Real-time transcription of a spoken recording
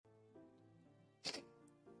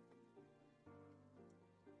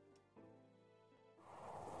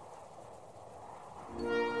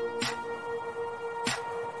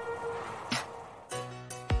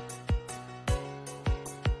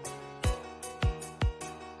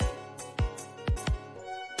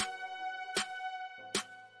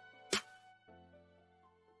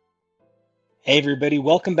Hey, everybody,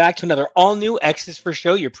 welcome back to another all-new X is for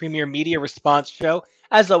Show, your premier media response show.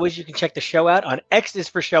 As always, you can check the show out on X is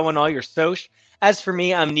for Show on all your soch. As for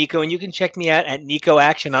me, I'm Nico, and you can check me out at Nico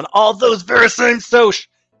Action on all those very same soch.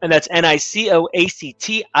 And that's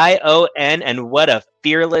NICOACTION, and what a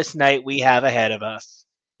fearless night we have ahead of us.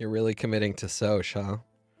 You're really committing to soch, huh?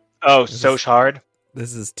 Oh, soch hard.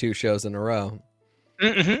 This is 2 shows in a row.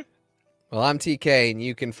 Mm-hmm. Well, I'm TK, and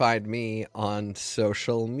you can find me on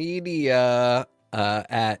social media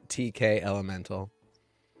at TK Elemental.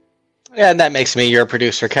 Yeah, and that makes me your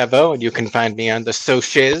producer, Kevo, and you can find me on the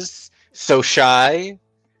Sochiz, Sochai,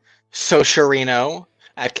 Sociarino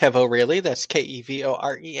at Kevo Really. That's KEVOREALLY.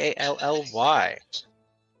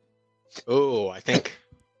 Oh, I think.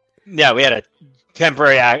 Yeah, we had a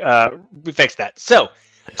temporary. We fixed that. So,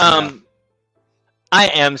 I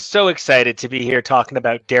am so excited to be here talking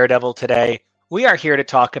about Daredevil today. We are here to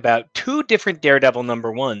talk about 2 different Daredevil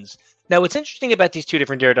number 1s. Now, what's interesting about these 2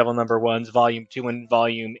 different Daredevil number 1s, Volume 2 and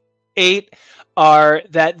Volume 8, are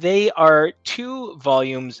that they are 2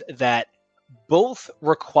 volumes that both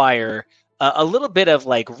require a little bit of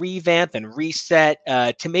like revamp and reset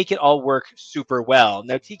to make it all work super well.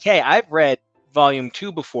 Now, TK, I've read Volume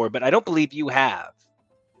 2 before, but I don't believe you have.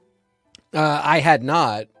 I had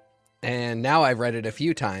not. And now I've read it a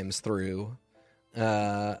few times through.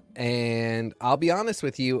 And I'll be honest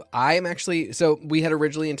with you, I'm actually... So we had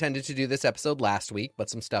originally intended to do this episode last week, but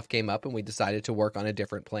some stuff came up and we decided to work on a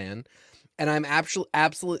different plan. And I'm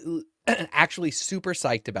absolutely super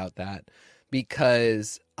psyched about that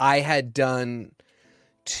because I had done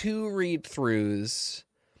 2 read-throughs,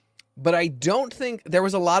 but I don't think... There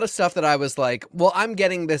was a lot of stuff that I was like, well, I'm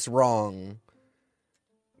getting this wrong,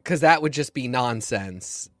 because that would just be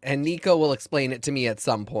nonsense. And Nico will explain it to me at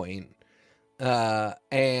some point.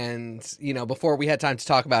 And, you know, before we had time to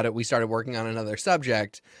talk about it, we started working on another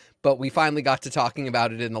subject. But we finally got to talking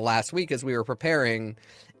about it in the last week as we were preparing.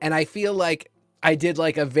 And I feel like I did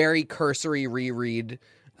like a very cursory reread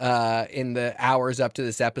in the hours up to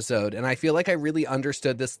this episode. And I feel like I really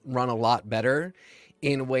understood this run a lot better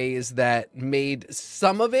in ways that made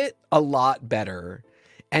some of it a lot better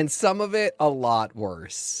and some of it a lot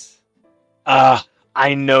worse.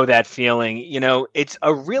 I know that feeling. You know, it's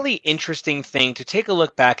a really interesting thing to take a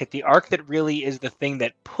look back at the arc that really is the thing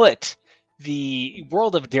that put the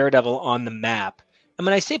world of Daredevil on the map. And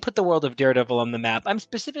when I say put the world of Daredevil on the map, I'm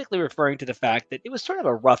specifically referring to the fact that it was sort of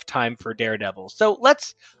a rough time for Daredevil. So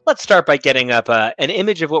let's start by getting up an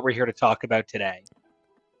image of what we're here to talk about today.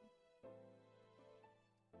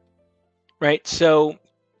 Right, so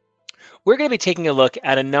we're going to be taking a look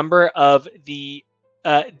at a number of the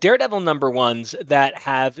Daredevil number 1s that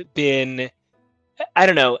have been, I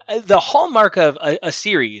don't know, the hallmark of a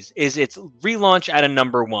series is its relaunch at a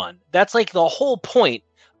number 1. That's like the whole point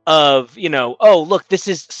of, you know, oh, look, this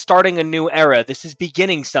is starting a new era. This is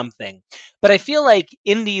beginning something. But I feel like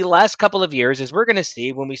in the last couple of years, as we're going to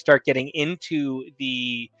see when we start getting into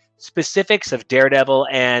the specifics of Daredevil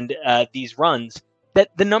and these runs,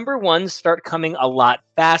 that the number 1s start coming a lot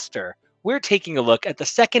faster. We're taking a look at the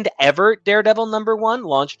second ever Daredevil number 1,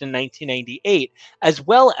 launched in 1998, as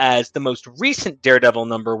well as the most recent Daredevil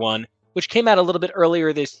number 1, which came out a little bit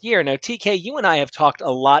earlier this year. Now, TK, you and I have talked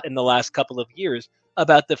a lot in the last couple of years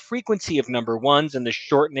about the frequency of number 1s and the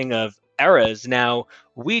shortening of eras. Now,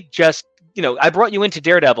 we just, you know, I brought you into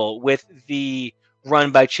Daredevil with the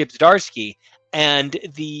run by Chip Zdarsky, and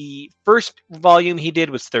the first volume he did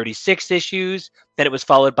was 36 issues. Then it was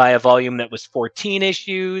followed by a volume that was 14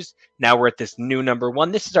 issues. Now we're at this new number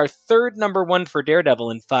 1. This is our 3rd number 1 for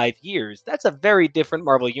Daredevil in 5 years. That's a very different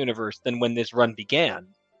Marvel Universe than when this run began.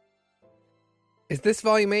 Is this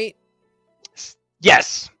volume 8?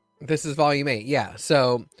 Yes. This is volume 8, yeah.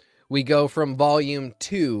 So we go from volume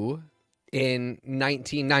 2 in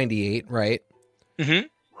 1998, right? Mm-hmm.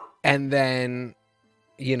 And then...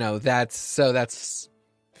 You know, that's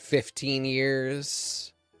 15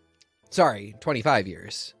 years. Sorry, 25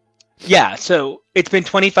 years. Yeah, so it's been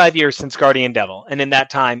 25 years since Guardian Devil. And in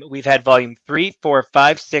that time, we've had volume 3, 4,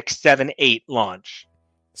 5, 6, 7, 8 launch.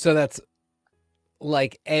 So that's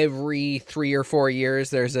like every 3 or 4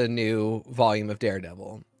 years, there's a new volume of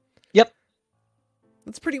Daredevil. Yep.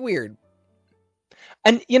 That's pretty weird.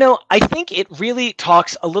 And, you know, I think it really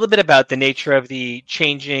talks a little bit about the nature of the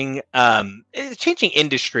changing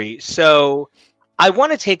industry. So I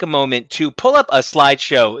want to take a moment to pull up a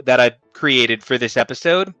slideshow that I created for this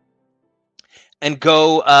episode and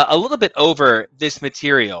go a little bit over this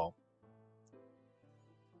material.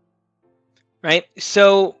 Right?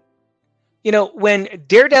 So, you know, when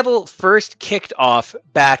Daredevil first kicked off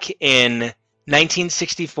back in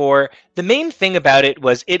 1964. The main thing about it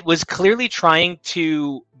was clearly trying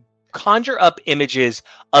to conjure up images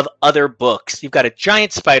of other books. You've got a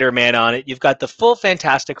giant Spider-Man on it. You've got the full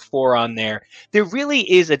Fantastic Four on there. There really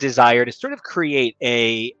is a desire to sort of create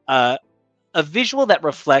a visual that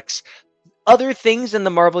reflects other things in the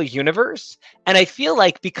Marvel universe. And I feel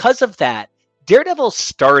like because of that, Daredevil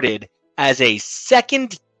started as a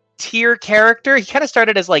second tier character. He kind of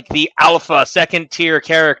started as like the alpha second tier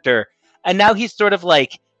character. And now he's sort of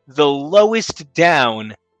like the lowest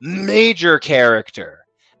down major character.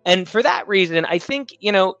 And for that reason, I think,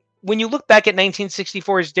 when you look back at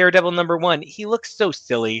 1964's Daredevil #1, he looks so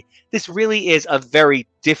silly. This really is a very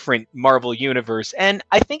different Marvel universe. And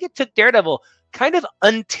I think it took Daredevil kind of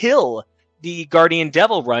until the Guardian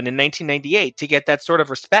Devil run in 1998 to get that sort of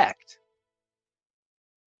respect.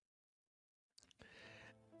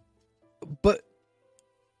 But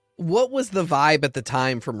what was the vibe at the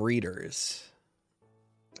time from readers?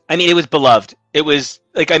 I mean, it was beloved. It was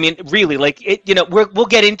really, we'll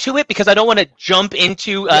get into it because I don't want to jump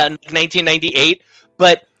into 1998,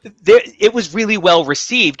 but it was really well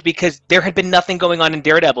received because there had been nothing going on in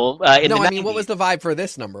Daredevil in the 90s. What was the vibe for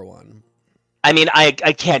this #1? I mean, I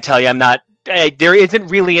can't tell you. There isn't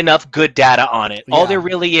really enough good data on it. All there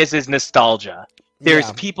really is nostalgia.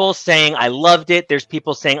 There's people saying I loved it. There's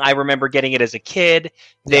people saying I remember getting it as a kid.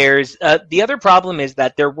 There's the other problem is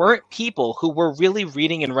that there weren't people who were really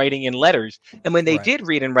reading and writing in letters. And when they did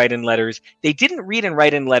read and write in letters, they didn't read and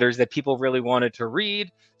write in letters that people really wanted to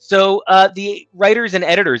read. So the writers and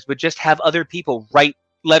editors would just have other people write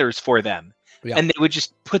letters for them. Yeah. And they would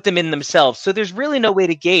just put them in themselves. So there's really no way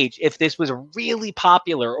to gauge if this was really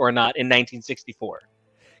popular or not in 1964.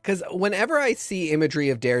 Because whenever I see imagery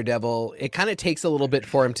of Daredevil, it kind of takes a little bit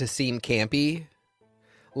for him to seem campy.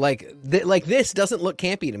 Like this doesn't look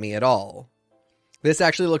campy to me at all. This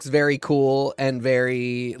actually looks very cool and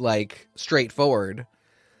very, straightforward.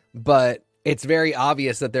 But it's very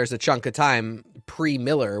obvious that there's a chunk of time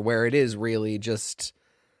pre-Miller where it is really just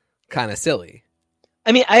kind of silly.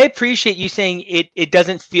 I mean, I appreciate you saying it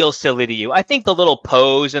doesn't feel silly to you. I think the little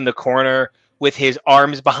pose in the corner with his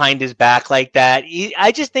arms behind his back like that,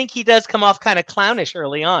 I just think he does come off kind of clownish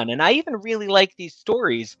early on. And I even really like these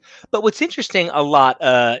stories. But what's interesting a lot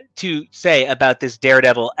to say about this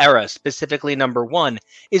Daredevil era, specifically #1,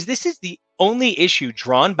 is this is the only issue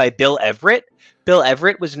drawn by Bill Everett. Bill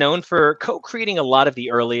Everett was known for co-creating a lot of the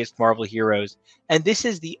earliest Marvel heroes. And this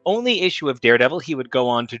is the only issue of Daredevil he would go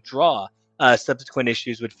on to draw. Subsequent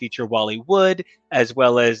issues would feature Wally Wood as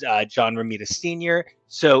well as John Romita Sr.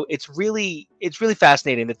 So it's really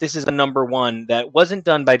fascinating that this is a #1 that wasn't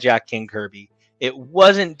done by Jack King Kirby. It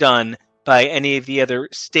wasn't done by any of the other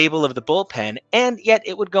stable of the bullpen, and yet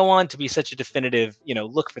it would go on to be such a definitive,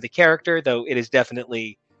 look for the character. Though it is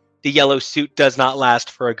definitely the yellow suit does not last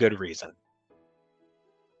for a good reason.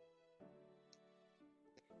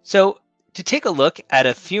 So to take a look at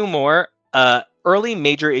a few more early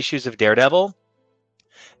major issues of Daredevil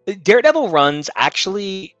runs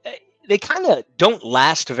actually, they kind of don't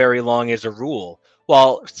last very long as a rule.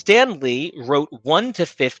 While Stan Lee wrote 1 to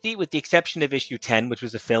 50, with the exception of issue 10, which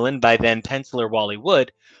was a fill-in by then penciler Wally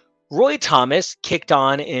Wood, Roy Thomas kicked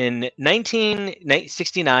on in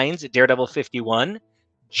 1969's Daredevil 51.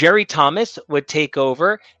 Jerry Thomas would take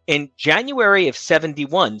over in January of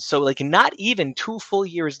 71, so not even 2 full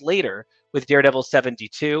years later with Daredevil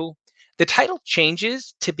 72. The title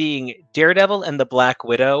changes to being Daredevil and the Black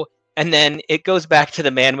Widow, and then it goes back to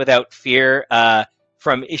the Man Without Fear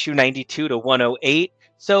from issue 92 to 108.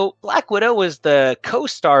 So Black Widow was the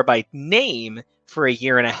co-star by name for a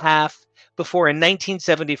year and a half before in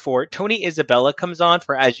 1974, Tony Isabella comes on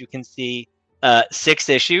for, as you can see, 6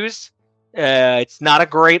 issues. It's not a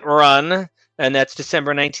great run, and that's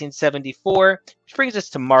December 1974, which brings us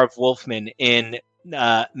to Marv Wolfman in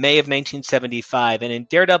May of 1975, and in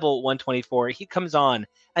Daredevil 124 he comes on,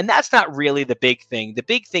 and that's not really the big thing. The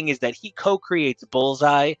big thing is that he co-creates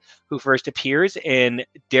Bullseye, who first appears in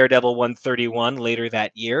Daredevil 131 later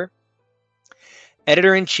that year.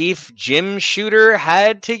 Editor-in-Chief Jim Shooter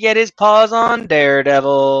had to get his paws on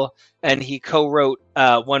Daredevil, and he co-wrote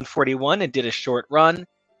 141 and did a short run,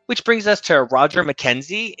 which brings us to Roger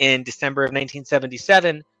McKenzie in December of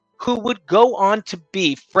 1977, who would go on to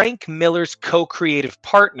be Frank Miller's co-creative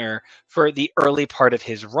partner for the early part of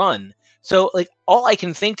his run. So, all I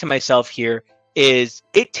can think to myself here is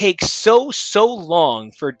it takes so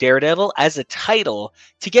long for Daredevil as a title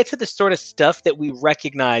to get to the sort of stuff that we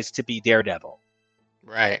recognize to be Daredevil.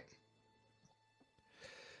 Right.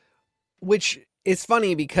 Which is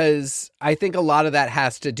funny because I think a lot of that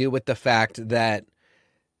has to do with the fact that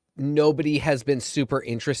nobody has been super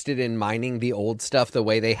interested in mining the old stuff the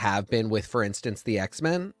way they have been with, for instance, the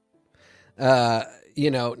X-Men.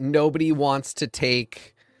 Nobody wants to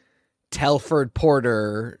take Telford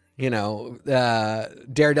Porter,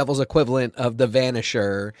 Daredevil's equivalent of the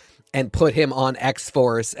Vanisher, and put him on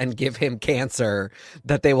X-Force and give him cancer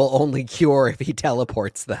that they will only cure if he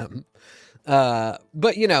teleports them. But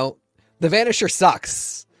the Vanisher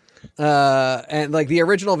sucks. And like the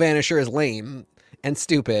original Vanisher is lame and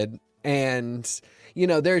stupid. And,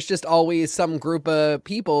 there's just always some group of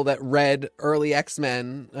people that read early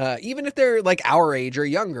X-Men, even if they're like our age or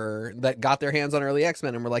younger, that got their hands on early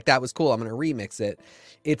X-Men and were like, that was cool, I'm going to remix it.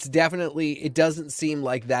 It doesn't seem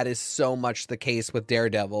like that is so much the case with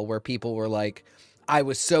Daredevil, where people were like, I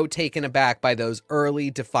was so taken aback by those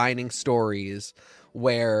early defining stories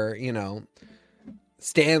where,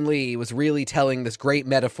 Stan Lee was really telling this great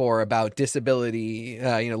metaphor about disability,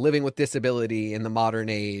 living with disability in the modern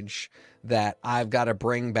age, that I've got to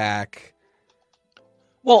bring back.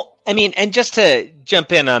 Well, I mean, and just to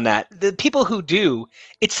jump in on that, the people who do,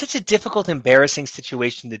 it's such a difficult, embarrassing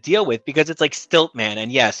situation to deal with, because it's like Stiltman.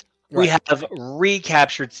 And yes, we have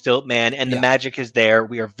recaptured Stiltman, and the magic is there.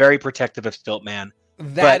 We are very protective of Stiltman.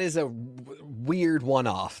 That is a weird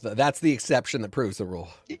one-off. That's the exception that proves the rule.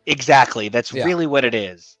 Exactly. That's really what it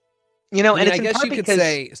is. And it's I guess you could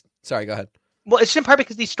say... Sorry, go ahead. Well, it's in part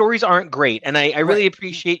because these stories aren't great, and I really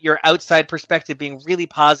appreciate your outside perspective being really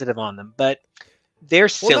positive on them, but they're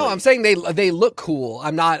silly. Well, no, I'm saying they look cool.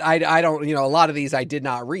 I'm not. I don't. A lot of these I did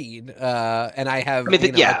not read, and I have.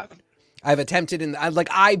 I've attempted, and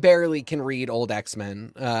I barely can read old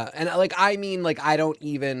X-Men, and I don't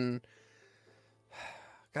even.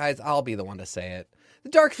 Guys, I'll be the one to say it. The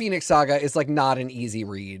Dark Phoenix saga is not an easy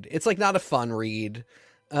read. It's not a fun read.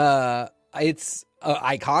 It's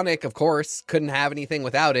iconic, of course. Couldn't have anything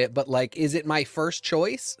without it. But is it my first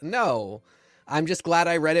choice? No. I'm just glad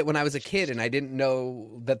I read it when I was a kid and I didn't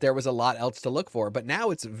know that there was a lot else to look for. But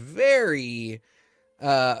now it's very,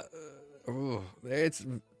 it's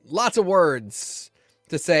lots of words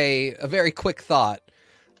to say a very quick thought.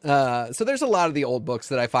 So there's a lot of the old books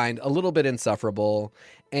that I find a little bit insufferable,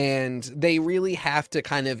 and they really have to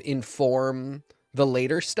kind of inform the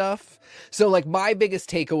later stuff. So my biggest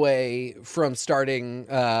takeaway from starting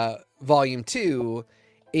volume 2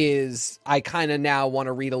 is I kind of now want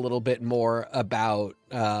to read a little bit more about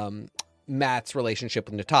Matt's relationship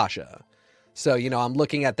with Natasha. So, I'm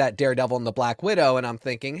looking at that Daredevil and the Black Widow and I'm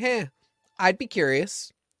thinking, I'd be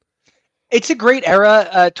curious. It's a great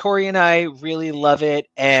era. Tori and I really love it.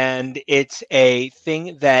 And it's a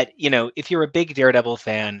thing that, if you're a big Daredevil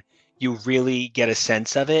fan, you really get a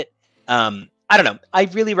sense of it. I don't know. I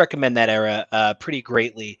really recommend that era pretty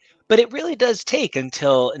greatly. But it really does take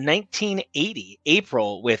until 1980,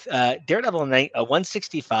 April, with Daredevil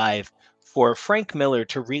 165 for Frank Miller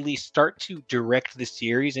to really start to direct the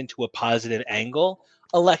series into a positive angle.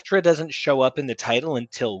 Elektra doesn't show up in the title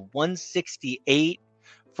until 168.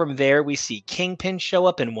 From there, we see Kingpin show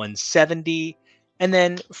up in 170. And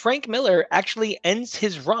then Frank Miller actually ends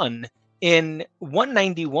his run in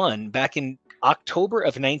 191 back in October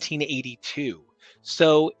of 1982.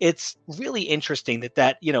 So it's really interesting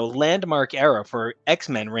that landmark era for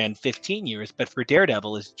X-Men ran 15 years, but for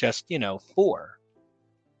Daredevil is just, 4.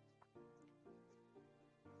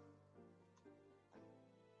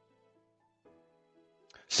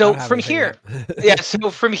 So from here,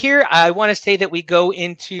 I want to say that we go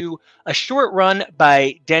into a short run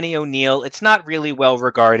by Denny O'Neil. It's not really well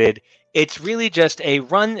regarded. It's really just a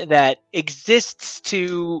run that exists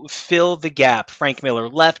to fill the gap. Frank Miller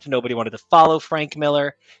left. Nobody wanted to follow Frank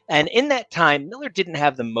Miller. And in that time, Miller didn't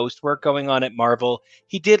have the most work going on at Marvel.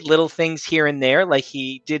 He did little things here and there, like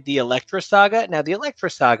he did the Elektra saga. Now, the Elektra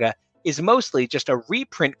saga is mostly just a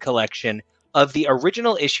reprint collection of the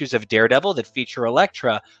original issues of Daredevil that feature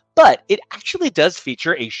Elektra, but it actually does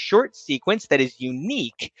feature a short sequence that is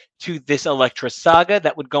unique to this Elektra saga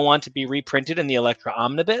that would go on to be reprinted in the Elektra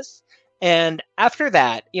Omnibus. And after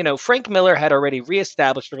that, Frank Miller had already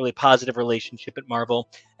reestablished a really positive relationship at Marvel,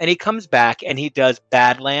 and he comes back and he does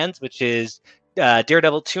Badlands, which is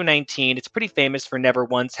Daredevil 219. It's pretty famous for never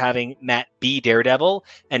once having Matt be Daredevil,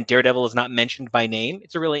 and Daredevil is not mentioned by name.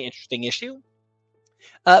 It's a really interesting issue.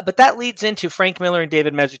 But that leads into Frank Miller and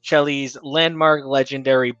David Mazzucchelli's landmark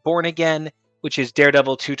legendary Born Again, which is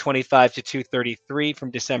Daredevil 225 to 233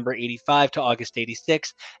 from December 85 to August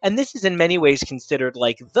 86. And this is in many ways considered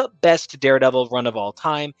the best Daredevil run of all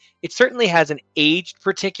time. It certainly hasn't aged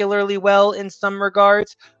particularly well in some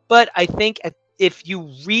regards, but I think if you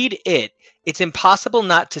read it, it's impossible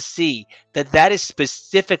not to see that is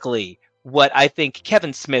specifically what I think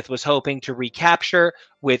Kevin Smith was hoping to recapture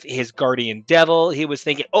with his Guardian Devil. He was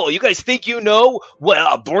thinking, oh, you guys think you know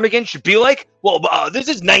what Born Again should be like? Well, this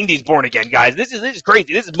is 90s Born Again, guys. This is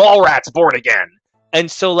crazy. This is Mallrats Born Again.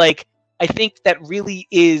 And so, like, I think that really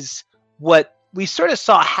is what we sort of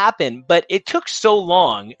saw happen, but it took so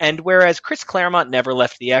long. And whereas Chris Claremont never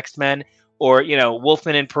left the X-Men, or,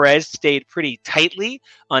 Wolfman and Perez stayed pretty tightly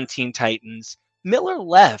on Teen Titans, Miller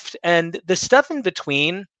left. And the stuff in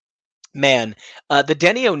between, man, the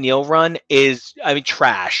Denny O'Neil run is,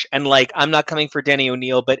 trash. And, like, I'm not coming for Denny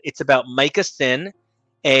O'Neil, but it's about Micah Sin,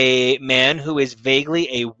 a man who is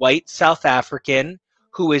vaguely a white South African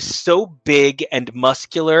who is so big and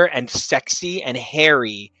muscular and sexy and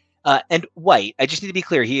hairy and white. I just need to be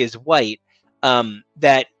clear, he is white,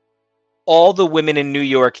 that all the women in New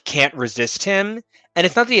York can't resist him. And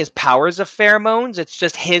it's not that he has powers of pheromones, it's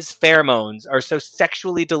just his pheromones are so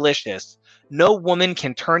sexually delicious. No woman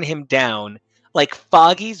can turn him down. Like,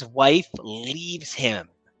 Foggy's wife leaves him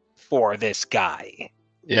for this guy.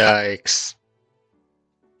 Yikes.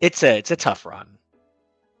 It's a tough run.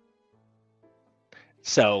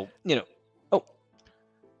 So,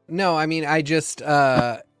 No, I just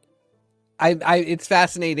it's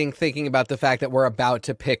fascinating thinking about the fact that we're about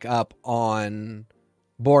to pick up on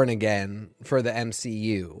Born Again for the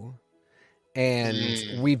MCU.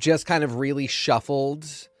 And we've just kind of really shuffled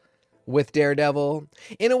with Daredevil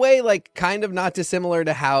in a way, like, kind of not dissimilar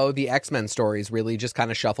to how the X-Men stories really just kind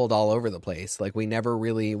of shuffled all over the place. Like, we never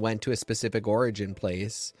really went to a specific origin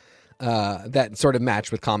place that sort of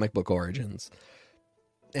matched with comic book origins.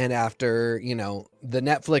 And after, the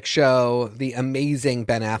Netflix show, the amazing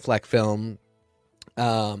Ben Affleck film,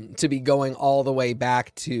 to be going all the way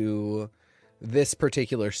back to this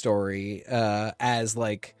particular story as,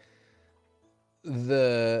 like,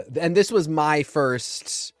 and this was my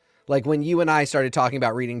first, like, when you and I started talking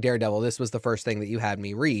about reading Daredevil, this was the first thing that you had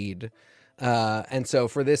me read. And so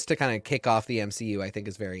for this to kind of kick off the MCU, I think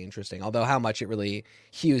is very interesting. Although how much it really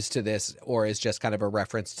hews to this or is just kind of a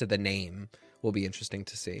reference to the name will be interesting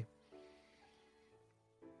to see.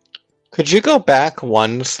 Could you go back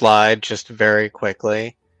one slide just very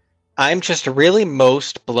quickly? I'm just really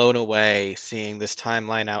most blown away seeing this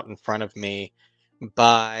timeline out in front of me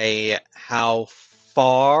by how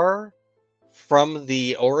far from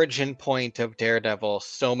the origin point of Daredevil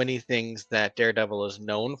so many things that Daredevil is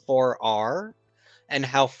known for are, and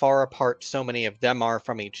how far apart so many of them are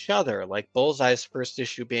from each other. Like Bullseye's first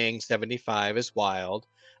issue being 75 is wild,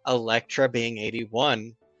 Elektra being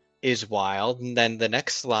 81 is wild, and then the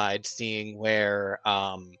next slide seeing where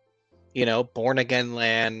Born Again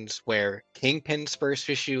lands, where Kingpin's first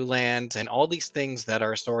issue lands, and all these things that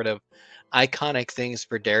are sort of iconic things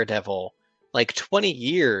for Daredevil, like 20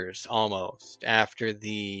 years almost after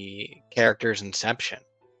the character's inception.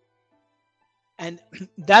 And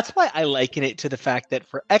that's why I liken it to the fact that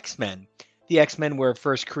for X-Men, the X-Men were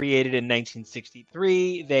first created in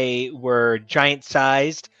 1963. They were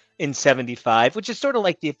giant-sized in 75, which is sort of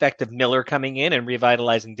like the effect of Miller coming in and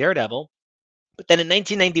revitalizing Daredevil. But then in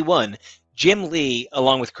 1991, Jim Lee,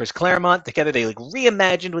 along with Chris Claremont, together they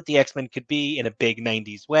reimagined what the X-Men could be in a big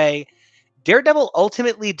 90s way. Daredevil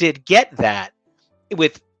ultimately did get that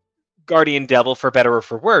with Guardian Devil, for better or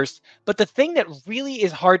for worse. But the thing that really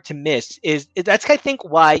is hard to miss is that's, I think,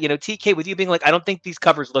 why, TK, with you being like, I don't think these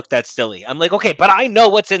covers look that silly. I'm like, okay, but I know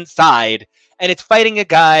what's inside. And it's fighting a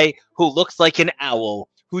guy who looks like an owl,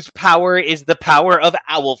 whose power is the power of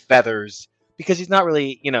owl feathers. Because he's not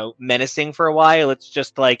really, menacing for a while. It's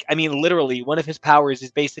just like, literally, one of his powers is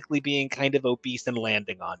basically being kind of obese and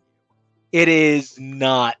landing on you. It is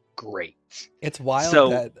not great. It's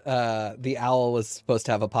wild that the owl was supposed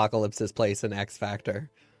to have Apocalypse's place in X Factor.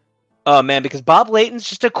 Oh, man, because Bob Layton's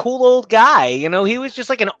just a cool old guy. He was just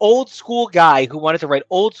like an old school guy who wanted to write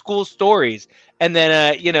old school stories. And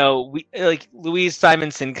then, Louise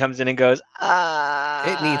Simonson comes in and goes,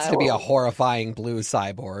 it needs to be a horrifying blue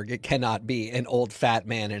cyborg. It cannot be an old fat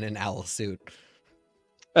man in an owl suit.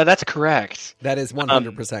 That's correct. That is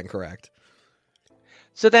 100% correct.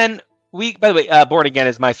 So then by the way, Born Again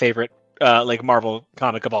is my favorite Marvel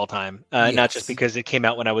comic of all time. Yes. Not just because it came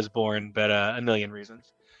out when I was born, but a million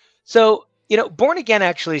reasons. So, Born Again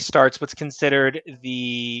actually starts what's considered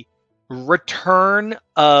the return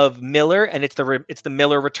of Miller, and it's the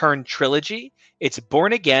Miller Return trilogy. It's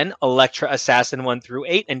Born Again, Elektra, Assassin 1 through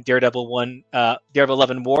 8, and Daredevil Love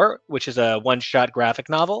and War, which is a one-shot graphic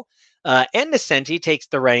novel. Ann Nocenti takes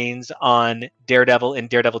the reins on Daredevil in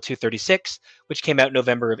Daredevil 236, which came out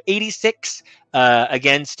November of 86.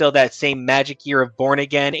 Again, still that same magic year of Born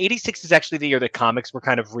Again. 86 is actually the year that comics were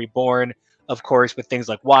kind of reborn, of course, with things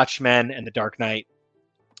like Watchmen and The Dark Knight.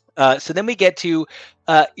 So then we get to,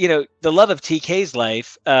 the love of TK's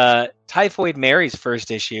life, Typhoid Mary's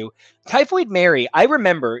first issue. Typhoid Mary, I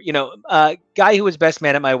remember, guy who was best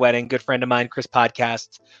man at my wedding, good friend of mine, Chris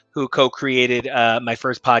Podcasts, who co-created my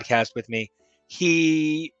first podcast with me.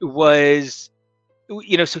 He was,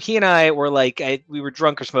 so he and I were like, we were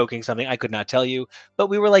drunk or smoking something, I could not tell you, but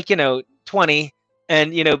we were like, 20.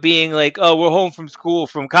 And, being like, oh, we're home from school,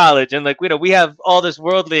 from college. And like, we have all this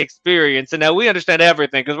worldly experience. And now we understand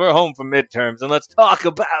everything because we're home from midterms. And let's talk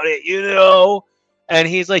about it, And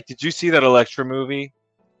he's like, did you see that Elektra movie?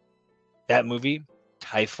 That movie?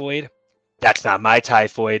 Typhoid? That's not my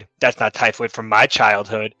Typhoid. That's not Typhoid from my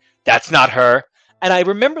childhood. That's not her. And I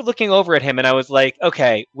remember looking over at him and I was like,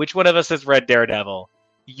 okay, which one of us has read Daredevil?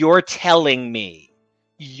 You're telling me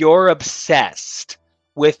you're obsessed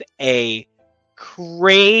with a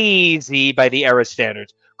crazy, by the era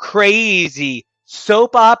standards, crazy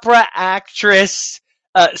soap opera actress,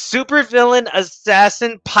 supervillain,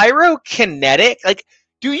 assassin, pyrokinetic. Like,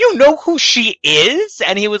 do you know who she is?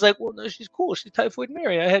 And he was like, well, no, she's cool. She's Typhoid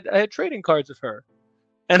Mary. I had trading cards of her.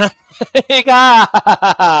 And I'm like,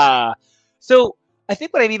 ah. So I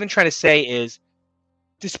think what I'm even trying to say is,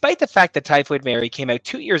 despite the fact that Typhoid Mary came out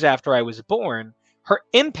 2 years after I was born, her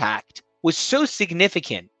impact was so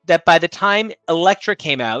significant that by the time Elektra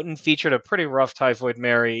came out and featured a pretty rough Typhoid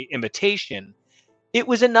Mary imitation, it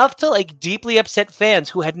was enough to like deeply upset fans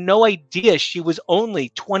who had no idea she was only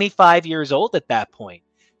 25 years old at that point.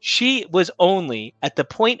 She was only, at the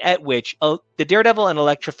point at which the Daredevil and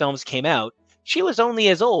Elektra films came out, she was only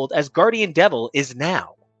as old as Guardian Devil is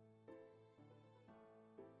now.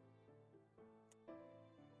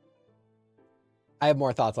 I have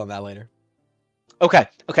more thoughts on that later. Okay,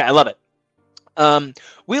 I love it.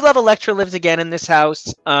 We love Elektra Lives Again in this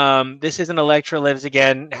house. This is an Elektra Lives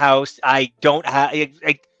Again house.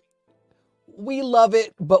 We love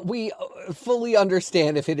it, but we fully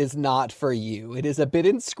understand if it is not for you. It is a bit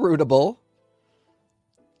inscrutable.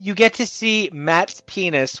 You get to see Matt's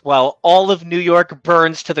penis while all of New York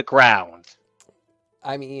burns to the ground.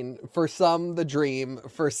 I mean, for some, the dream.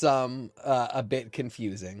 For some, a bit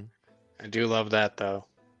confusing. I do love that, though.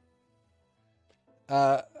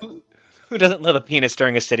 Who doesn't love a penis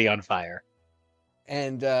during a city on fire?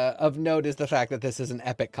 And of note is the fact that this is an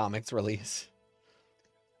Epic Comics release.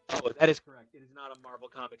 Oh, that is correct. It is not a Marvel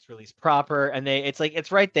Comics release proper, and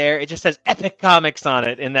it's right there. It just says Epic Comics on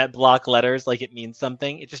it in that block letters, like it means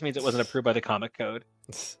something. It just means it wasn't approved by the comic code.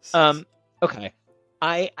 Okay.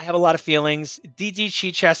 I have a lot of feelings. DG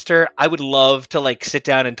Chichester, I would love to like sit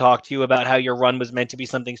down and talk to you about how your run was meant to be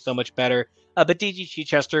something so much better. But DG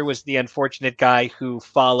Chichester was the unfortunate guy who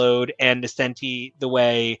followed Ann Nocenti the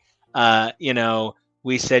way,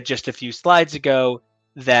 we said just a few slides ago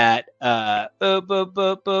that I just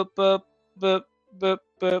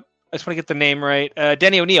want to get the name right.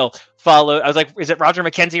 Denny O'Neil followed. I was like, is it Roger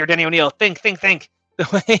McKenzie or Denny O'Neil? Think.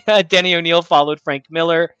 The way Denny O'Neil followed Frank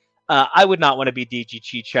Miller. I would not want to be DG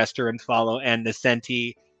Chichester and follow Ann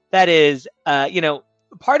Nocenti. That is,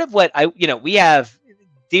 part of what we have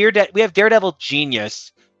Daredevil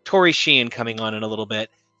genius Tori Sheehan coming on in a little bit,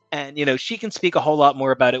 and she can speak a whole lot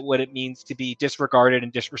more about what it means to be disregarded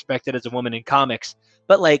and disrespected as a woman in comics.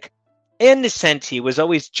 But like, Ann Nocenti was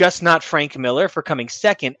always just not Frank Miller for coming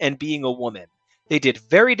second and being a woman. They did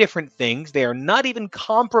very different things. They are not even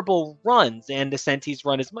comparable runs. Ann Nocenti's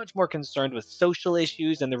run is much more concerned with social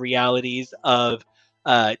issues and the realities of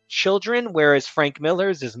children, whereas Frank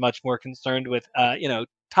Miller's is much more concerned with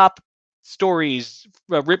top stories,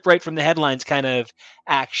 rip right from the headlines kind of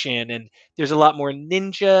action. And there's a lot more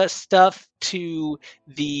ninja stuff to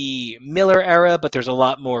the Miller era, but there's a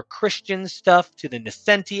lot more Christian stuff to the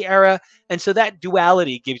Nocenti era. And so that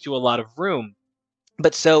duality gives you a lot of room.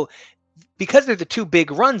 But so, because they're the two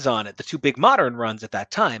big runs on it, the two big modern runs at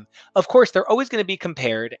that time, of course, they're always going to be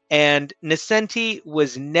compared. And Nocenti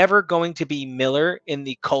was never going to be Miller in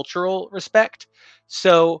the cultural respect.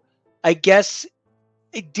 So I guess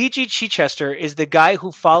DG Chichester is the guy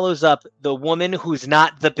who follows up the woman who's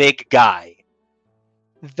not the big guy.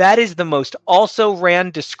 That is the most also ran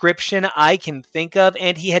description I can think of.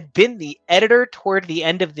 And he had been the editor toward the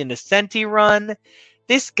end of the Nocenti run.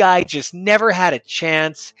 This guy just never had a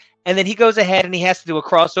chance. And then he goes ahead and he has to do a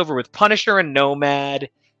crossover with Punisher and Nomad.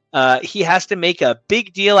 He has to make a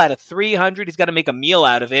big deal out of 300. He's got to make a meal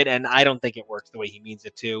out of it. And I don't think it works the way he means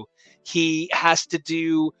it to. He has to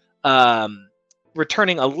do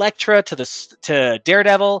returning Elektra to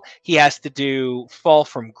Daredevil. He has to do Fall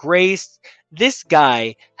from Grace. This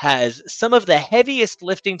guy has some of the heaviest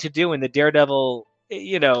lifting to do in the Daredevil,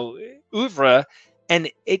 oeuvre.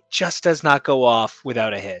 And it just does not go off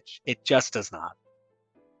without a hitch. It just does not.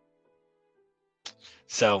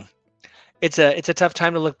 So it's a tough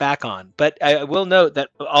time to look back on. But I will note that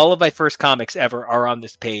all of my first comics ever are on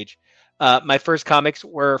this page. My first comics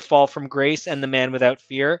were Fall from Grace and The Man Without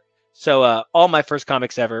Fear. So all my first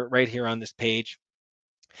comics ever right here on this page.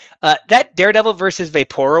 That Daredevil versus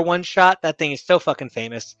Vapora one shot, that thing is so fucking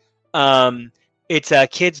famous. It's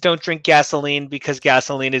kids don't drink gasoline because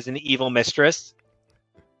gasoline is an evil mistress.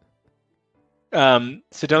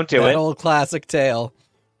 So don't do it. That old classic tale.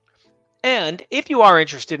 And if you are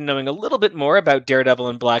interested in knowing a little bit more about Daredevil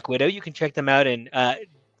and Black Widow, you can check them out in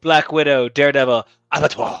Black Widow Daredevil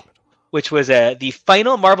Abattoir, which was the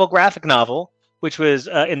final Marvel graphic novel, which was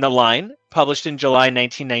in the line, published in July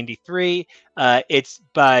 1993. It's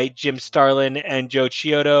by Jim Starlin and Joe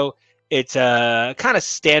Chiodo. It's a kind of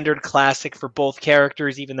standard classic for both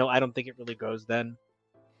characters, even though I don't think it really goes then.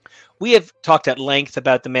 We have talked at length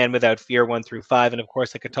about The Man Without Fear 1 through 5, and of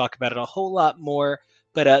course I could talk about it a whole lot more.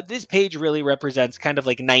 But this page really represents kind of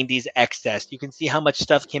like 90s excess. You can see how much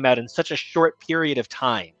stuff came out in such a short period of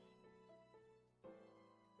time.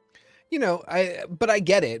 You know, I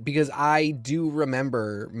get it, because I do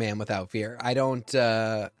remember Man Without Fear. I don't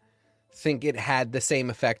think it had the same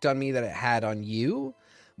effect on me that it had on you,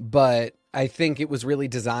 but I think it was really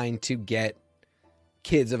designed to get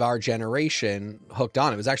kids of our generation hooked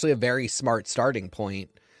on. It was actually a very smart starting point.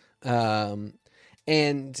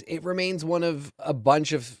 And it remains one of a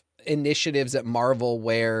bunch of initiatives at Marvel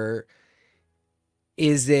where,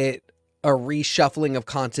 is it a reshuffling of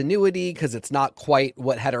continuity because it's not quite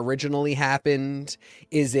what had originally happened?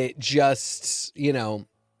 Is it just, you know,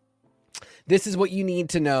 this is what you need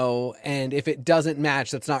to know, and if it doesn't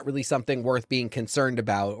match, that's not really something worth being concerned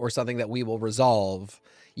about or something that we will resolve.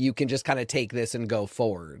 You can just kind of take this and go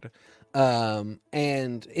forward. And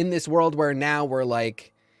in this world where now we're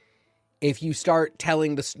like, if you start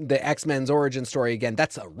telling the X-Men's origin story again,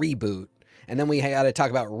 that's a reboot. And then we got to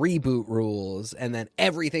talk about reboot rules, and then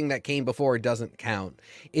everything that came before doesn't count.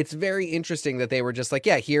 It's very interesting that they were just like,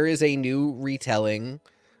 yeah, here is a new retelling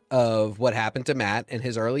of what happened to Matt in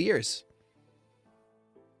his early years.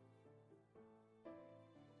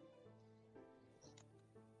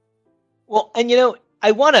 Well, and you know,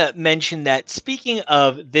 I want to mention that, speaking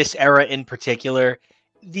of this era in particular,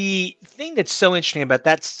 the thing that's so interesting about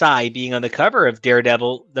that side being on the cover of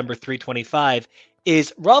Daredevil number 325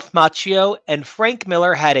 is Ralph Macchio and Frank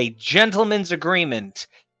Miller had a gentleman's agreement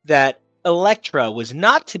that Elektra was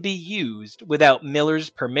not to be used without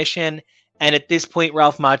Miller's permission. And at this point,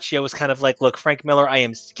 Ralph Macchio was kind of like, look, Frank Miller, I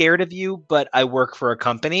am scared of you, but I work for a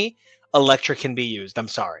company. Elektra can be used. I'm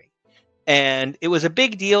sorry. And it was a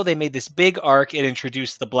big deal. They made this big arc. It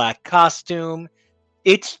introduced the black costume.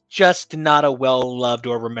 It's just not a well-loved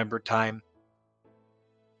or remembered time.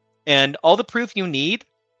 And all the proof you need,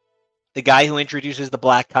 the guy who introduces the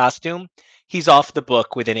black costume, he's off the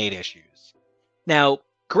book within 8 issues. Now,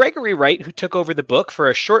 Gregory Wright, who took over the book for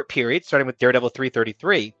a short period, starting with Daredevil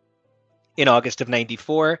 333 in August of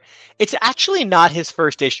 94, it's actually not his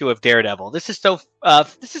first issue of Daredevil. This is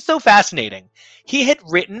so fascinating. He had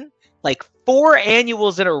written like 4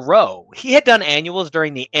 annuals in a row. He had done annuals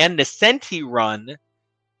during the Ann Nocenti run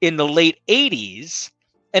in the late 80s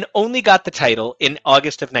and only got the title in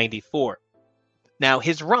August of 94. Now,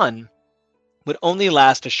 his run would only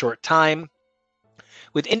last a short time,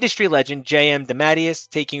 with industry legend J.M. DeMatteis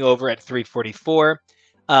taking over at 344.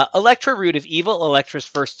 Elektra, Root of Evil, Elektra's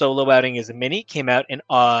first solo outing as a mini, came out in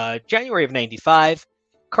January of 95.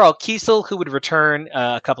 Carl Kiesel, who would return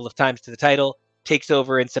a couple of times to the title, takes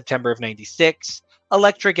over in September of 96.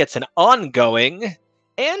 Elektra gets an ongoing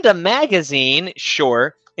and a magazine,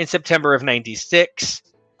 sure, in September of 96.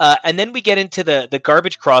 And then we get into the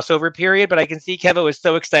garbage crossover period, but I can see Kevin was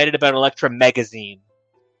so excited about Elektra magazine.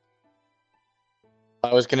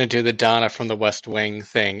 I was going to do the Donna from the West Wing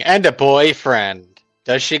thing. And a boyfriend.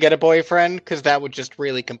 Does she get a boyfriend? Because that would just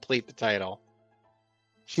really complete the title.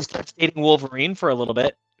 She starts dating Wolverine for a little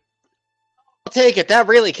bit. I'll take it. That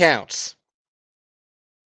really counts.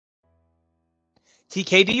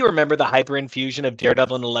 TK, do you remember the hyper infusion of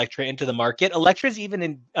Daredevil and Elektra into the market? Elektra's even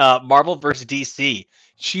in Marvel vs. DC.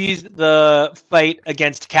 She's the fight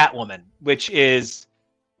against Catwoman, which is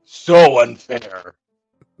so unfair.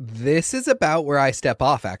 This is about where I step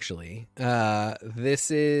off, actually. This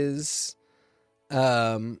is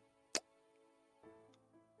a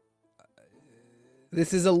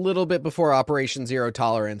little bit before Operation Zero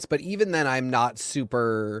Tolerance, but even then I'm not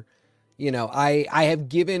super,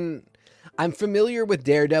 I'm familiar with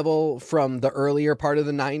Daredevil from the earlier part of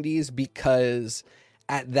the 90s because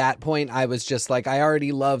at that point I was just like, I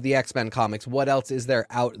already love the X-Men comics. What else is there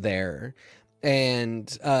out there?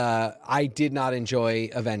 And I did not enjoy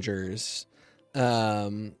Avengers.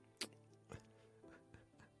 I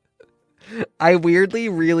weirdly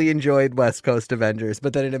really enjoyed West Coast Avengers,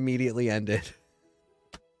 but then it immediately ended.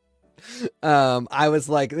 I was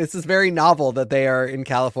like, this is very novel that they are in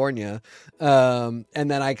California. And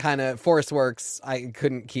then I kind of Force Works, I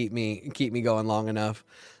couldn't keep me going long enough.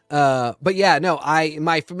 But yeah, no,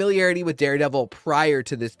 my familiarity with Daredevil prior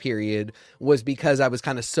to this period was because I was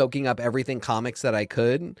kind of soaking up everything comics that I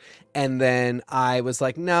could. And then I was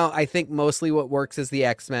like, no, I think mostly what works is the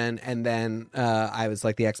X-Men. And then I was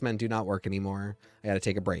like, the X-Men do not work anymore. I got to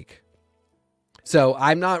take a break. So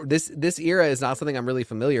I'm not, this era is not something I'm really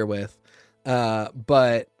familiar with.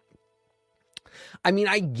 But I mean,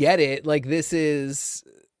 I get it. Like this is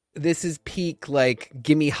peak, like,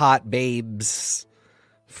 gimme hot babes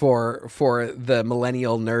for the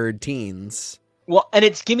millennial nerd teens. Well, and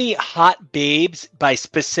it's gimme hot babes by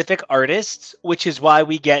specific artists, which is why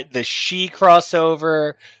we get the She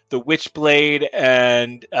crossover, the Witchblade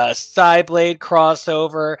and Psyblade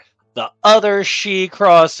crossover, the other She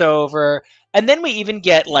crossover. And then we even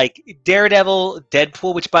get like Daredevil,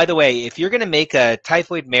 Deadpool, which, by the way, if you're going to make a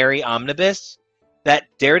Typhoid Mary omnibus, that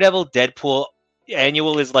Daredevil, Deadpool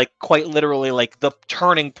annual is like quite literally like the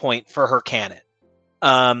turning point for her canon.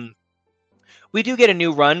 We do get a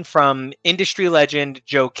new run from industry legend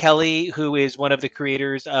Joe Kelly, who is one of the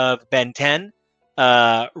creators of Ben 10.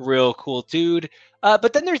 Real cool dude.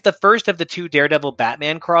 But then there's the first of the two Daredevil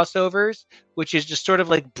Batman crossovers, which is just sort of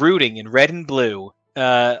like brooding in red and blue.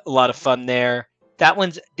 A lot of fun there. That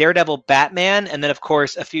one's Daredevil Batman, and then of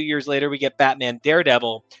course a few years later we get Batman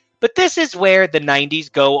Daredevil. But this is where the 90s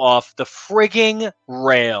go off the frigging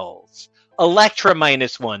rails. Elektra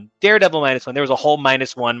 -1, Daredevil -1. There was a whole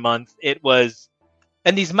 -1 month. It was,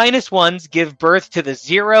 and these -1s give birth to the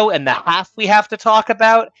 0 and the half we have to talk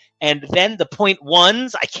about, and then the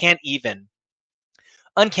 0.1s I can't even.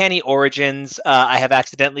 Uncanny Origins, I have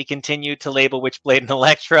accidentally continued to label Witchblade and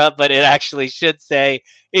Elektra, but it actually should say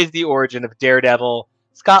is the origin of Daredevil.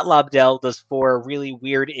 Scott Lobdell does 4 really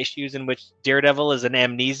weird issues in which Daredevil is an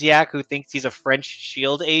amnesiac who thinks he's a French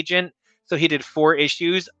SHIELD agent. So he did 4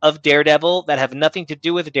 issues of Daredevil that have nothing to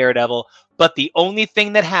do with Daredevil, but the only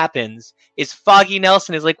thing that happens is Foggy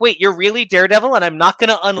Nelson is like, wait, you're really Daredevil and I'm not going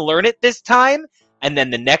to unlearn it this time? And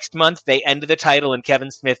then the next month they end the title and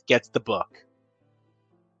Kevin Smith gets the book.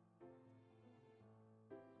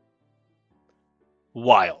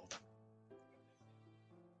 Wild.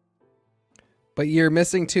 But you're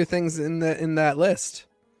missing 2 things in that list.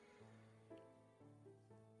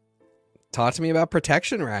 Talk to me about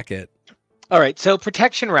Protection Racket. All right, so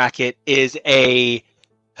Protection Racket is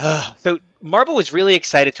so Marvel was really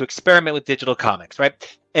excited to experiment with digital comics,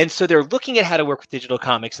 right? And so they're looking at how to work with digital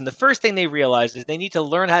comics, and the first thing they realize is they need to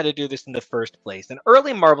learn how to do this in the first place. And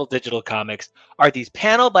early Marvel digital comics are these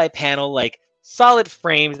panel by panel, like, solid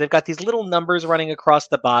frames. They've got these little numbers running across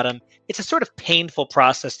the bottom. It's a sort of painful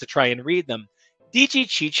process to try and read them. D.G.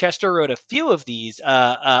 Chichester wrote a few of these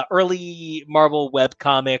early Marvel web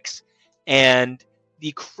comics, and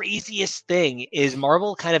the craziest thing is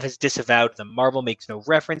Marvel kind of has disavowed them. Marvel makes no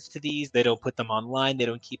reference to these. They don't put them online. They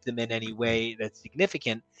don't keep them in any way that's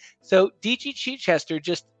significant. So D.G. Chichester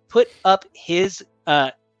just put up his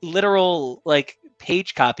literal like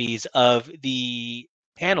page copies of the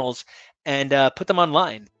panels and put them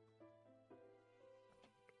online.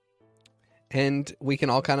 And we can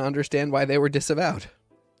all kind of understand why they were disavowed.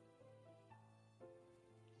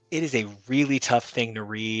 It is a really tough thing to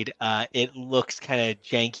read. It looks kind of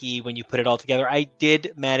janky when you put it all together. I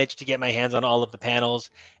did manage to get my hands on all of the panels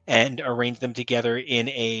and arrange them together in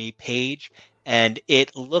a page, and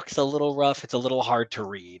it looks a little rough. It's a little hard to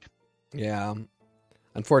read. Yeah.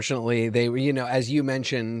 Unfortunately, they were, as you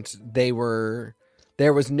mentioned, there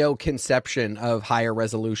was no conception of higher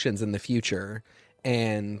resolutions in the future,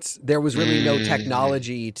 and there was really no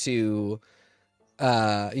technology to,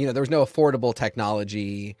 there was no affordable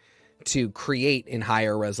technology to create in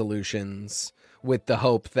higher resolutions with the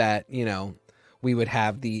hope that, we would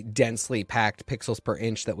have the densely packed pixels per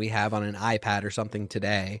inch that we have on an iPad or something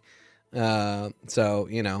today. So,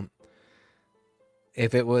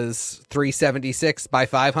 if it was 376 by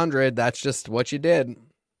 500, that's just what you did.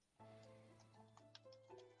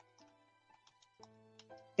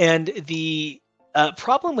 And the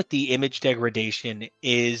problem with the image degradation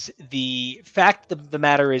is the fact of the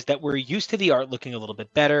matter is that we're used to the art looking a little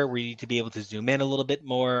bit better. We need to be able to zoom in a little bit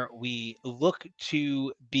more. We look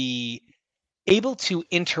to be able to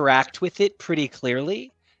interact with it pretty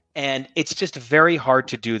clearly, and it's just very hard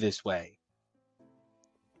to do this way.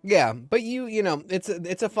 Yeah, but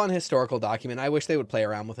it's a fun historical document. I wish they would play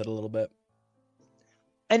around with it a little bit.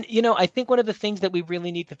 And, I think one of the things that we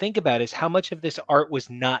really need to think about is how much of this art was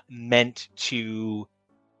not meant to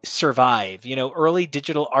survive. Early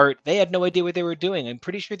digital art, they had no idea what they were doing. I'm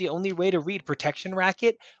pretty sure the only way to read Protection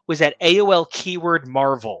Racket was at AOL keyword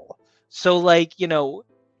Marvel. So,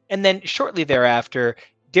 and then shortly thereafter,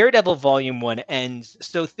 Daredevil Volume 1 ends.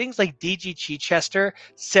 So things like D.G. Chichester,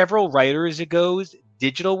 several writers ago's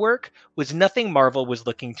digital work, was nothing Marvel was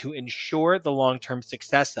looking to ensure the long-term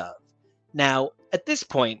success of. Now, at this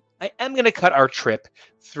point, I am going to cut our trip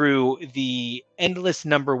through the endless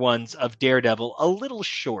number ones of Daredevil a little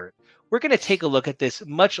short. We're going to take a look at this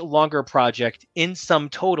much longer project in sum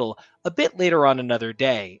total a bit later on another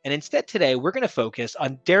day. And instead today, we're going to focus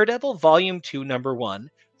on Daredevil Volume 2, Number 1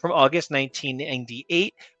 from August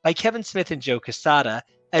 1998 by Kevin Smith and Joe Quesada,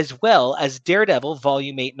 as well as Daredevil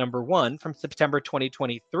Volume 8, Number 1 from September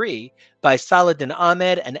 2023 by Saladin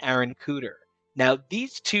Ahmed and Aaron Cooter. Now,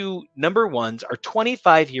 these two number ones are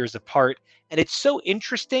 25 years apart, and it's so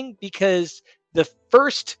interesting because the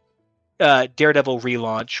first Daredevil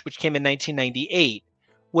relaunch, which came in 1998,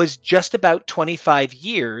 was just about 25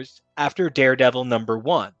 years after Daredevil number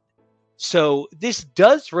 1. So this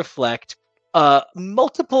does reflect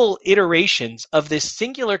multiple iterations of this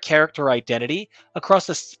singular character identity across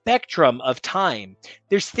a spectrum of time.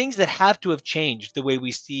 There's things that have to have changed: the way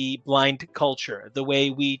we see blind culture, the way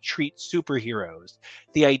we treat superheroes,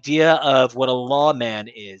 the idea of what a lawman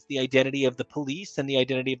is, the identity of the police, and the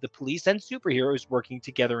identity of the police and superheroes working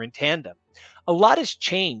together in tandem. A lot has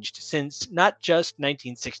changed since not just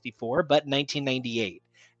 1964, but 1998.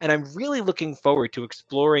 And I'm really looking forward to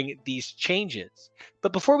exploring these changes.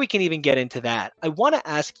 But before we can even get into that, I want to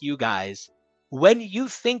ask you guys, when you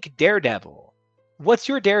think Daredevil, what's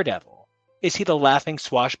your Daredevil? Is he the laughing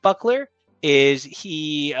swashbuckler? Is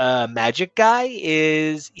he a magic guy?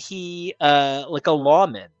 Is he like a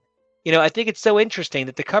lawman? I think it's so interesting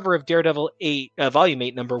that the cover of Daredevil 8, Volume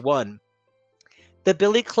 8, Number 1, the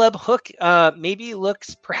Billy Club hook maybe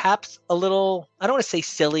looks perhaps a little, I don't want to say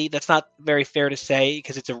silly. That's not very fair to say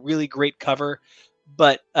because it's a really great cover.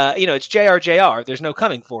 But, it's JRJR. There's no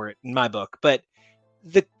coming for it in my book. But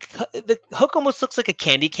the hook almost looks like a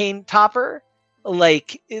candy cane topper.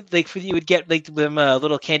 Like you would get like them a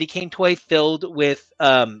little candy cane toy filled with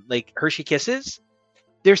like Hershey Kisses.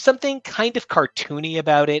 There's something kind of cartoony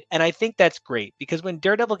about it, and I think that's great because when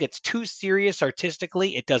Daredevil gets too serious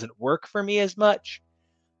artistically, it doesn't work for me as much.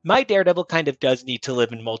 My Daredevil kind of does need to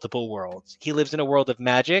live in multiple worlds. He lives in a world of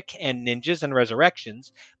magic and ninjas and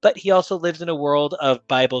resurrections, but he also lives in a world of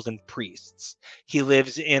Bibles and priests. He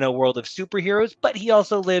lives in a world of superheroes, but he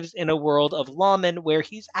also lives in a world of lawmen where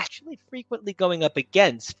he's actually frequently going up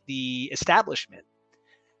against the establishment.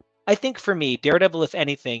 I think for me, Daredevil, if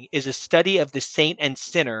anything, is a study of the saint and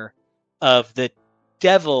sinner, of the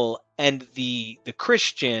devil and the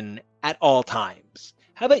Christian at all times.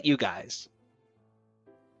 How about you guys?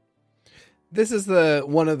 This is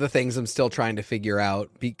one of the things I'm still trying to figure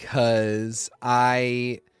out because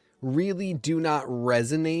I really do not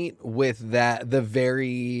resonate with the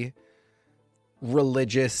very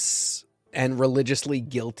religious and religiously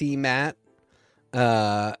guilty Matt.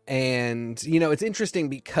 And it's interesting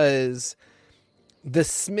because the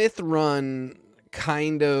Smith run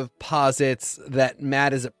kind of posits that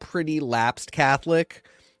Matt is a pretty lapsed Catholic,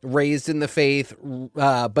 raised in the faith,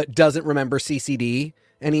 but doesn't remember CCD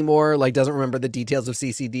anymore, like doesn't remember the details of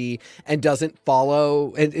CCD and doesn't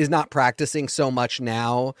follow and is not practicing so much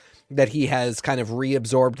now that he has kind of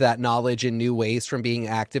reabsorbed that knowledge in new ways from being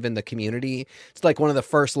active in the community. It's like one of the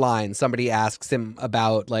first lines somebody asks him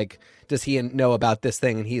about, like, does he know about this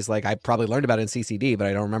thing? And he's like, I probably learned about it in CCD, but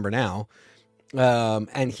I don't remember now.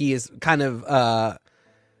 And he is kind of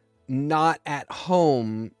not at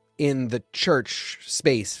home in the church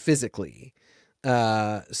space physically.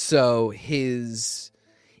 So his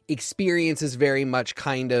experience is very much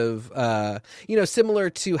kind of, similar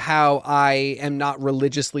to how I am not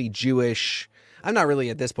religiously Jewish. I'm not really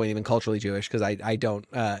at this point even culturally Jewish because I don't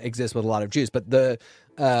exist with a lot of Jews, but the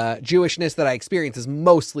Jewishness that I experience is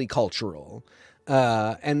mostly cultural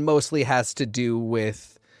and mostly has to do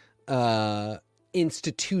with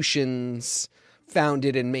institutions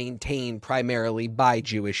founded and maintained primarily by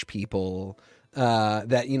Jewish people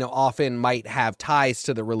that, often might have ties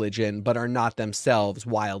to the religion, but are not themselves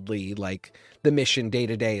wildly, like, the mission day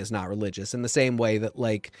to day is not religious. In the same way that,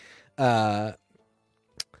 like,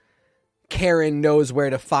 Karen knows where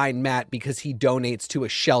to find Matt because he donates to a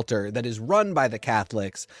shelter that is run by the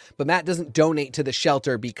Catholics, but Matt doesn't donate to the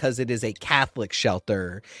shelter because it is a Catholic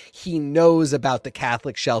shelter. He knows about the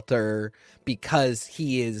Catholic shelter because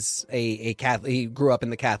he is a Catholic. He grew up in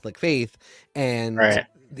the Catholic faith, and right.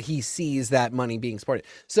 he sees that money being supported.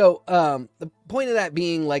 So the point of that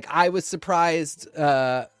being, like, I was surprised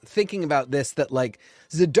thinking about this, that like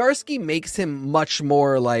Zdarsky makes him much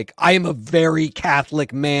more like, I am a very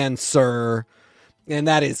Catholic man, sir, and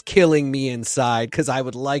that is killing me inside because I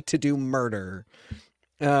would like to do murder.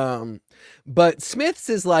 But Smith's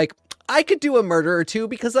is like, I could do a murder or two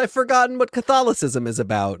because I've forgotten what Catholicism is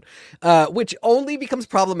about, which only becomes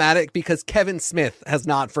problematic because Kevin Smith has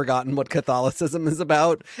not forgotten what Catholicism is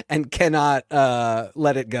about and cannot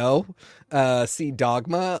let it go. See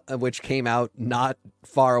Dogma, which came out not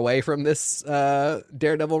far away from this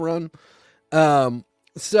Daredevil run.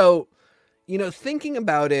 So, you know, thinking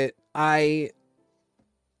about it, I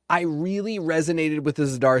really resonated with the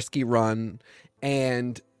Zdarsky run,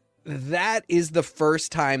 and that is the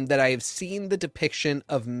first time that I have seen the depiction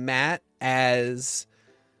of Matt as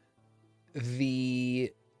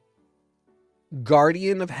the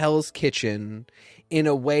guardian of Hell's Kitchen in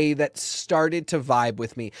a way that started to vibe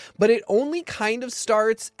with me. But it only kind of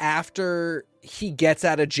starts after he gets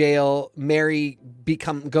out of jail, Mary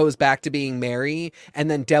goes back to being Mary, and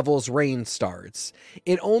then Devil's Reign starts.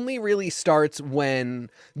 It only really starts when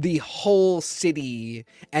the whole city,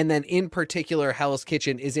 and then in particular Hell's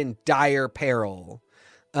Kitchen, is in dire peril.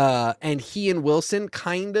 And he and Wilson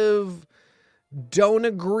kind of don't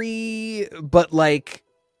agree, but like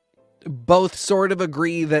both sort of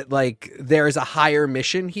agree that like there's a higher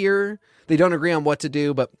mission here. They don't agree on what to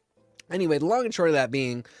do, but anyway, the long and short of that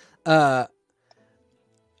being,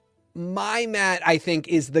 my Matt, I think,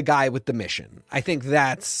 is the guy with the mission. I think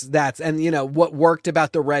that's, and you know, what worked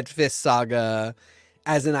about the Red Fist saga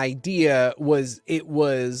as an idea was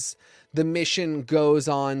the mission goes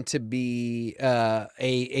on to be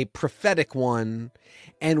a prophetic one,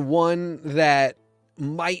 and one that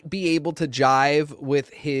might be able to jive with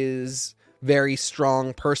his very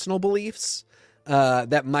strong personal beliefs,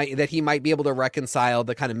 that he might be able to reconcile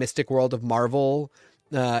the kind of mystic world of Marvel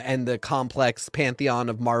and the complex pantheon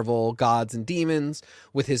of Marvel gods and demons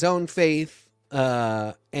with his own faith.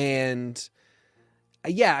 And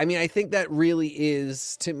yeah, I mean, I think that really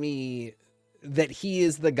is, to me, that he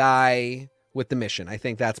is the guy with the mission. I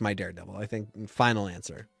think that's my Daredevil. I think final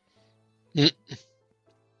answer.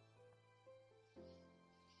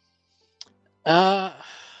 Go.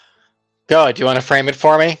 Do you want to frame it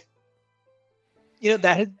for me? You know,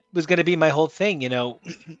 that was going to be my whole thing. You know,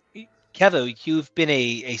 Kevo, you've been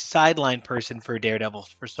a sideline person for Daredevil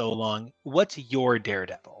for so long. What's your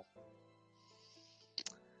Daredevil?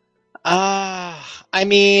 I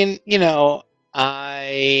mean, you know,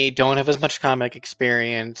 I don't have as much comic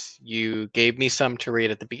experience. You gave me some to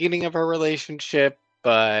read at the beginning of our relationship,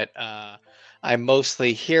 but I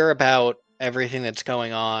mostly hear about everything that's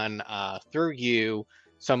going on through you.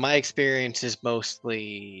 So my experience is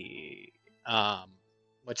mostly,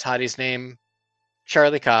 what's Hottie's name?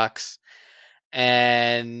 Charlie Cox.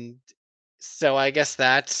 And so I guess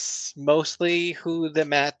that's mostly who the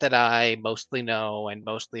Matt that I mostly know and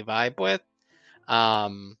mostly vibe with.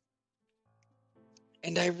 And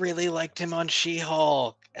I really liked him on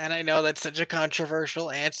She-Hulk. And I know that's such a controversial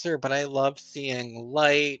answer, but I love seeing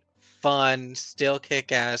light, fun, still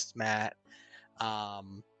kick-ass Matt.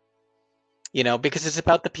 You know, because it's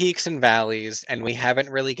about the peaks and valleys, and we haven't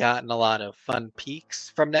really gotten a lot of fun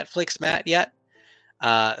peaks from Netflix Matt yet.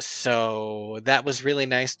 So that was really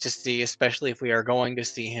nice to see, especially if we are going to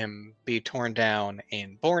see him be torn down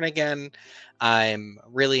in Born Again. I'm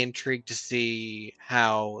really intrigued to see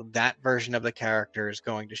how that version of the character is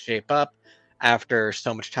going to shape up after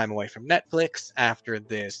so much time away from Netflix, after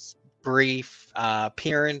this brief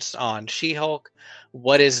appearance on She-Hulk.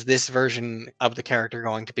 What is this version of the character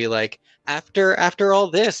going to be like after all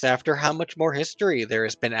this, after how much more history there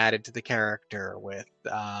has been added to the character with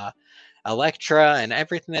Elektra and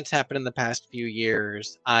everything that's happened in the past few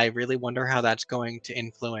years? I really wonder how that's going to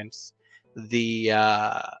influence the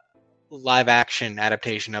live action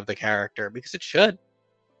adaptation of the character, because it should.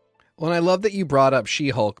 Well, and I love that you brought up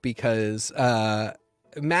She-Hulk, because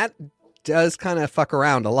Matt does kind of fuck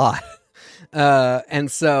around a lot.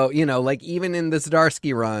 And so, you know, like even in the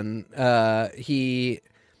Zdarsky run, he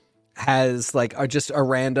has like just a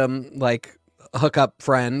random like hookup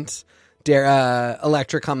friend.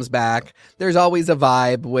 Elektra comes back. There's always a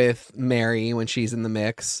vibe with Mary when she's in the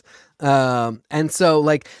mix. And so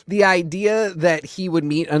like the idea that he would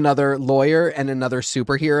meet another lawyer and another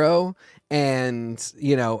superhero and,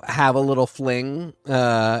 you know, have a little fling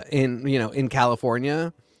in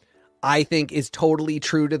California, I think is totally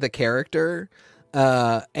true to the character.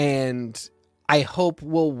 And I hope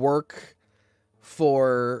will work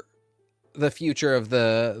for the future of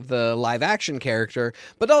the live action character,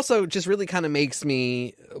 but also just really kind of makes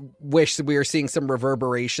me wish that we were seeing some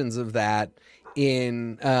reverberations of that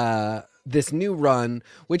in this new run,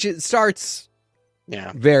 which it starts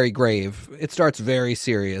very grave. It starts very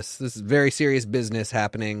serious. This is very serious business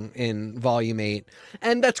happening in Volume 8.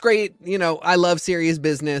 And that's great. You know, I love serious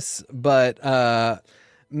business, but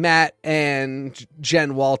Matt and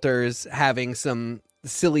Jen Walters having some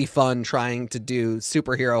silly fun trying to do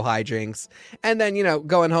superhero hijinks and then, you know,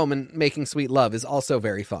 going home and making sweet love is also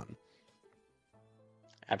very fun.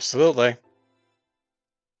 Absolutely.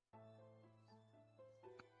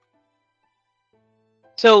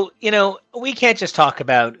 So, you know, we can't just talk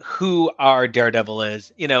about who our Daredevil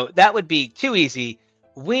is. You know, that would be too easy.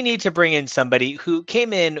 We need to bring in somebody who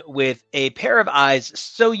came in with a pair of eyes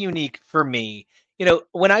so unique for me. You know,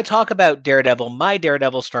 when I talk about Daredevil, my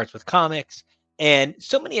Daredevil starts with comics. And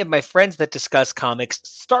so many of my friends that discuss comics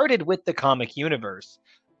started with the comic universe.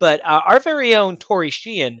 But our very own Tori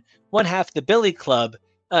Sheehan, one half the Billy Club,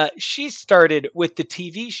 she started with the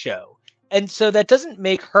TV show. And so that doesn't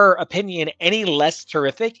make her opinion any less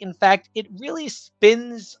terrific. In fact, it really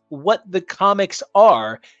spins what the comics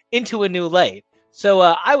are into a new light. So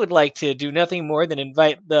I would like to do nothing more than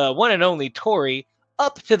invite the one and only Tori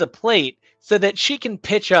up to the plate so that she can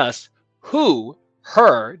pitch us who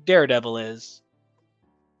her Daredevil is.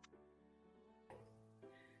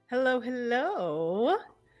 Hello, hello.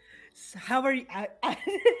 So how are you?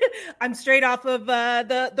 I'm straight off of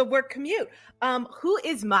the work commute. Who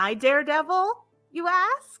is my Daredevil, you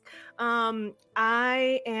ask?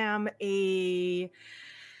 I am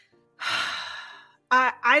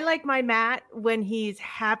I like my Matt when he's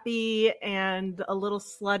happy and a little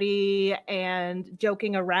slutty and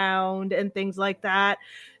joking around and things like that.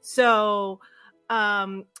 So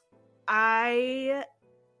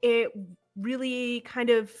it really kind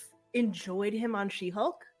of enjoyed him on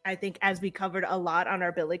She-Hulk. I think as we covered a lot on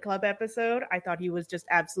our Billy Club episode, I thought he was just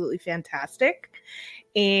absolutely fantastic.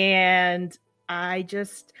 And I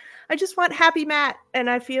just want happy Matt. And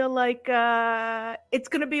I feel like it's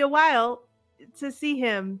going to be a while to see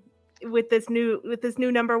him with this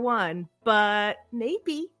new number one, but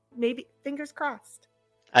maybe fingers crossed.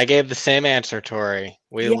 I gave the same answer, Tori.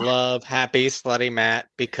 We love happy, slutty Matt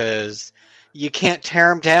because you can't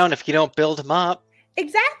tear him down if you don't build him up.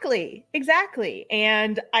 Exactly.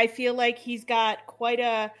 And I feel like he's got quite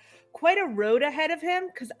a road ahead of him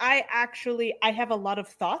because I have a lot of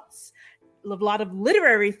thoughts, a lot of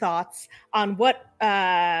literary thoughts on what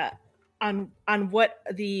on what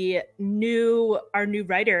our new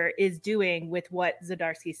writer is doing with what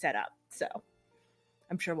Zdarsky set up. So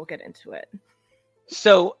I'm sure we'll get into it.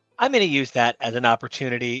 So I'm going to use that as an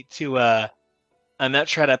opportunity to I'm not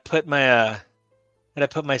trying to put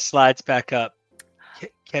my slides back up.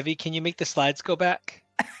 Kevy, can you make the slides go back?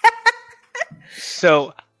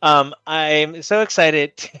 So I'm so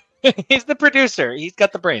excited. He's the producer. He's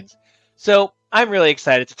got the brains. So I'm really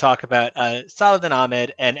excited to talk about Saladin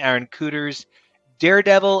Ahmed and Aaron Kuder's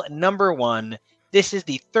Daredevil #1. This is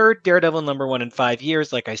the third Daredevil #1 in 5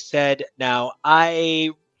 years, like I said. Now,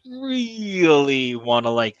 I really want to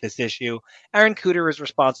like this issue. Aaron Kuder is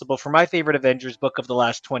responsible for my favorite Avengers book of the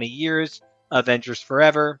last 20 years, Avengers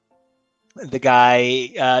Forever. The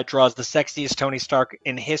guy draws the sexiest Tony Stark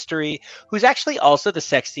in history, who's actually also the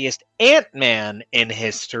sexiest Ant-Man in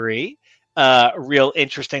history. Real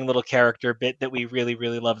interesting little character bit that we really,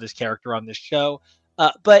 really love this character on this show.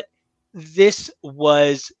 But this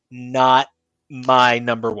was not my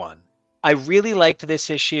 #1. I really liked this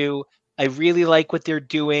issue. I really like what they're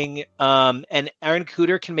doing. And Aaron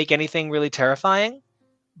Kuder can make anything really terrifying.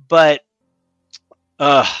 But,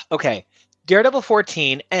 okay. Daredevil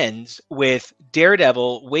 14 ends with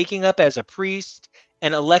Daredevil waking up as a priest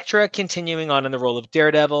and Elektra continuing on in the role of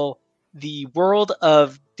Daredevil. The world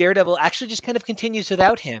of Daredevil actually just kind of continues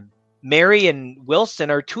without him. Mary and Wilson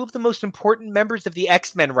are two of the most important members of the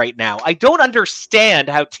X-Men right now. I don't understand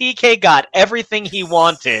how TK got everything he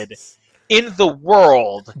wanted in the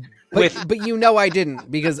world. But you know I didn't,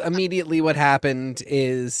 because immediately what happened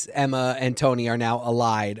is Emma and Tony are now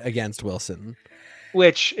allied against Wilson.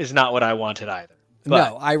 Which is not what I wanted either.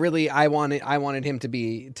 But no, I wanted him to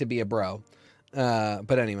be a bro.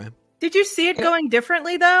 But anyway. Did you see it going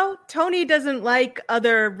differently though? Tony doesn't like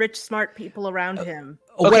other rich, smart people around him.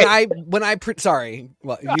 Okay. Sorry.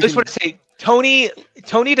 Well, I just want to say Tony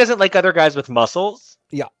doesn't like other guys with muscles.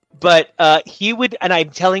 Yeah. But he would, and I'm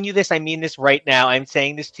telling you this, I mean this right now. I'm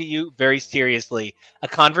saying this to you very seriously. A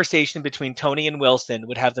conversation between Tony and Wilson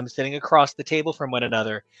would have them sitting across the table from one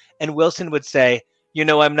another, and Wilson would say, "You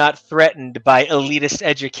know, I'm not threatened by elitist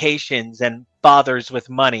educations and fathers with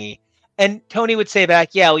money." And Tony would say back,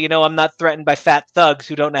 yeah, well, I'm not threatened by fat thugs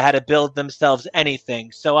who don't know how to build themselves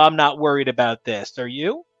anything, so I'm not worried about this. Are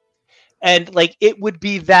you? And like it would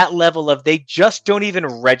be that level of they just don't even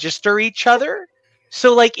register each other.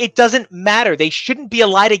 So like it doesn't matter. They shouldn't be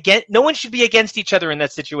allied against. No one should be against each other in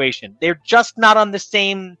that situation. They're just not on the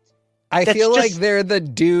same. I feel like they're the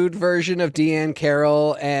dude version of Deanne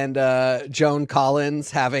Carroll and Joan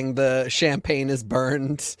Collins having the champagne is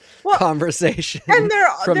burned conversation and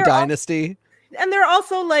from Dynasty. And they're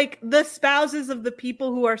also like the spouses of the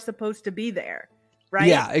people who are supposed to be there, right?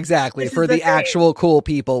 Yeah, exactly. For the actual cool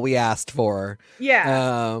people we asked for.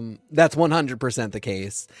 Yeah. That's 100% the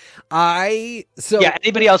case.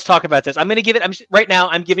 Anybody else talk about this? I'm going to give it, right now,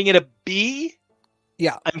 I'm giving it a B.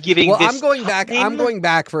 Yeah. I'm giving this I'm going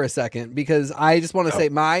back for a second because I just want to say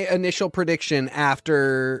my initial prediction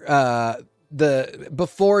after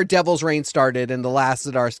before Devil's Reign started and the last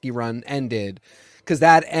Zdarsky run ended, because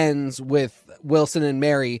that ends with Wilson and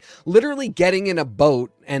Mary literally getting in a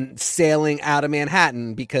boat and sailing out of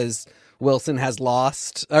Manhattan because Wilson has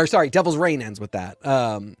lost, Devil's Reign ends with that,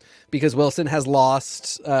 because Wilson has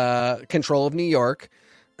lost control of New York.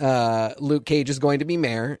 Luke Cage is going to be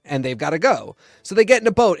mayor and they've got to go. So they get in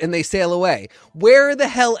a boat and they sail away. Where the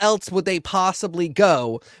hell else would they possibly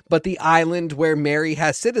go but the island where Mary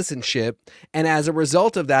has citizenship? And as a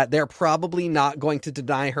result of that, they're probably not going to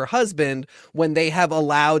deny her husband when they have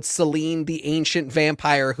allowed Selene, the ancient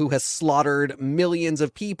vampire who has slaughtered millions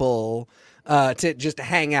of people, to just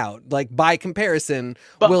hang out. Like, by comparison,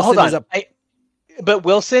 but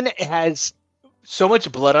Wilson has so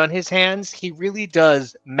much blood on his hands, he really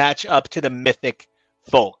does match up to the mythic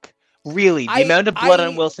folk. Really, the amount of blood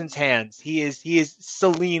on Wilson's hands, he is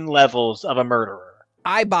Selene levels of a murderer.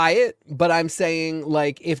 I buy it, but I'm saying,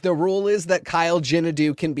 like, if the rule is that Kyle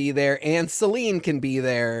Jinadu can be there and Selene can be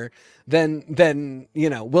there, then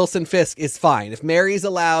Wilson Fisk is fine. If Mary's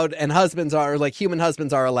allowed and husbands are, like, human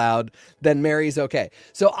husbands are allowed, then Mary's okay.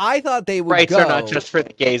 So I thought they would Rights are not just for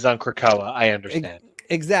the gays on Krakoa, I understand.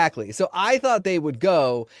 Exactly. So I thought they would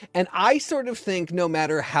go, and I sort of think no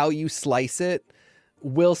matter how you slice it,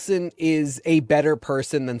 Wilson is a better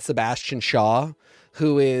person than Sebastian Shaw,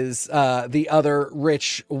 who is the other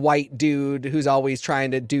rich white dude who's always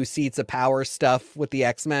trying to do seats of power stuff with the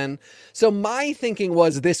X-Men. So my thinking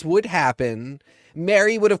was this would happen.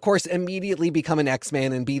 Mary would, of course, immediately become an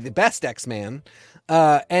X-Man and be the best X-Man.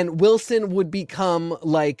 And Wilson would become,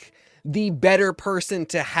 like, the better person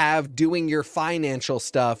to have doing your financial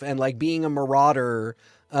stuff and like being a marauder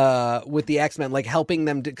with the X-Men, like helping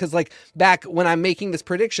them because like back when I'm making this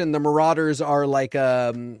prediction, the Marauders are like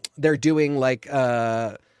they're doing like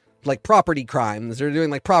property crimes. They're doing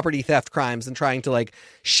like property theft crimes and trying to like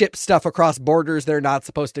ship stuff across borders they're not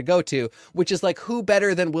supposed to go to, which is like, who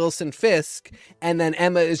better than Wilson Fisk? And then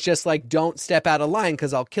Emma is just like, don't step out of line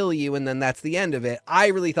because I'll kill you. And then that's the end of it. I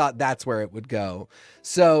really thought that's where it would go.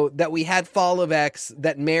 So that we had Fall of X,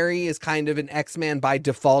 that Mary is kind of an X-Man by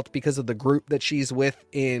default because of the group that she's with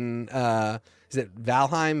in, is it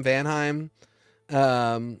Valheim? Vanheim,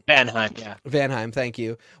 yeah. Vanheim, thank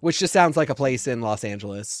you. Which just sounds like a place in Los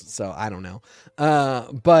Angeles, so I don't know.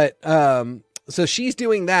 So she's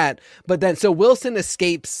doing that, but then so Wilson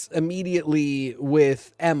escapes immediately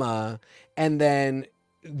with Emma, and then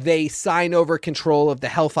they sign over control of the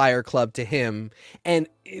Hellfire Club to him, and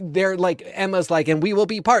they're like, Emma's like, and we will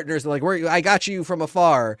be partners. Like, I got you from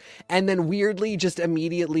afar. And then weirdly, just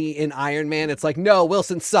immediately in Iron Man, it's like, no,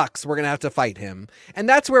 Wilson sucks. We're going to have to fight him. And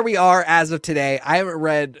that's where we are as of today. I haven't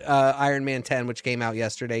read Iron Man 10, which came out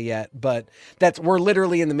yesterday yet, but we're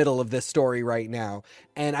literally in the middle of this story right now.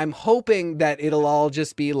 And I'm hoping that it'll all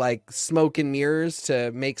just be like smoke and mirrors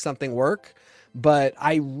to make something work. But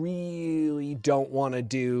I really don't want to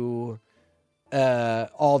do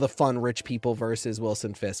all the fun rich people versus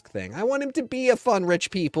Wilson Fisk thing. I want him to be a fun rich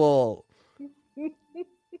people.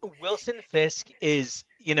 Wilson Fisk is,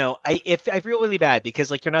 I feel really bad because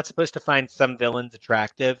like you're not supposed to find some villains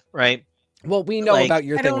attractive, right? Well, we know about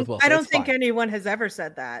your thing with Wilson. I don't think anyone has ever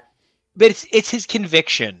said that. But it's his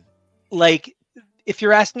conviction. Like, if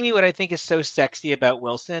you're asking me what I think is so sexy about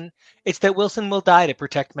Wilson, it's that Wilson will die to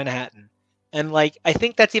protect Manhattan. And, like, I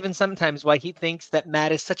think that's even sometimes why he thinks that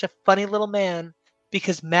Matt is such a funny little man,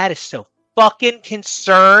 because Matt is so fucking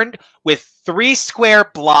concerned with 3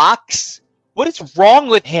 square blocks. What is wrong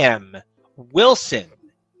with him? Wilson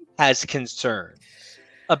has concern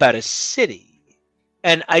about a city.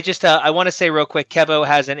 And I just, I want to say real quick, Kevo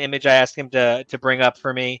has an image I asked him to bring up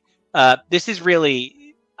for me. This is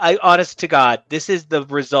really, honest to God, this is the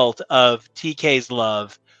result of TK's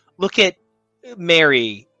love. Look at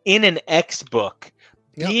Mary in an X book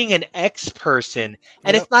Yep. being an X person.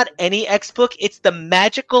 And Yep. it's not any X book, it's the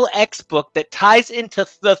magical X book that ties into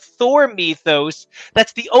the Thor mythos.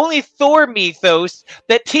 That's the only Thor mythos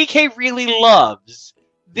that TK really loves.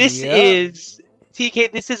 This Yep. is,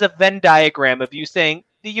 TK, this is a Venn diagram of you saying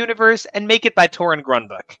the universe and make it by Torrin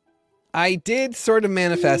Grunbuck. I did sort of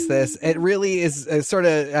manifest this. It really is sort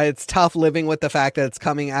of, it's tough living with the fact that it's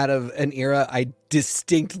coming out of an era I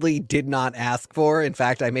distinctly did not ask for. In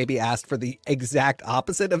fact, I maybe asked for the exact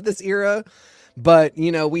opposite of this era. But,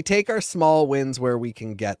 you know, we take our small wins where we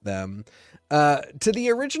can get them. To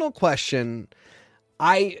the original question,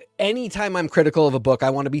 anytime I'm critical of a book, I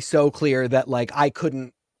want to be so clear that, like, I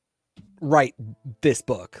couldn't write this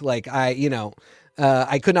book. Like, I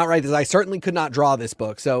could not write this. I certainly could not draw this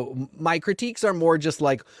book. So my critiques are more just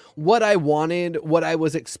like what I wanted, what I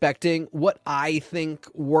was expecting, what I think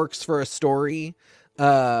works for a story.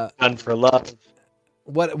 Done for love.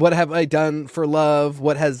 What have I done for love?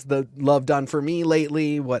 What has the love done for me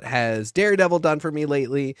lately? What has Daredevil done for me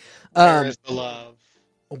lately? Where is the love?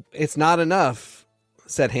 It's not enough,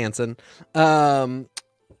 said Hansen.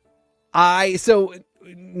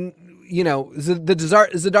 You know, the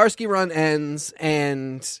Zdarsky run ends,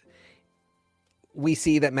 and we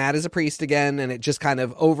see that Matt is a priest again, and it just kind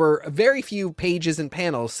of, over very few pages and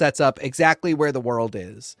panels, sets up exactly where the world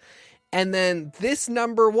is. And then this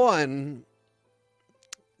number one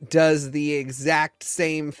does the exact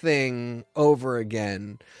same thing over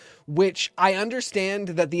again, which I understand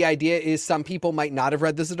that the idea is some people might not have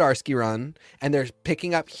read the Zdarsky run, and they're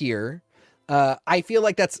picking up here. I feel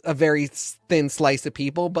like that's a very thin slice of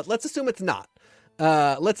people, but let's assume it's not.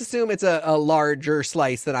 Let's assume it's a larger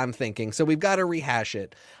slice than I'm thinking. So we've got to rehash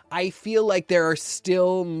it. I feel like there are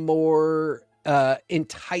still more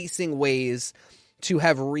enticing ways to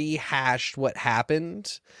have rehashed what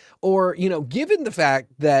happened. Or, you know, given the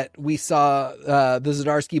fact that we saw the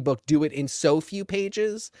Zdarsky book do it in so few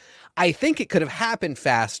pages, I think it could have happened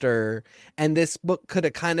faster, and this book could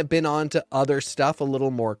have kind of been on to other stuff a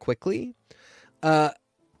little more quickly. I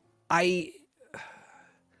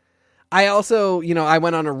also, you know, I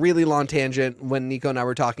went on a really long tangent when Nico and I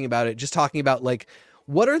were talking about it, just talking about, like,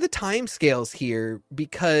 what are the time scales here?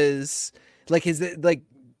 Because, like, has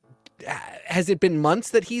it been months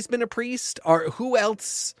that he's been a priest? Or who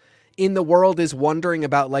else in the world is wondering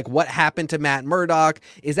about, like, what happened to Matt Murdock?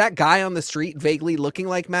 Is that guy on the street vaguely looking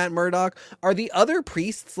like Matt Murdock? Are the other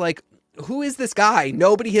priests, like, who is this guy?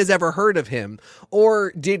 Nobody has ever heard of him.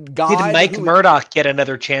 Or did God... Did Mike Murdock get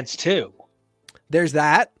another chance too? There's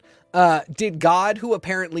that. Did God, who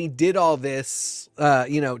apparently did all this,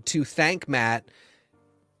 to thank Matt,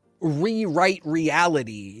 rewrite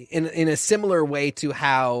reality in a similar way to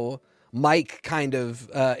how Mike kind of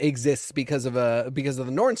exists because of the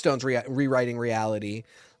Nornstones rewriting reality?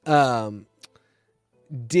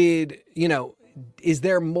 Is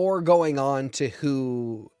there more going on to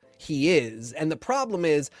who he is? And the problem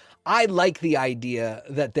is, I like the idea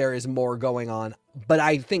that there is more going on, but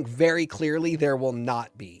I think very clearly there will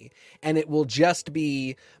not be. And it will just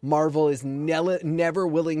be Marvel is never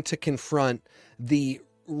willing to confront the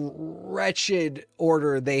wretched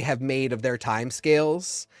order they have made of their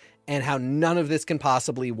timescales and how none of this can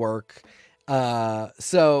possibly work.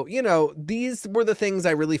 So, you know, these were the things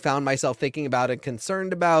I really found myself thinking about and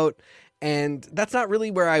concerned about. And that's not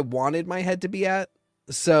really where I wanted my head to be at.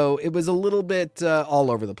 So it was a little bit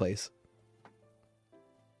all over the place.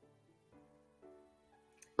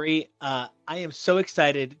 I am so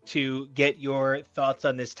excited to get your thoughts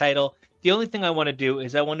on this title. The only thing I want to do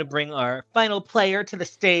is I want to bring our final player to the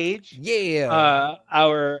stage. Yeah.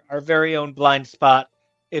 Our very own blind spot,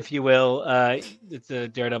 if you will. It's a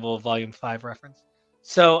Daredevil Volume 5 reference.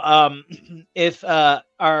 So if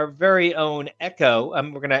our very own Echo,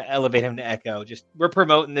 we're going to elevate him to Echo. We're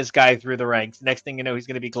promoting this guy through the ranks. Next thing you know, he's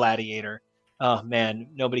going to be Gladiator. Oh, man,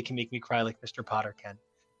 nobody can make me cry like Mr. Potter can.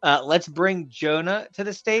 Let's bring Jonah to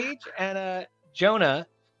the stage. And Jonah,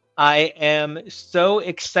 I am so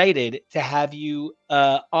excited to have you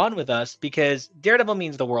on with us because Daredevil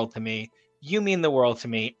means the world to me. You mean the world to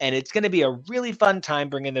me. And it's going to be a really fun time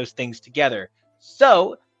bringing those things together.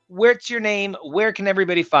 So, what's your name? Where can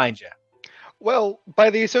everybody find you? Well, by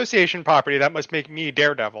the association property, that must make me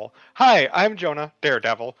Daredevil. Hi, I'm Jonah,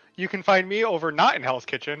 Daredevil. You can find me over not in Hell's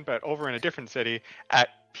Kitchen, but over in a different city at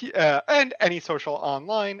and any social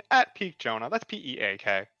online at Peak Jonah. That's Peak.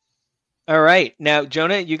 All right. Now,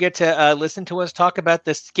 Jonah, you get to listen to us talk about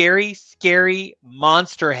the scary, scary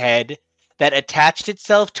monster head that attached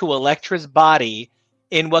itself to Elektra's body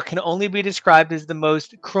in what can only be described as the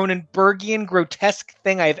most Cronenbergian, grotesque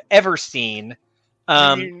thing I've ever seen.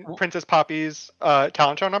 You mean Princess Poppy's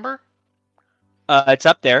talent show number? It's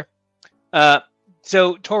up there.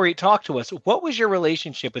 So, Tori, talk to us. What was your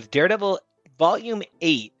relationship with Daredevil Volume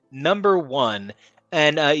 8, Number 1?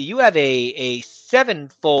 And you have a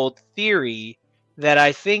sevenfold theory that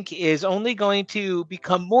I think is only going to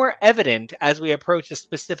become more evident as we approach a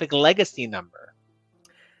specific legacy number.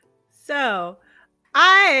 So,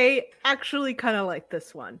 I actually kind of like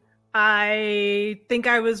this one. I think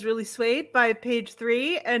I was really swayed by page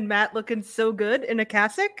 3 and Matt looking so good in a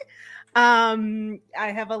cassock. I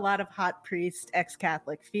have a lot of hot priest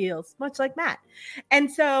ex-Catholic feels, much like Matt.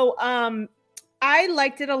 And so I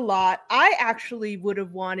liked it a lot. I actually would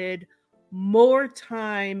have wanted more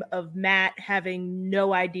time of Matt having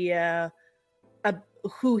no idea of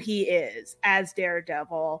who he is as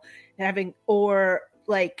Daredevil,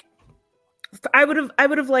 I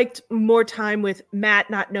would have liked more time with Matt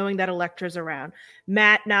not knowing that Elektra's around,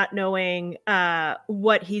 Matt not knowing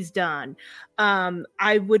what he's done.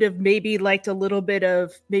 I would have maybe liked a little bit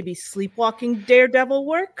of maybe sleepwalking Daredevil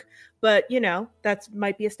work, but that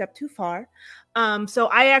might be a step too far. So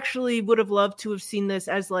I actually would have loved to have seen this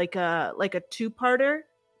as like a two-parter,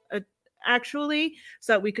 actually,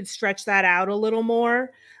 so that we could stretch that out a little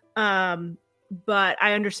more. But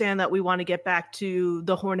I understand that we want to get back to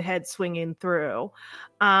the Hornhead swinging through.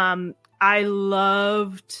 I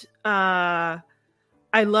loved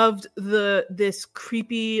this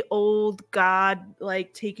creepy old god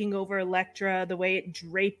like taking over Elektra, the way it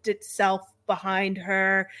draped itself behind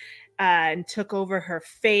her and took over her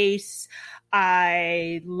face.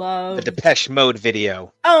 I loved the Depeche Mode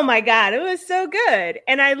video. Oh my god, it was so good.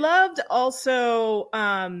 And I loved also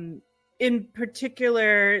in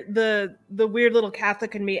particular, the weird little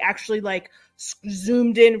Catholic in me actually like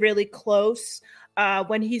zoomed in really close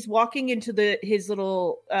when he's walking into his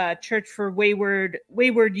little church for wayward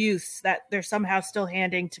youths that they're somehow still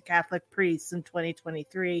handing to Catholic priests in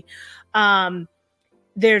 2023.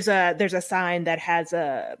 There's a sign that has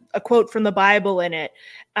a quote from the Bible in it,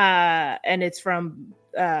 and it's from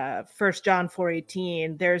 1 John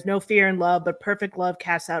 4:18. There's no fear in love, but perfect love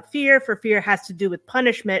casts out fear, for fear has to do with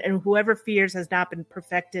punishment, and whoever fears has not been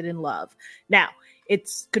perfected in love. Now,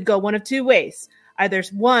 it could go one of two ways. Either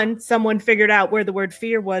one, someone figured out where the word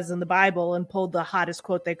fear was in the Bible and pulled the hottest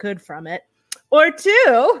quote they could from it, or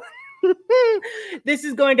two, this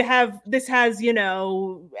has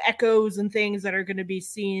echoes and things that are going to be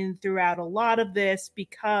seen throughout a lot of this,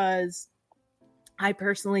 because I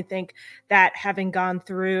personally think that having gone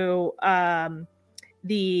through that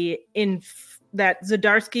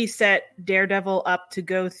Zdarsky set Daredevil up to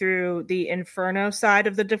go through the Inferno side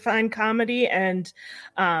of the Divine Comedy, and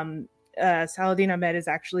Saladin Ahmed is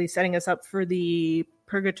actually setting us up for the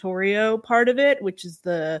Purgatorio part of it, which is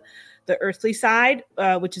the earthly side,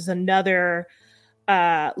 which is another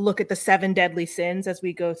look at the 7 deadly sins as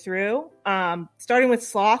we go through. Starting with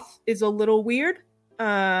sloth is a little weird,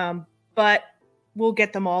 but we'll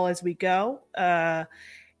get them all as we go.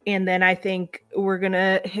 And then I think we're going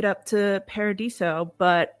to hit up to Paradiso.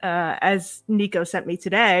 But as Nico sent me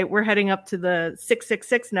today, we're heading up to the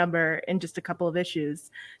 666 number in just a couple of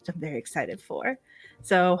issues, which I'm very excited for.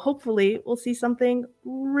 So hopefully we'll see something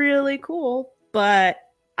really cool. But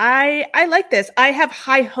I like this. I have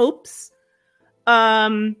high hopes.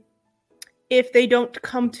 If they don't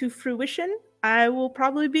come to fruition, I will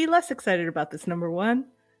probably be less excited about this number 1.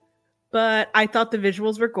 But I thought the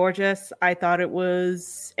visuals were gorgeous. I thought it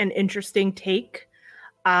was an interesting take.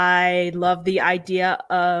 I love the idea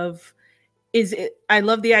of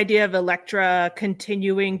Elektra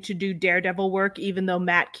continuing to do Daredevil work, even though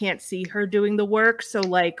Matt can't see her doing the work. So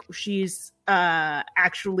like she's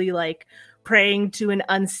actually like praying to an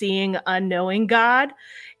unseeing, unknowing God.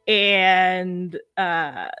 And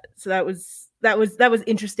so that was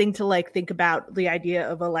interesting to like think about the idea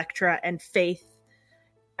of Elektra and faith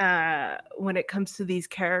when it comes to these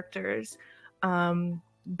characters.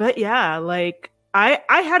 But yeah, like I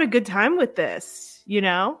had a good time with this,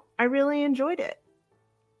 I really enjoyed it.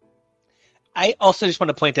 I also just want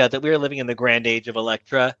to point out that we are living in the grand age of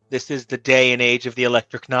Elektra. This is the day and age of the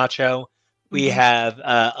electric nacho. We have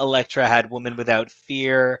Elektra had Woman Without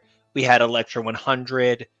Fear. We had Elektra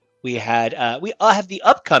 100. We all have the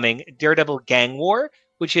upcoming Daredevil Gang War,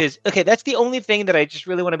 which is, okay, that's the only thing that I just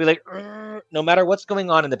really want to be like, no matter what's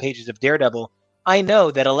going on in the pages of Daredevil, I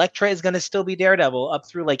know that Elektra is going to still be Daredevil up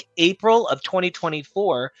through like April of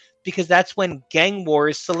 2024, because that's when Gang War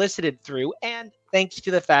is solicited through. And thanks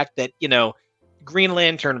to the fact that, Green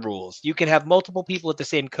Lantern rules, you can have multiple people with the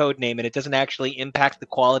same code name and it doesn't actually impact the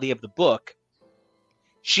quality of the book.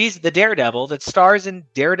 She's the Daredevil that stars in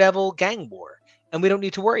Daredevil Gang War, and we don't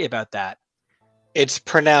need to worry about that. It's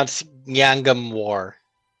pronounced Yangam War.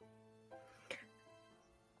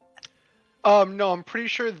 No, I'm pretty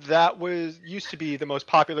sure that used to be the most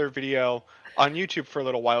popular video on YouTube for a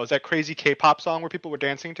little while. It was that crazy K-pop song where people were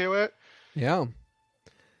dancing to it. Yeah.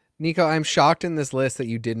 Nico, I'm shocked in this list that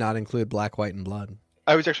you did not include Black, White, and Blood.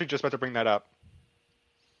 I was actually just about to bring that up.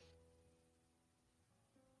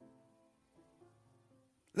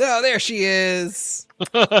 Oh, there she is.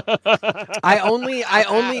 I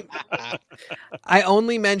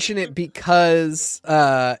only mention it because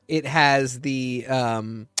it has the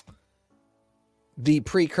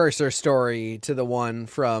precursor story to the one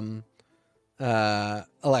from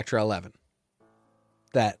Elektra 11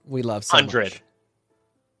 that we love so 100. much.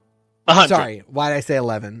 100. Sorry, why did I say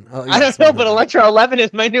 11? Oh, I don't know, but Elektra 11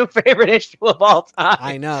 is my new favorite issue of all time.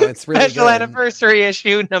 I know, it's really Special good. anniversary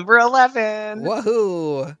issue number 11.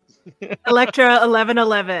 Woohoo! Elektra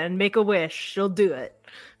 1111. Make a wish. She'll do it.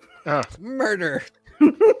 Murder.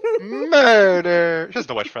 Murder. She has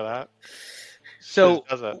no wish for that. So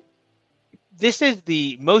Does it? this is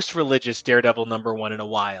the most religious Daredevil number 1 in a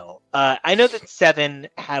while. I know that 7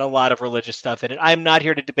 had a lot of religious stuff in it. I'm not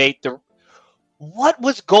here to debate what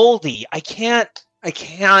was Goldie. I can't.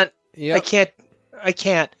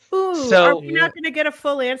 Ooh, So- are we not going to get a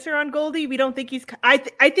full answer on Goldie? We don't think he's. I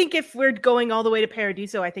think if we're going all the way to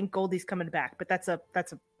Paradiso, I think Goldie's coming back. But that's a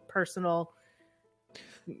personal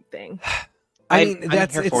thing. I mean, I'm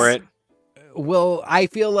here for it. Well, I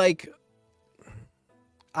feel like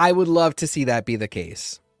I would love to see that be the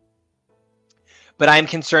case. But I'm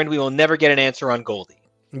concerned we will never get an answer on Goldie.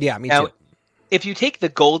 Yeah, me Now, too. if you take the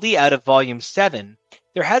Goldie out of Volume 7,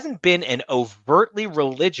 there hasn't been an overtly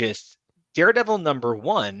religious Daredevil number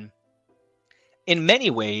 1 in many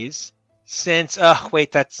ways since... Oh,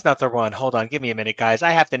 wait, that's not the one. Hold on, give me a minute, guys.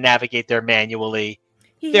 I have to navigate there manually.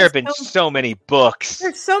 There have been so many books.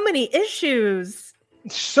 There's so many issues.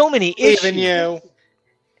 So many issues. Even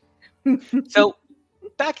you. So,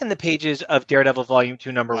 back in the pages of Daredevil Volume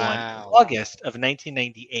 2, number 1, August of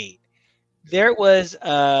 1998, there was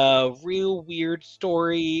a real weird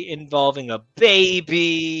story involving a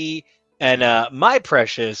baby and my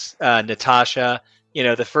precious Natasha,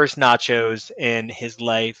 the first nachos in his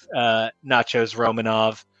life, nachos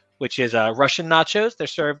Romanov, which is Russian nachos. They're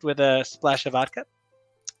served with a splash of vodka.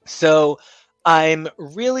 So I'm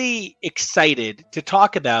really excited to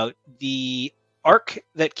talk about the arc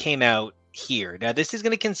that came out here. Now, this is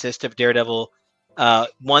going to consist of Daredevil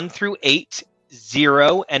 1 through 8,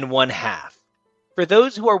 0, and 1/2. For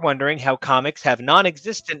those who are wondering how comics have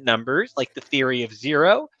non-existent numbers, like the theory of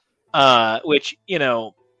 0, which,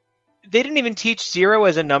 they didn't even teach 0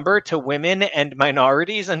 as a number to women and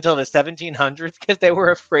minorities until the 1700s because they were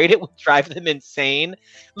afraid it would drive them insane.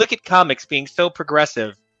 Look at comics being so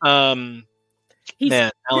progressive. Man,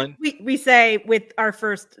 Alan. We say with our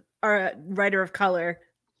first writer of color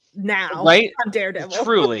now, right? On Daredevil.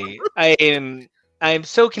 Truly, I am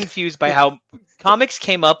so confused by how comics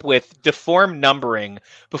came up with deformed numbering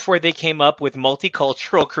before they came up with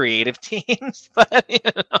multicultural creative teams. But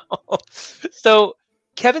so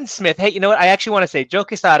Kevin Smith, hey, you know what? I actually want to say Joe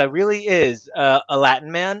Quesada really is a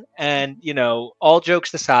Latin man, and all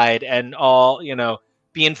jokes aside, and all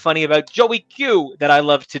being funny about Joey Q that I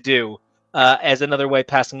love to do. As another white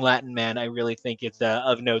passing Latin man, I really think it's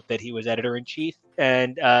of note that he was editor-in-chief,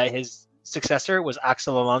 and his successor was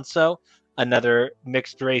Axel Alonso, another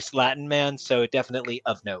mixed-race Latin man, so definitely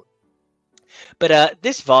of note. But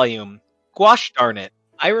this volume, gosh darn it,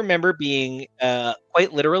 I remember being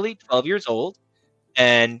quite literally 12 years old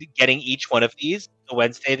and getting each one of these. The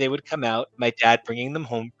Wednesday they would come out, my dad bringing them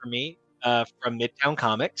home for me from Midtown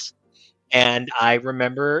Comics. And I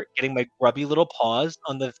remember getting my grubby little paws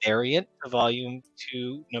on the variant of Volume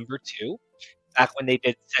 2, number 2, back when they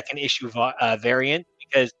did second issue variant,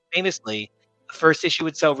 because famously, the first issue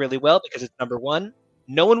would sell really well because it's number 1.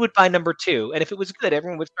 No one would buy number 2, and if it was good,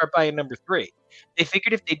 everyone would start buying number 3. They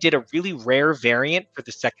figured if they did a really rare variant for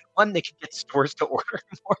the second one, they could get stores to order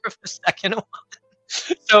more of the second one.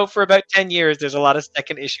 So for about 10 years, there's a lot of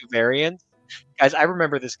second issue variants. Guys, I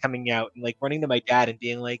remember this coming out and running to my dad and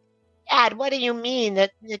being like, Dad, what do you mean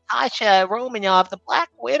that Natasha Romanoff, the Black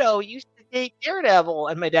Widow, used to date Daredevil?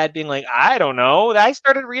 And my dad being like, I don't know. I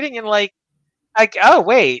started reading and oh,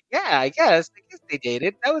 wait. Yeah, I guess they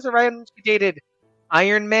dated. That was around when she dated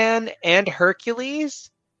Iron Man and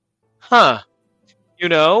Hercules? Huh.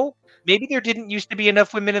 Maybe there didn't used to be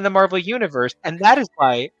enough women in the Marvel Universe, and that is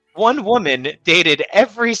why one woman dated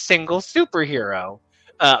every single superhero,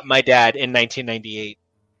 my dad, in 1998.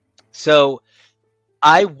 So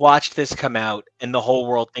I watched this come out, and the whole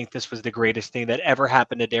world think this was the greatest thing that ever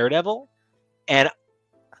happened to Daredevil. And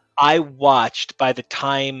I watched by the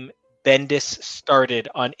time Bendis started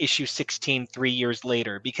on issue 16 3 years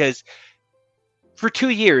later, because For 2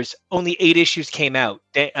 years, only 8 issues came out,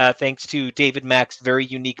 thanks to David Mack's very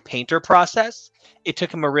unique painter process. It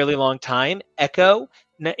took him a really long time. Echo,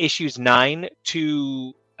 issues 9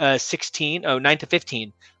 to 15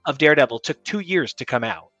 of Daredevil took 2 years to come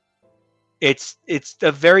out. It's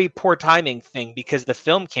a very poor timing thing because the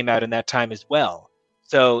film came out in that time as well.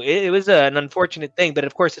 So it was an unfortunate thing, but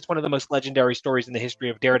of course it's one of the most legendary stories in the history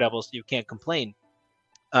of Daredevil, so you can't complain.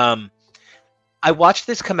 I watched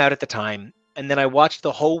this come out at the time, and then I watched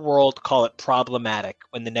the whole world call it problematic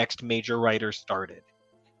when the next major writer started.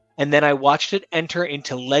 And then I watched it enter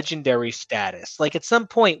into legendary status. Like at some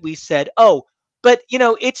point we said, oh, but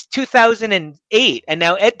it's 2008 and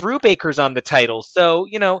now Ed Brubaker's on the title. So,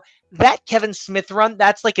 that Kevin Smith run,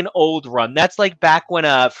 that's like an old run. That's like back when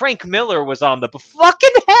Frank Miller was on the book. Fucking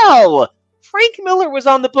hell! Frank Miller was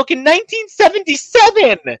on the book in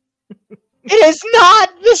 1977! It is not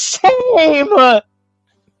the same!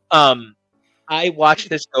 I watched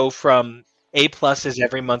this go from A+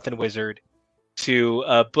 every month in Wizard to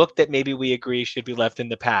a book that maybe we agree should be left in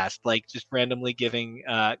the past, like just randomly giving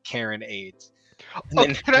Karen AIDS.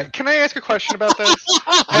 Can I ask a question about this?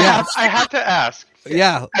 Yes. I have to ask.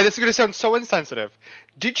 Yeah. And this is going to sound so insensitive.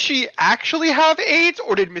 Did she actually have AIDS,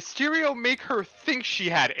 or did Mysterio make her think she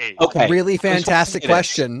had AIDS? Okay. Really fantastic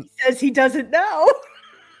question. He says he doesn't know.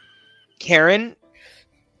 Karen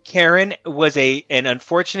was an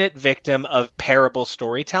unfortunate victim of parable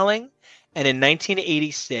storytelling, and in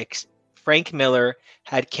 1986, Frank Miller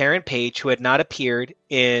had Karen Page, who had not appeared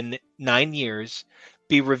in 9 years,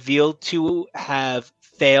 be revealed to have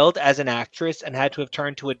failed as an actress and had to have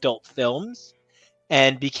turned to adult films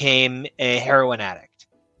and became a heroin addict.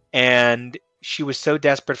 And she was so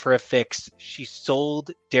desperate for a fix, she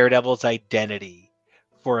sold Daredevil's identity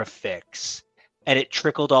for a fix. And it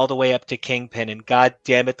trickled all the way up to Kingpin, and god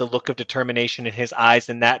damn it, the look of determination in his eyes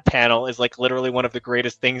in that panel is like literally one of the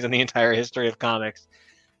greatest things in the entire history of comics.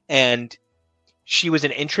 And she was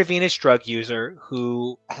an intravenous drug user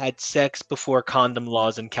who had sex before condom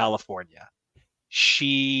laws in California.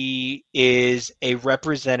 She is a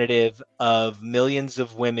representative of millions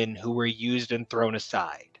of women who were used and thrown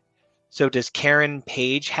aside. So does Karen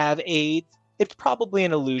Page have AIDS? It's probably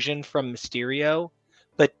an illusion from Mysterio.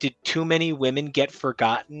 But did too many women get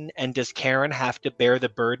forgotten? And does Karen have to bear the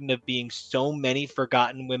burden of being so many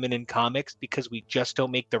forgotten women in comics because we just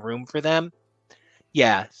don't make the room for them?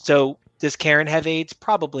 Yeah, so does Karen have AIDS?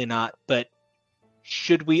 Probably not. But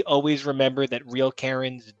should we always remember that real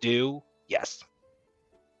Karens do? Yes.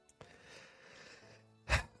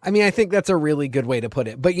 I mean, I think that's a really good way to put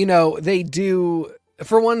it. But, they do...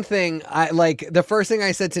 For one thing, the first thing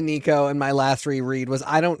I said to Nico in my last reread was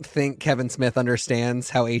I don't think Kevin Smith understands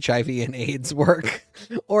how HIV and AIDS work,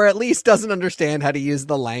 or at least doesn't understand how to use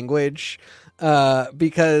the language,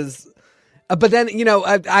 because. But then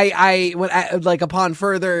upon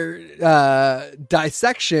further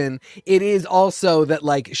dissection, it is also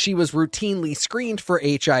that she was routinely screened for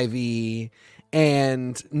HIV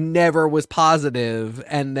and never was positive,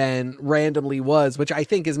 and then randomly was, which I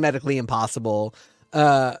think is medically impossible.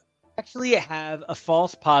 Actually have a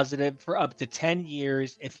false positive for up to 10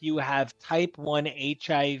 years if you have type 1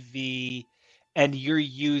 HIV and you're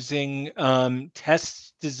using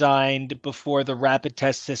tests designed before the rapid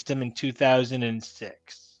test system in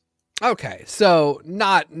 2006. Okay, so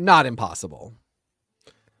not impossible.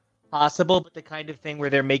 Possible, but the kind of thing where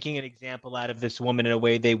they're making an example out of this woman in a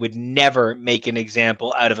way they would never make an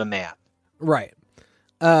example out of a man. Right.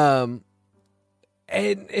 And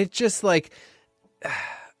it's just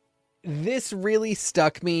this really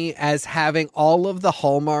stuck me as having all of the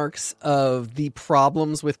hallmarks of the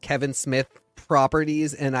problems with Kevin Smith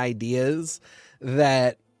properties and ideas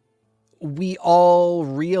that we all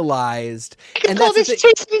realized. And that's this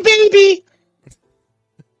Chasing Baby.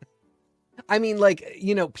 I mean,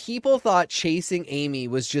 people thought Chasing Amy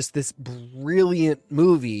was just this brilliant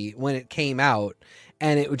movie when it came out.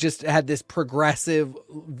 And it just had this progressive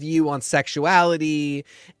view on sexuality.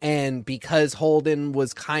 And because Holden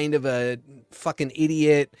was kind of a fucking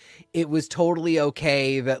idiot, it was totally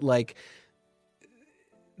okay that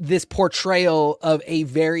this portrayal of a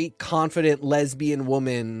very confident lesbian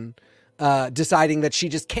woman deciding that she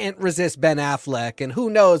just can't resist Ben Affleck and who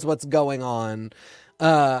knows what's going on.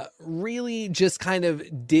 Really just kind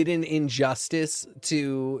of did an injustice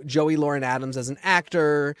to Joey Lauren Adams as an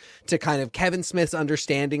actor, to kind of Kevin Smith's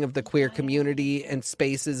understanding of the queer community and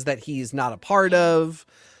spaces that he's not a part of.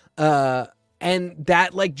 And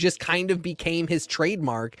that just kind of became his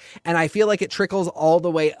trademark. And I feel like it trickles all the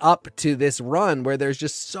way up to this run where there's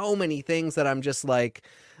just so many things that I'm just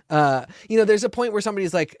there's a point where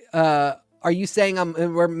somebody's are you saying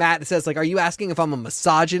where Matt says, like, are you asking if I'm a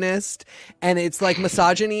misogynist? And it's like,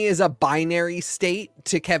 misogyny is a binary state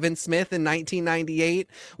to Kevin Smith in 1998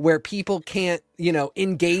 where people can't,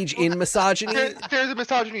 engage in misogyny. There's a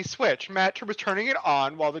misogyny switch. Matt was turning it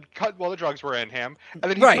on while the drugs were in him, and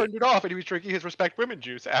then he turned it off and he was drinking his Respect Women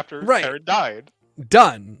juice after Karen died.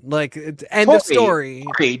 Done. Like, end of story.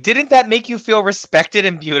 Tori, didn't that make you feel respected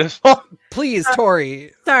and beautiful? Please,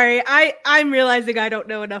 Tori. Sorry, I'm realizing I don't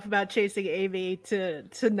know enough about Chasing Amy to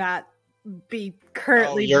not be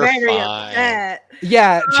currently very upset.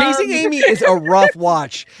 Yeah, Chasing Amy is a rough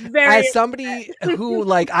watch. As somebody who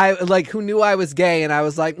who knew I was gay and I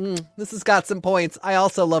was like, this has got some points. I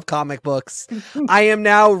also love comic books. I am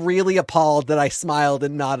now really appalled that I smiled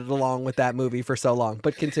and nodded along with that movie for so long.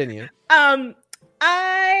 But continue.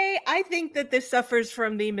 I think that this suffers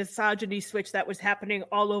from the misogyny switch that was happening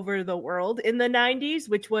all over the world in the 90s,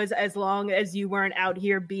 which was as long as you weren't out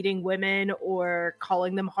here beating women or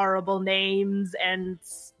calling them horrible names and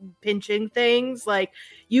pinching things, like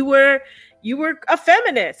you were a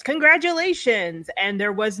feminist. Congratulations. And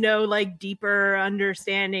there was no like deeper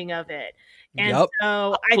understanding of it. And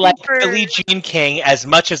so I like think Billie Jean King as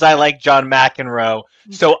much as I like John McEnroe,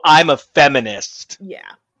 so I'm a feminist. Yeah.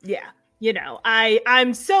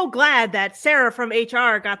 I'm so glad that Sarah from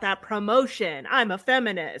HR got that promotion. I'm a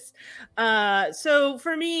feminist. So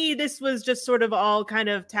for me, this was just sort of all kind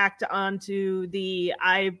of tacked onto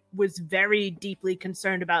I was very deeply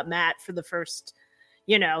concerned about Matt for the first,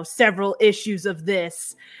 several issues of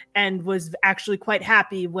this, and was actually quite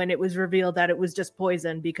happy when it was revealed that it was just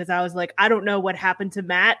poison, because I was like, I don't know what happened to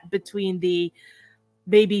Matt between the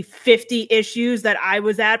maybe 50 issues that I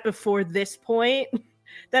was at before this point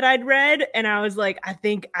that I'd read, and I was like,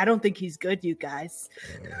 I don't think he's good, you guys.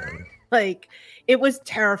 Like, it was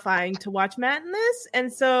terrifying to watch Matt in this,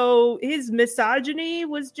 and so his misogyny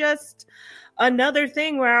was just another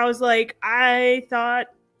thing where I was like, I thought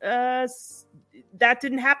that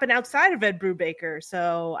didn't happen outside of Ed Brubaker,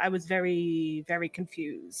 so I was very, very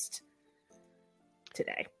confused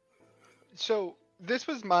today. So this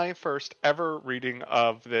was my first ever reading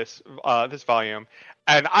of this volume,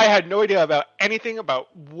 and I had no idea about anything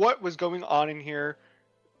about what was going on in here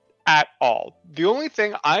at all. The only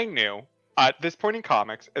thing I knew at this point in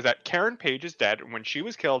comics is that Karen Page is dead, and when she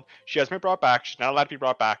was killed, she hasn't been brought back. She's not allowed to be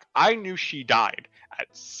brought back. I knew she died at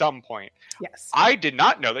some point. Yes. I did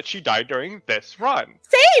not know that she died during this run.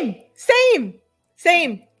 Same.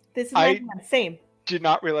 This is my same. Did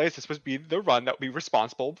not realize this would be the run that would be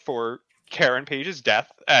responsible for Karen Page's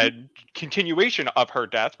death and continuation of her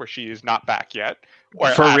death, where she is not back yet. For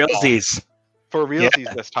realsies. For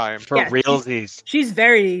realsies this time. For realsies. She's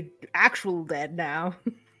very actual dead now.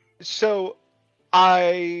 So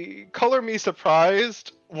color me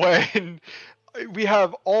surprised when we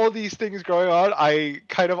have all these things going on. I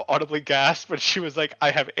kind of audibly gasped when she was like,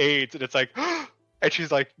 I have AIDS. And it's like, and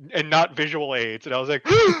she's like, and not visual AIDS. And I was like,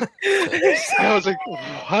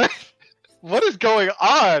 what? What is going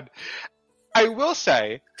on? I will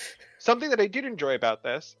say something that I did enjoy about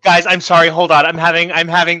this. Guys, I'm sorry. Hold on. I'm having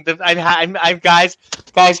guys.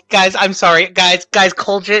 I'm sorry. Guys,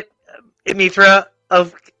 Colgit Mithra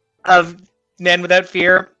of Man Without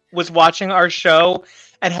Fear was watching our show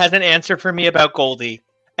and has an answer for me about Goldie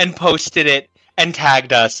and posted it and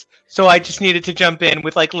tagged us. So I just needed to jump in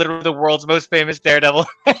with like literally the world's most famous Daredevil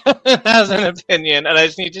has an opinion, and I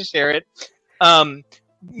just need to share it.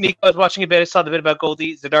 Nico, I was watching a bit. I saw the bit about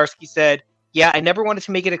Goldie. Zdarsky said, yeah, I never wanted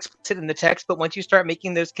to make it explicit in the text, but once you start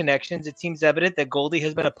making those connections, it seems evident that Goldie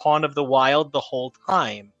has been a pawn of the wild the whole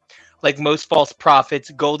time. Like most false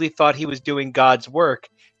prophets, Goldie thought he was doing God's work,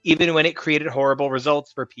 even when it created horrible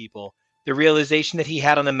results for people. The realization that he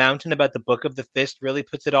had on the mountain about the Book of the Fist really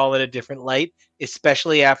puts it all in a different light,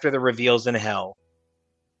 especially after the reveals in hell.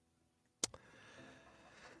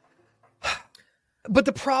 But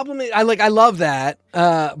the problem is, I love that.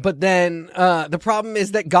 But then the problem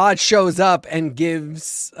is that God shows up and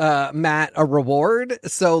gives Matt a reward.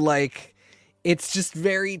 So like, it's just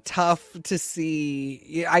very tough to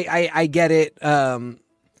see. I get it.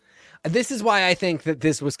 This is why I think that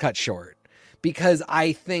this was cut short, because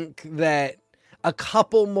I think that a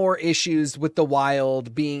couple more issues with the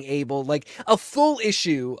Wild being able, like a full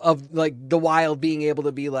issue of like the Wild being able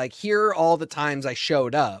to be like, here are all the times I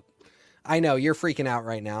showed up. I know you're freaking out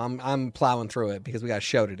right now. I'm plowing through it because we got a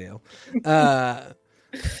show to do.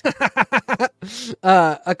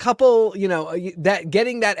 A couple, that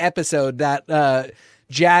getting that episode, that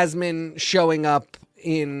Jasmine showing up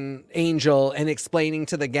in Angel and explaining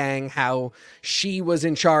to the gang how she was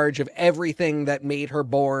in charge of everything that made her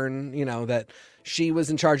born, that she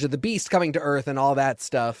was in charge of the beast coming to Earth and all that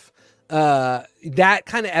stuff. that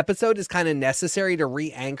kind of episode is kind of necessary to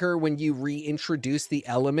re-anchor when you reintroduce the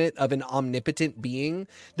element of an omnipotent being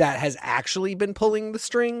that has actually been pulling the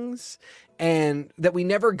strings, and that we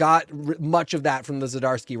never got much of that from the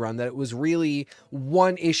Zdarsky run, that it was really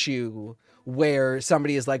one issue where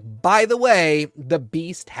somebody is like, by the way, the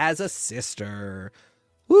Beast has a sister.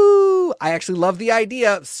 Woo! I actually love the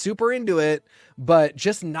idea, super into it, but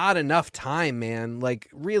just not enough time, man. Like,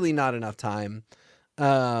 really not enough time.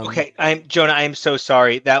 Okay, Jonah. I'm so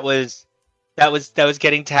sorry. That was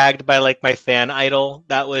getting tagged by like my fan idol.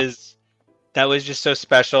 That was just so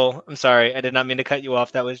special. I'm sorry. I did not mean to cut you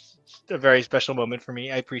off. That was a very special moment for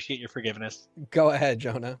me. I appreciate your forgiveness. Go ahead,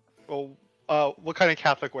 Jonah. Well, what kind of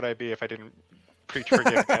Catholic would I be if I didn't preach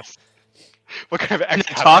forgiveness? What kind of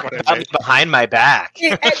talk would I about be? me behind my back?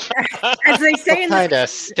 As they say in Kind the, of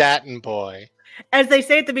statin boy. as they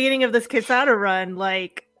say at the beginning of this Quesada run,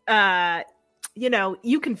 like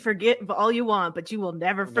you can forget all you want, but you will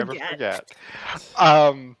never forget.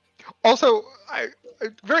 Also,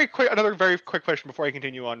 another very quick question before I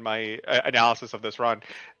continue on my analysis of this run.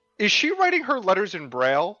 Is she writing her letters in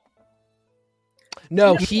Braille?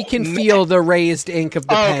 No, he can feel the raised ink of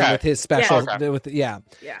the pen with his special. Yeah.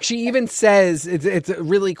 She even says it's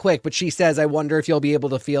really quick, but she says, "I wonder if you'll be able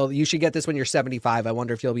to feel. You should get this when you're 75. I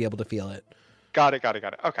wonder if you'll be able to feel it." Got it.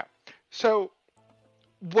 Okay, so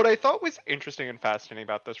what I thought was interesting and fascinating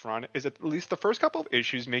about this run is at least the first couple of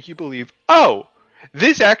issues make you believe, oh,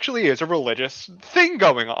 this actually is a religious thing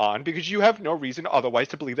going on, because you have no reason otherwise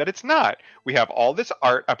to believe that it's not. We have all this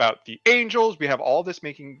art about the angels. We have all this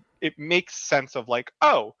making it makes sense of like,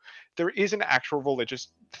 oh, there is an actual religious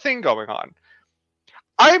thing going on.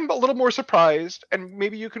 I'm a little more surprised, and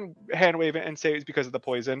maybe you can hand wave it and say it's because of the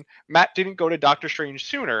poison. Matt didn't go to Doctor Strange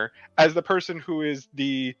sooner as the person who is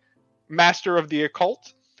the master of the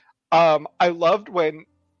occult. I loved when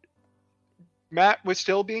Matt was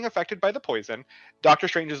still being affected by the poison. Doctor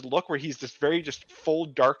Strange's look, where he's this very just full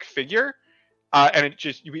dark figure, and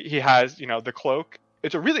he has the cloak.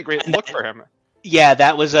 It's a really great look for him. Yeah,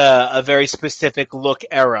 that was a very specific look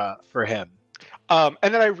era for him. And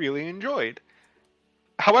that I really enjoyed.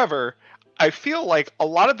 However, I feel like a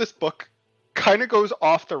lot of this book kind of goes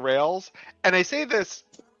off the rails, and I say this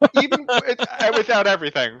even without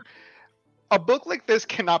everything. A book like this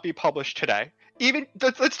cannot be published today. Even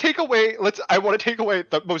let's take away. I want to take away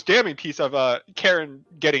the most damning piece of Karen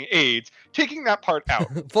getting AIDS. Taking that part out.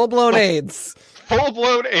 Full blown AIDS. Full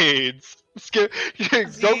blown AIDS. Skip.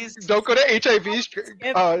 Don't go to HIV.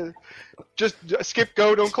 Just skip.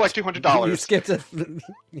 Go. Don't collect $200. You skipped it.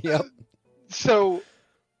 Yep. So,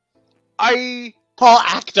 Paul,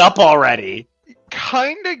 act up already.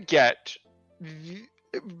 Kind of get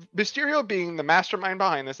Mysterio being the mastermind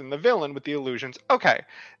behind this and the villain with the illusions. Okay,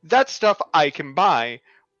 that stuff I can buy,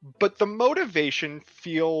 but the motivation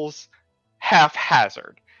feels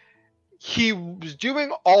haphazard. He was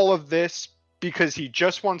doing all of this because he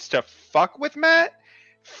just wants to fuck with Matt.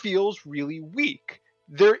 Feels really weak.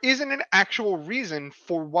 There isn't an actual reason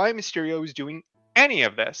for why Mysterio is doing any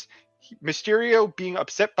of this. Mysterio being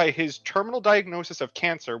upset by his terminal diagnosis of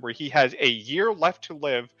cancer, where he has a year left to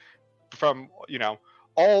live from,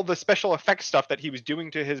 all the special effects stuff that he was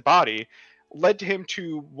doing to his body, led to him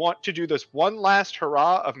to want to do this one last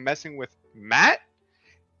hurrah of messing with Matt.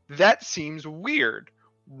 That seems weird.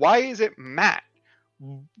 Why is it Matt?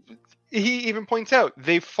 He even points out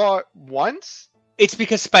they fought once. It's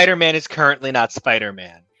because Spider-Man is currently not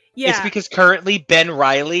Spider-Man. Yeah. It's because currently Ben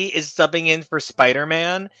Reilly is subbing in for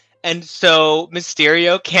Spider-Man, and so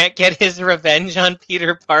Mysterio can't get his revenge on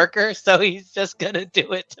Peter Parker, so he's just gonna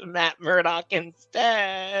do it to Matt Murdock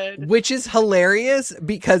instead. Which is hilarious,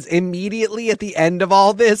 because immediately at the end of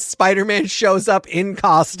all this, Spider-Man shows up in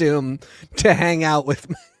costume to hang out with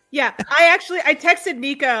me. Yeah, I texted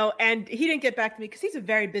Nico, and he didn't get back to me because he's a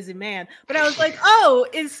very busy man. But I was like, "Oh,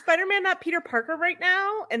 is Spider-Man not Peter Parker right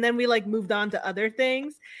now?" And then we moved on to other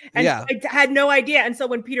things, and I had no idea. And so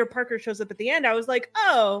when Peter Parker shows up at the end, I was like,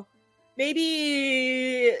 "Oh,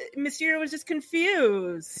 maybe Mysterio was just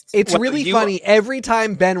confused." It's really funny. Every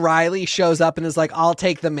time Ben Reilly shows up and is like, "I'll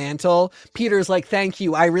take the mantle," Peter's like, "Thank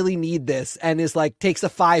you, I really need this," and is like, takes a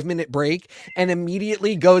 5-minute break and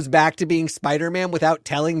immediately goes back to being Spider-Man without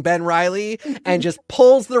telling Ben Reilly, and just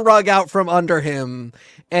pulls the rug out from under him,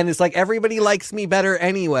 and it's like, everybody likes me better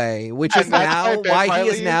anyway, which is now why he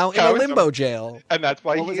is now in a limbo jail. And that's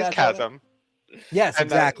why he is Chasm. Yes,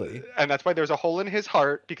 exactly. And that's why there's a hole in his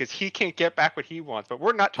heart, because he can't get back what he wants. But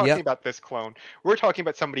we're not talking about this clone. We're talking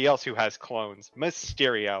about somebody else who has clones.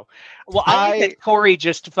 Mysterio. Well, I think that Corey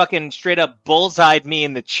just fucking straight up bullseyed me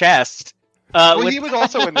in the chest Well, he was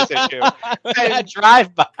also in this issue. And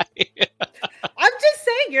drive by. I'm just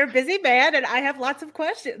saying, you're a busy man, and I have lots of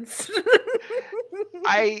questions.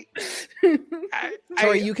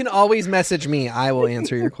 Troy, you can always message me. I will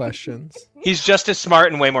answer your questions. He's just as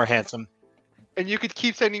smart and way more handsome. And you could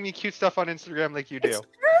keep sending me cute stuff on Instagram like you do. It's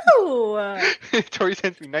true. Tori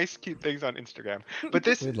sends me nice, cute things on Instagram. But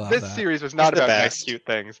this that. series was not He's the about best. nice, cute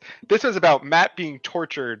things. This was about Matt being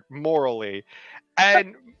tortured morally.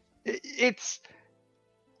 And it's...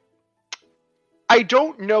 I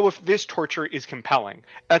don't know if this torture is compelling.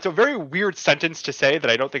 That's a very weird sentence to say that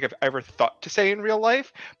I don't think I've ever thought to say in real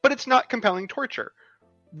life, but it's not compelling torture.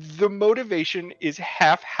 The motivation is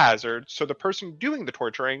haphazard, so the person doing the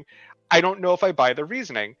torturing, I don't know if I buy the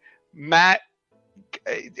reasoning. Matt,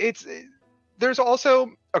 there's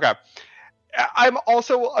also, okay, I'm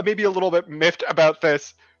also maybe a little bit miffed about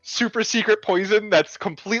this super secret poison that's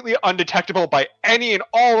completely undetectable by any and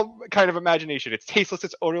all kind of imagination. It's tasteless,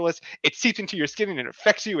 it's odorless, it seeps into your skin and it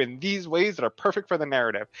affects you in these ways that are perfect for the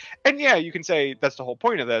narrative. And yeah, you can say that's the whole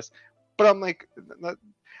point of this, but I'm like,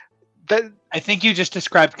 that I think you just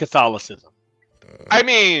described Catholicism. I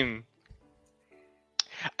mean,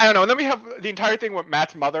 I don't know. And then we have the entire thing with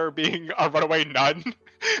Matt's mother being a runaway nun.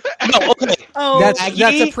 No, okay. Oh, That's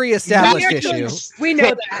a pre-established Maggie- issue. we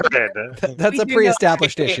know that. That's We a do know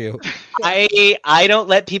pre-established issue. I don't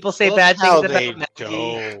let people say Look bad how things they about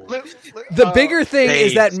Maggie. don't. The bigger thing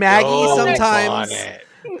is that Maggie They sometimes... don't want it.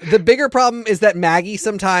 The bigger problem is that Maggie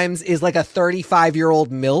sometimes is like a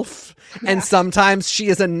 35-year-old MILF, and sometimes she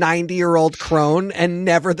is a 90-year-old crone, and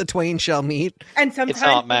never the twain shall meet. And sometimes, It's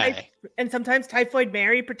not May. sometimes Typhoid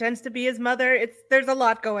Mary pretends to be his mother. There's a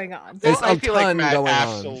lot going on. There's I a feel like ton Matt going on.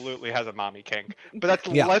 absolutely has a mommy kink, but that's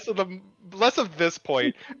Yeah. less of this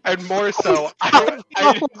point and more so. I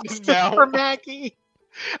now For Maggie.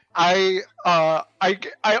 I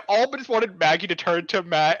all but just wanted Maggie to turn to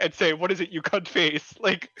Matt and say, "What is it, you cunt face?"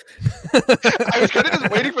 Like, I was kind of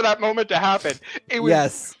just waiting for that moment to happen. It was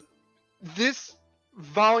Yes. this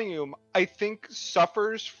volume. I think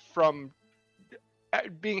suffers from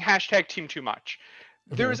being hashtag team too much.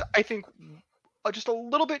 There's, I think, just a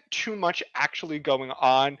little bit too much actually going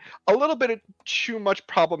on. A little bit of too much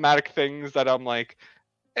problematic things that I'm like,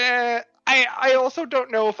 I also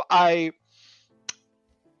don't know if I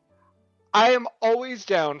am always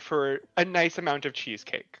down for a nice amount of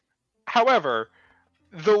cheesecake. However,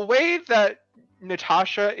 the way that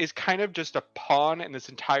Natasha is kind of just a pawn in this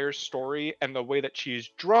entire story, and the way that she's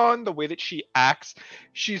drawn, the way that she acts,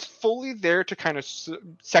 she's fully there to kind of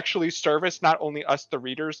sexually service not only us, the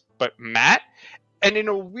readers, but Matt. And in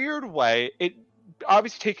a weird way, it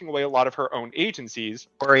obviously taking away a lot of her own agencies.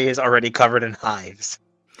 Or he is already covered in hives.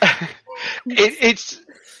 It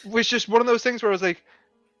was just one of those things where I was like,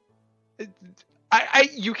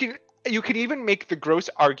 you can even make the gross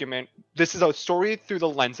argument, this is a story through the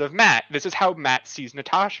lens of Matt. This is how Matt sees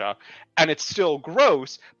Natasha. And it's still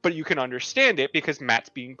gross, but you can understand it because Matt's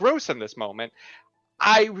being gross in this moment.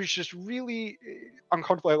 I was just really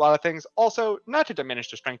uncomfortable with a lot of things. Also, not to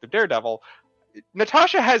diminish the strength of Daredevil,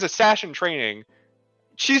 Natasha has assassin training.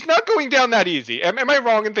 She's not going down that easy. Am I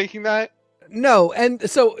wrong in thinking that? No, and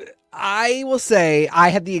so I will say I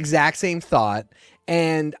had the exact same thought.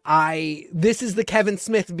 And this is the Kevin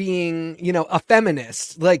Smith being, a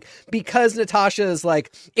feminist, like, because Natasha is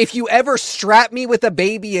like, if you ever strap me with a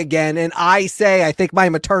baby again and I say, I think my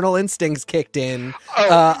maternal instincts kicked in,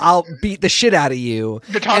 I'll beat the shit out of you.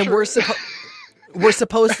 Natasha... And we're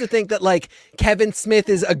supposed to think that, like, Kevin Smith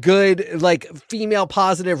is a good, like, female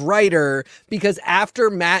positive writer because after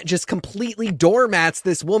Matt just completely doormats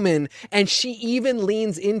this woman and she even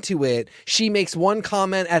leans into it, she makes one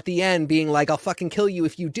comment at the end being like, I'll fucking kill you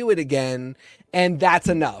if you do it again. And that's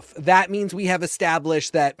enough. That means we have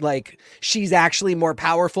established that, like, she's actually more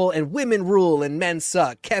powerful and women rule and men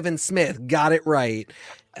suck. Kevin Smith got it right.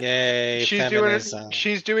 Yay, feminism.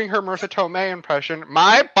 She's doing her Martha Tomei impression.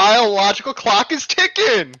 My biological clock is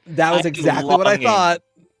ticking. That was exactly what I thought.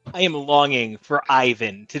 I am longing for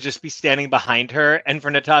Ivan to just be standing behind her and for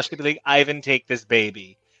Natasha to be like, Ivan, take this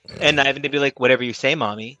baby. And Ivan to be like, whatever you say,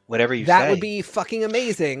 mommy, whatever you say. That would be fucking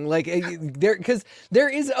amazing. Like, because there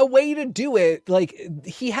is a way to do it. Like,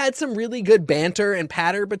 he had some really good banter and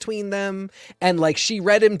patter between them. And, like, she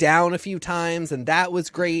read him down a few times, and that was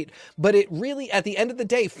great. But it really, at the end of the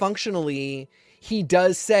day, functionally, he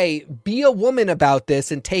does say, be a woman about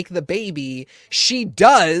this and take the baby. She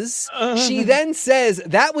does. She then says,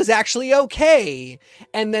 that was actually okay.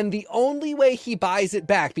 And then the only way he buys it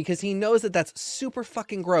back, because he knows that that's super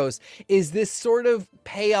fucking gross, is this sort of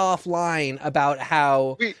payoff line about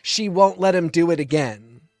how she won't let him do it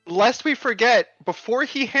again. lest we forget, before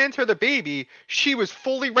he hands her the baby, she was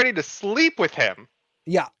fully ready to sleep with him.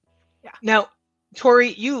 Yeah. Now, Tori,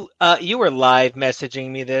 you were live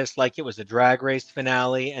messaging me this like it was a Drag Race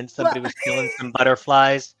finale and somebody was killing some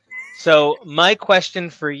butterflies. So my question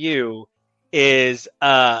for you is,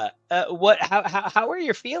 how are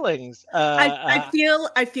your feelings? I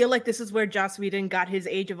feel like this is where Joss Whedon got his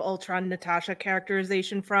Age of Ultron Natasha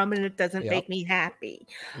characterization from, and it doesn't make me happy.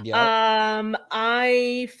 Yep.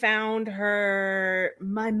 I found her,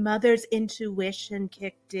 my mother's intuition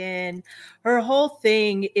kicked in. Her whole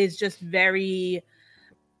thing is just very.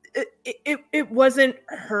 It wasn't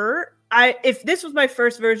her. If this was my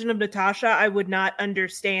first version of Natasha, I would not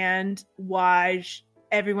understand why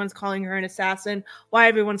everyone's calling her an assassin, why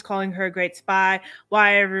everyone's calling her a great spy,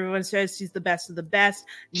 why everyone says she's the best of the best.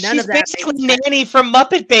 None She's of that. Basically Nanny from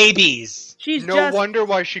Muppet Babies. She's No wonder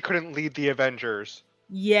why she couldn't lead the Avengers.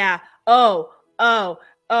 Yeah. Oh,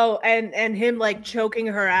 and him like choking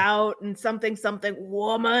her out and something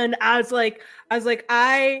woman. I was like,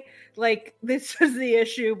 this was the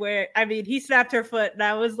issue where, I mean, he snapped her foot and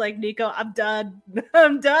I was like, Nico, I'm done.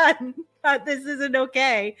 This isn't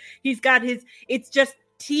okay. He's got it's just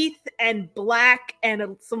teeth and black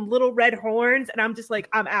and some little red horns. And I'm just like,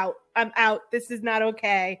 I'm out. This is not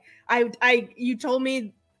okay. You told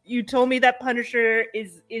me that Punisher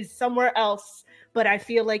is somewhere else, but I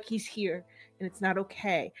feel like he's here and it's not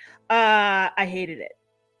okay. I hated it.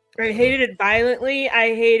 I hated it violently.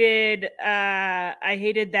 I hated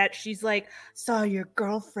that she's like, saw your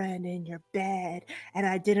girlfriend in your bed and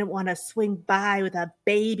I didn't want to swing by with a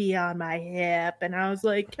baby on my hip. And I was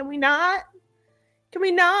like, can we not?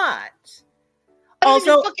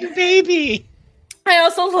 Also, fucking baby. I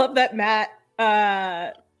also love that Matt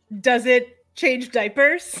doesn't change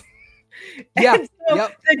diapers. Yeah. So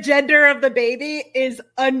the gender of the baby is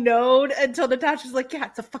unknown until Natasha's like, yeah,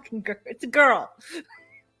 it's a fucking girl. It's a girl.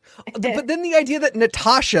 But then the idea that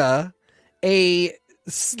Natasha, a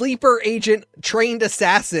sleeper agent trained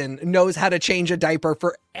assassin, knows how to change a diaper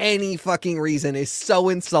for any fucking reason is so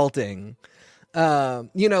insulting.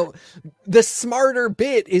 The smarter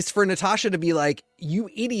bit is for Natasha to be like, you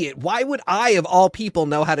idiot. Why would I, of all people,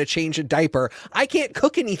 know how to change a diaper? I can't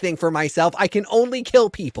cook anything for myself. I can only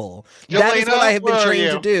kill people. That is what I have been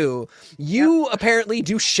trained to do. You apparently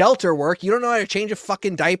do shelter work. You don't know how to change a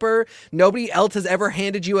fucking diaper. Nobody else has ever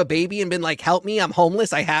handed you a baby and been like, help me, I'm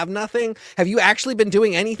homeless, I have nothing. Have you actually been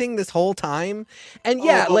doing anything this whole time? And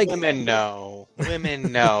women know,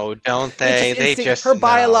 don't they? They just her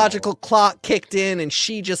biological clock kicked in and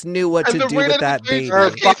she just knew what to do with that baby.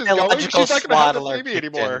 Her biological swaddler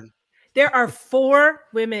anymore. There are 4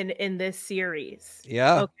 women in this series.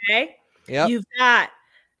 Yeah. Okay. Yeah. You've got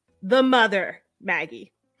the mother,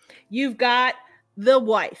 Maggie. You've got the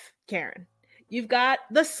wife, Karen. You've got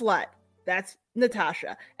the slut. That's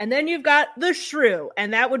Natasha. And then you've got the shrew,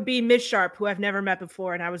 and that would be Miss Sharp, who I've never met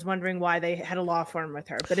before, and I was wondering why they had a law firm with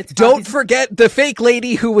her. But it's don't forget the fake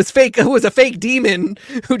lady who was a fake demon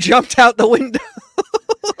who jumped out the window.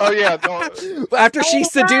 Oh yeah, after she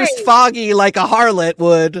seduced Foggy like a harlot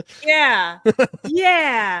would. Yeah.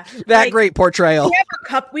 That great portrayal.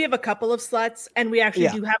 We have a couple of sluts, and we actually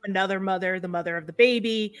do have another mother, the mother of the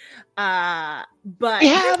baby. But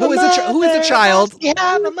who is a child? We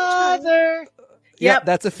have a mother. Yep,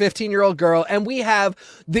 that's a 15-year-old girl. And we have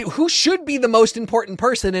who should be the most important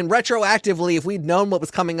person, and retroactively, if we'd known what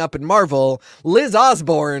was coming up in Marvel, Liz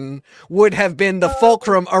Osborne would have been the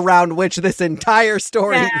fulcrum around which this entire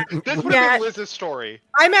story. This would have been Liz's story.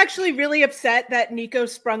 I'm actually really upset that Nico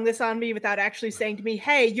sprung this on me without actually saying to me,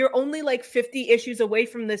 hey, you're only like 50 issues away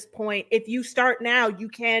from this point. If you start now, you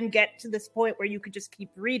can get to this point where you could just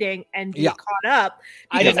keep reading and be caught up.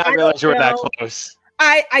 I did not realize you were that close.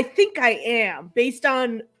 I think I am. Based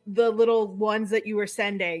on the little ones that you were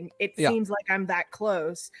sending, it seems like I'm that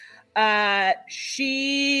close. I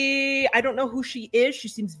don't know who she is. She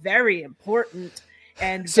seems very important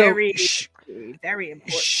and very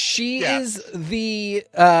important. She is the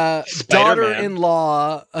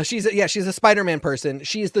daughter-in-law. She's a Spider-Man person.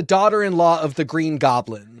 She's the daughter-in-law of the Green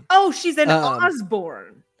Goblin. Oh, she's an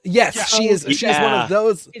Osborn. Yes, she is. She's one of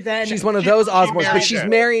those. She's one of those Osborns, but she's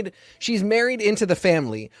married. She's married into the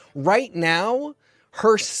family right now.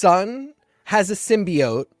 Her son has a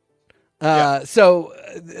symbiote. So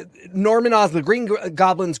Norman Osborn, the Green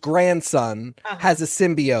Goblin's grandson, has a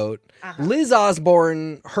symbiote. Liz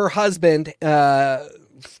Osborne, her husband. Remind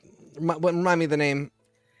me of the name.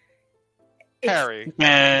 Harry.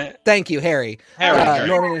 Thank you, Harry. Harry.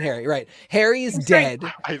 Norman and Harry, right. Harry is dead.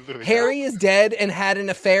 I literally Harry is dead and had an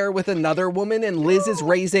affair with another woman, and Liz is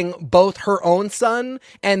raising both her own son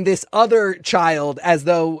and this other child as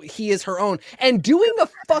though he is her own, and doing a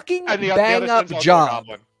fucking the other bang-up son's also a job.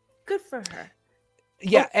 goblin. Good for her.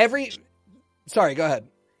 Yeah, Sorry, go ahead.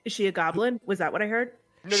 Is she a goblin? Was that what I heard?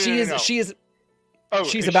 No. She's Oh,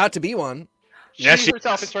 about to be one. She Yes, she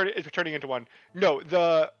herself is turning into one. No,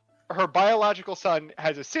 her biological son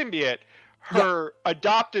has a symbiote. Her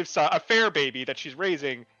adoptive son, a fair baby that she's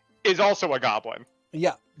raising, is also a goblin.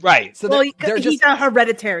 Yeah. Right. So Well, they're he's a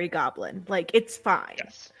hereditary goblin. Like, it's fine.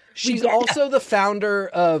 Yes. She's also the founder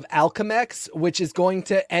of Alchemex, which is going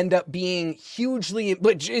to end up being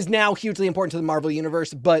which is now hugely important to the Marvel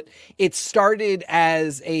Universe, but it started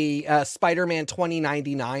as a Spider-Man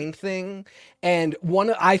 2099 thing. And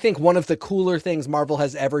I think one of the cooler things Marvel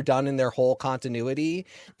has ever done in their whole continuity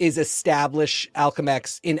is establish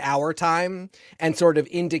Alchemex in our time and sort of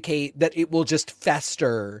indicate that it will just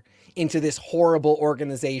fester into this horrible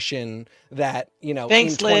organization that,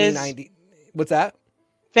 Thanks, in 2090. Liz. What's that?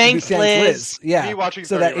 Thanks, Liz. Yeah. Me watching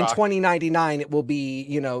So 30 that in Rock. 2099 it will be,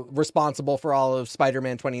 responsible for all of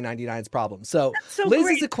Spider-Man 2099's problems. So, So Liz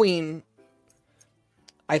great. is a queen.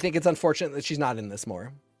 I think it's unfortunate that she's not in this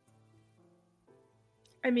more.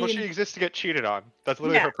 I mean, Well, she exists to get cheated on. That's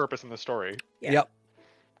literally Yeah. her purpose in the story. Yeah. Yep.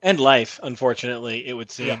 And life, unfortunately, it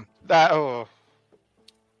would seem. Yeah.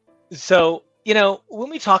 So, when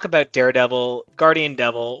we talk about Daredevil, Guardian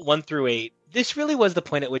Devil, 1 through 8, this really was the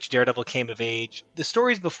point at which Daredevil came of age. The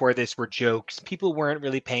stories before this were jokes. People weren't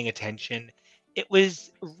really paying attention. It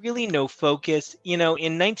was really no focus. In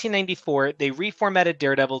 1994, they reformatted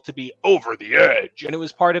Daredevil to be over the edge, and it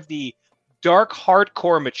was part of the dark,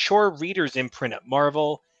 hardcore, mature readers imprint at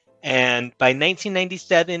Marvel. And by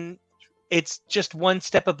 1997, it's just one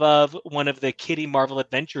step above one of the kiddie Marvel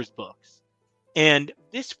Adventures books. And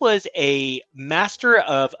this was a master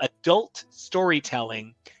of adult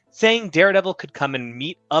storytelling, saying Daredevil could come and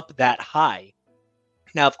meet up that high.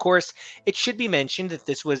 Now, of course, it should be mentioned that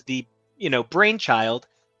this was the, brainchild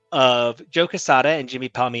of Joe Quesada and Jimmy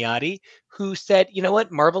Palmiotti, who said, you know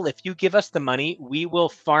what, Marvel, if you give us the money, we will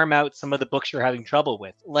farm out some of the books you're having trouble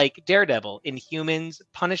with, like Daredevil, Inhumans,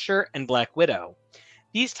 Punisher, and Black Widow.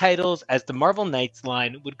 These titles, as the Marvel Knights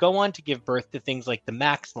line, would go on to give birth to things like the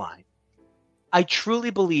Max line. I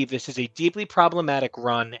truly believe this is a deeply problematic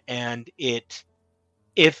run, and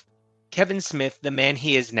if Kevin Smith, the man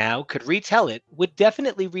he is now, could retell it, would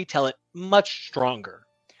definitely retell it much stronger.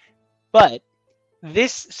 But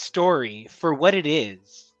this story, for what it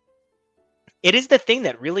is the thing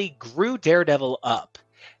that really grew Daredevil up.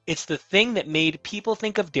 It's the thing that made people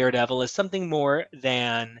think of Daredevil as something more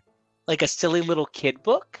than like a silly little kid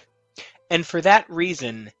book. And for that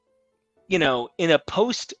reason, in a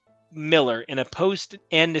post-Miller, in a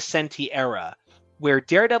post-Ann Nocenti era, where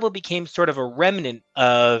Daredevil became sort of a remnant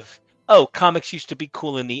of, comics used to be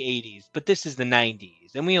cool in the 80s, but this is the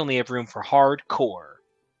 90s, and we only have room for hardcore.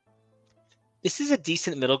 This is a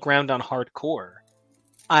decent middle ground on hardcore.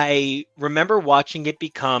 I remember watching it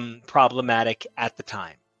become problematic at the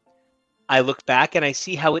time. I look back and I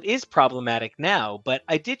see how it is problematic now, but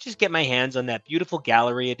I did just get my hands on that beautiful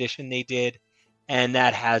gallery edition they did, and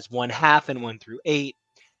that has 1/2 and 1 through 8.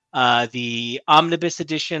 The Omnibus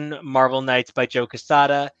edition, Marvel Knights by Joe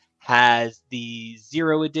Quesada, has the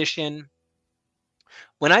 0 edition.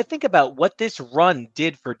 When I think about what this run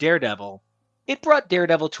did for Daredevil, it brought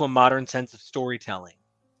Daredevil to a modern sense of storytelling.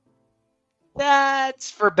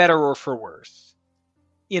 That's for better or for worse.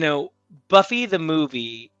 Buffy the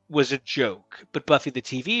movie was a joke, but Buffy the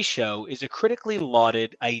TV show is a critically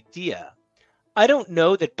lauded idea. I don't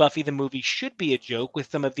know that Buffy the movie should be a joke,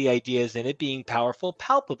 with some of the ideas in it being powerful,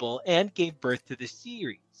 palpable, and gave birth to the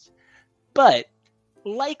series. But,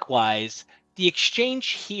 likewise, the exchange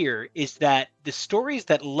here is that the stories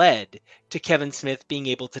that led to Kevin Smith being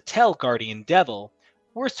able to tell Guardian Devil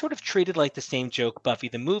were sort of treated like the same joke Buffy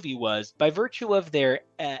the movie was, by virtue of their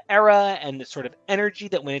era and the sort of energy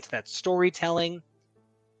that went into that storytelling.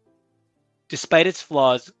 Despite its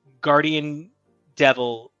flaws, Guardian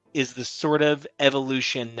Devil is the sort of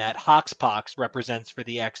evolution that Hoxpox represents for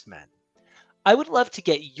the X-Men. I would love to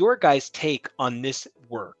get your guys' take on this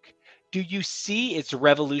work. Do you see its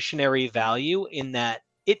revolutionary value in that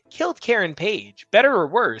it killed Karen Page, better or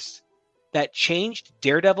worse, that changed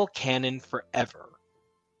Daredevil canon forever?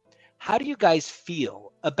 How do you guys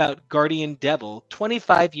feel about Guardian Devil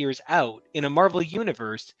 25 years out in a Marvel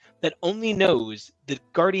universe that only knows the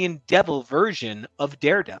Guardian Devil version of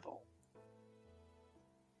Daredevil?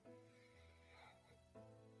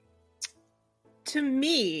 To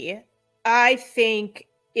me, I think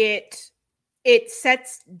it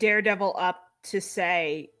sets Daredevil up to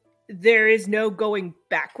say there is no going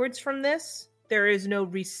backwards from this. There is no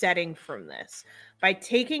resetting from this. By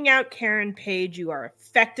taking out Karen Page, you are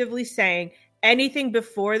effectively saying anything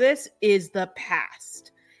before this is the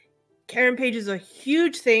past. Karen Page is a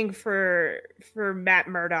huge thing for Matt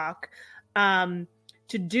Murdock.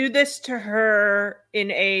 To do this to her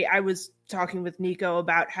I was talking with Nico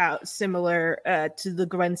about how similar to the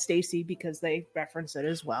Gwen Stacy, because they reference it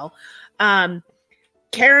as well.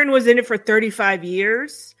 Karen was in it for 35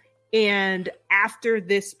 years. And after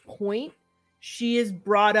this point, she is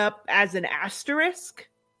brought up as an asterisk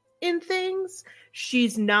in things.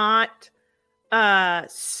 She's not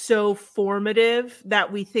so formative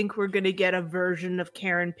that we think we're going to get a version of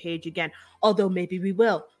Karen Page again. Although maybe we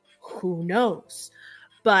will. Who knows?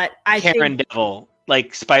 But I Karen think... Devil.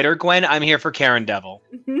 Like Spider-Gwen, I'm here for Karen Devil.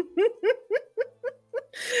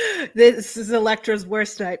 This is Elektra's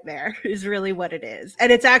worst nightmare, is really what it is.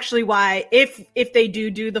 And it's actually why, if they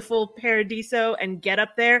do the full Paradiso and get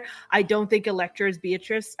up there, I don't think Elektra is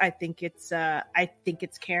Beatrice. I think it's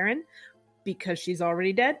Karen, because she's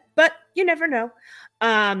already dead. But you never know.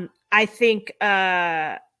 I think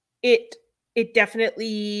it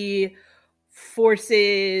definitely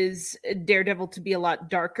forces Daredevil to be a lot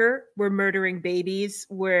darker. We're murdering babies.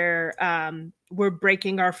 We're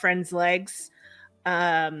breaking our friends' legs.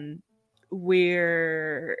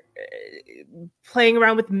 We're playing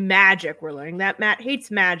around with magic. We're learning that Matt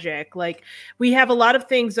hates magic. Like, we have a lot of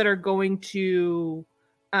things that are going to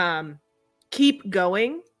keep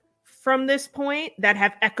going from this point that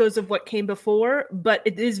have echoes of what came before, but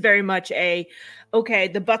it is very much okay,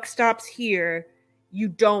 the buck stops here. You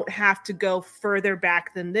don't have to go further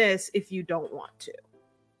back than this if you don't want to.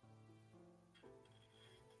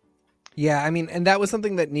 Yeah, I mean, and that was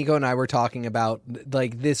something that Nico and I were talking about.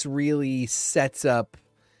 Like, this really sets up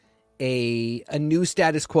a new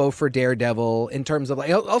status quo for Daredevil in terms of,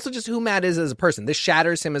 like, also just who Matt is as a person. This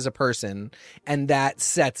shatters him as a person, and that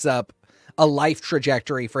sets up a life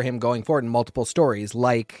trajectory for him going forward in multiple stories,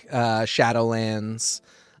 like Shadowlands,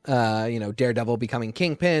 Daredevil becoming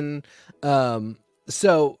Kingpin.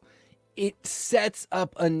 So it sets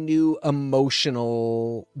up a new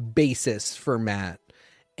emotional basis for Matt.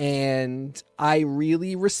 And I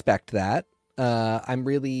really respect that.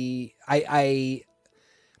 Every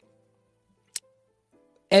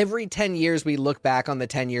 10 years we look back on the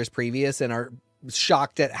 10 years previous and are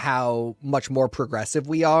shocked at how much more progressive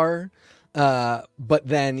we are. But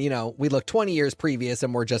then, we look 20 years previous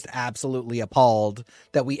and we're just absolutely appalled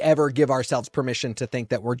that we ever give ourselves permission to think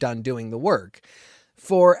that we're done doing the work.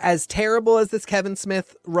 For as terrible as this Kevin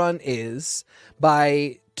Smith run is,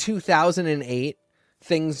 by 2008,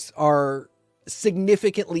 things are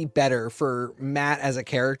significantly better for Matt as a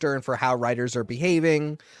character and for how writers are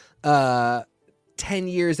behaving. 10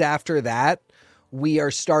 years after that, we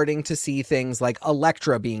are starting to see things like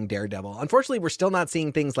Elektra being Daredevil. Unfortunately, we're still not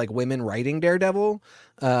seeing things like women writing Daredevil,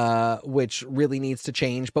 which really needs to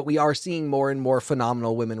change. But we are seeing more and more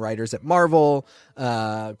phenomenal women writers at Marvel,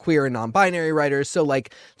 queer and non-binary writers. So,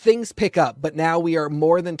 like, things pick up. But now we are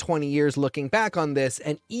more than 20 years looking back on this.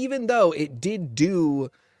 And even though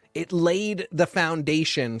it laid the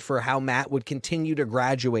foundation for how Matt would continue to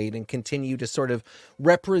graduate and continue to sort of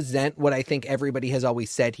represent what I think everybody has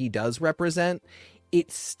always said he does represent.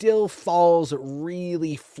 It still falls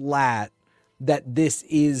really flat that this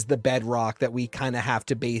is the bedrock that we kind of have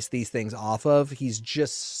to base these things off of. He's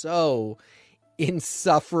just so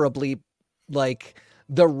insufferably like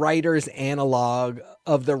the writer's analog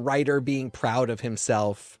of the writer being proud of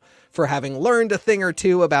himself for having learned a thing or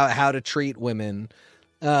two about how to treat women.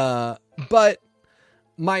 But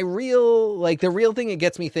the real thing it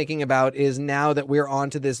gets me thinking about is now that we're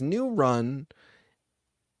on to this new run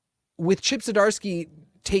with Chip Zdarsky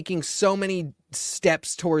taking so many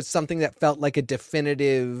steps towards something that felt like a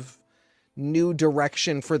definitive new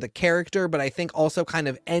direction for the character, but I think also kind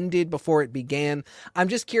of ended before it began. I'm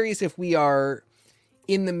just curious if we are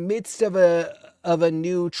in the midst of a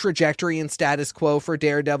new trajectory and status quo for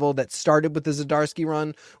Daredevil that started with the Zdarsky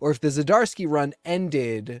run, or if the Zdarsky run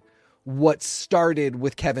ended what started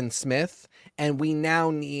with Kevin Smith, and we now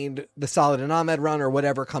need the Solid and Ahmed run or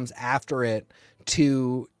whatever comes after it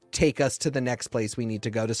to take us to the next place we need to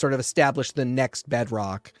go to sort of establish the next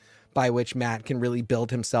bedrock by which Matt can really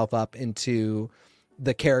build himself up into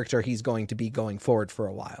the character he's going to be going forward for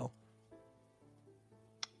a while.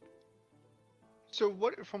 So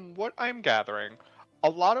from what I'm gathering, a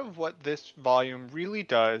lot of what this volume really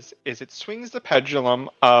does is it swings the pendulum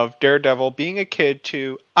of Daredevil being a kid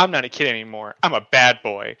to, I'm not a kid anymore, I'm a bad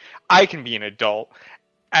boy, I can be an adult.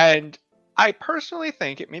 And I personally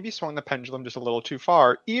think it maybe swung the pendulum just a little too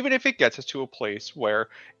far, even if it gets us to a place where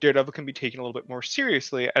Daredevil can be taken a little bit more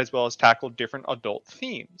seriously, as well as tackle different adult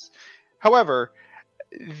themes. However,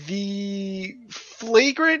 the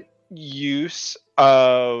flagrant use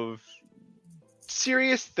of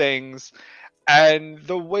serious things and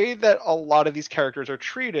the way that a lot of these characters are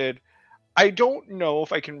treated, I don't know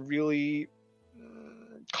if I can really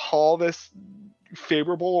call this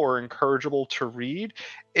favorable or encourageable to read.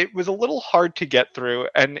 It was a little hard to get through,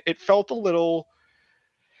 and it felt a little,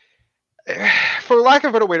 for lack of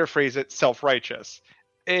a better way to phrase it, self-righteous.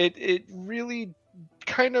 It really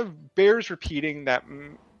kind of bears repeating that,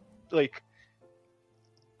 like,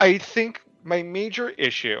 I think my major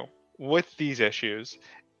issue with these issues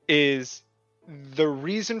is the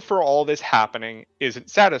reason for all this happening isn't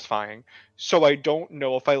satisfying. So I don't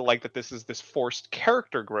know if I like that this is this forced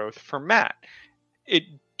character growth for Matt. It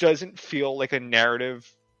doesn't feel like a narrative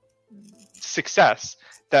success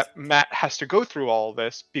that Matt has to go through all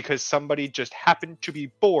this because somebody just happened to be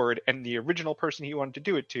bored and the original person he wanted to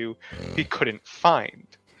do it to, he couldn't find.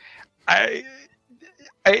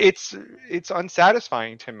 It's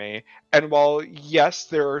unsatisfying to me. And while, yes,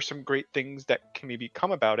 there are some great things that can maybe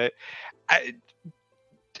come about it, I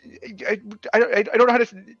don't know how to...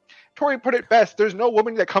 Tori put it best. There's no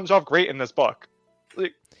woman that comes off great in this book.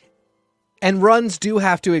 Like, and runs do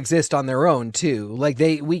have to exist on their own too. Like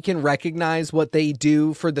we can recognize what they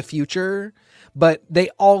do for the future, but they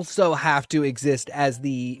also have to exist as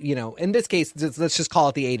the, in this case, let's just call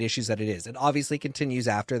it the 8 issues that it is. It obviously continues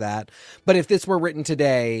after that. But if this were written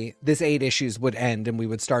today, this 8 issues would end and we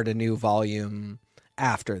would start a new volume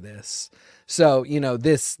after this. So,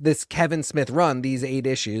 this Kevin Smith run, these 8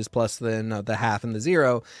 issues plus the half and the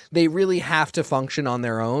 0, they really have to function on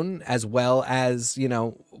their own, as well as,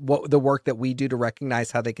 what the work that we do to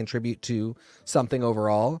recognize how they contribute to something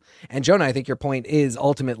overall. And Jonah, I think your point is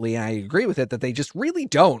ultimately, and I agree with it, that they just really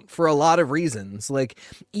don't for a lot of reasons. Like,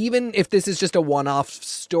 even if this is just a one-off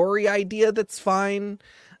story idea, that's fine.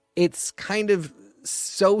 It's kind of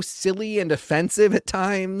so silly and offensive at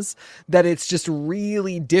times that it's just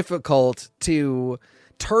really difficult to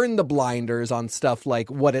turn the blinders on stuff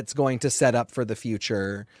like what it's going to set up for the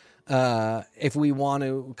future, if we want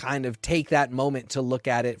to kind of take that moment to look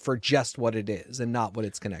at it for just what it is and not what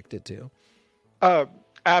it's connected to.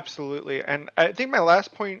 Absolutely. And I think my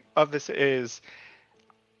last point of this is,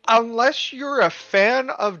 unless you're a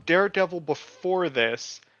fan of Daredevil before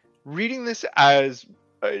this, reading this as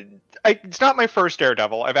it's not my first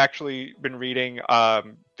Daredevil. I've actually been reading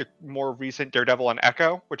the more recent Daredevil and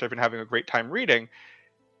Echo, which I've been having a great time reading.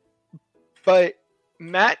 But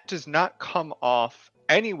Matt does not come off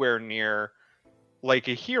anywhere near like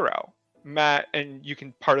a hero. Matt, and you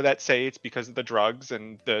can part of that say it's because of the drugs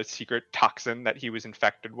and the secret toxin that he was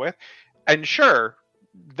infected with. And sure,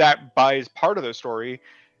 that buys part of the story,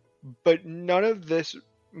 but none of this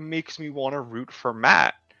makes me want to root for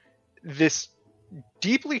Matt. This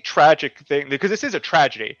deeply tragic thing, because this is a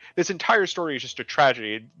tragedy. This entire story is just a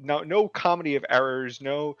tragedy. No comedy of errors.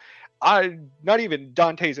 Not even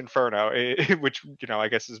Dante's Inferno, which I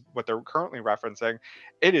guess is what they're currently referencing.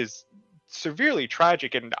 It is severely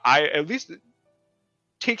tragic, and at least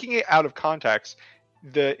taking it out of context,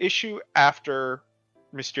 the issue after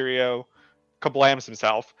Mysterio kablams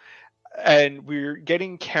himself, and we're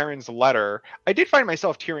getting Karen's letter, I did find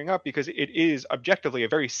myself tearing up because it is objectively a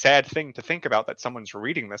very sad thing to think about, that someone's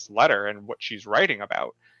reading this letter and what she's writing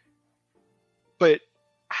about. But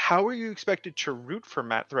how are you expected to root for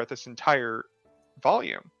Matt throughout this entire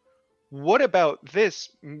volume? What about this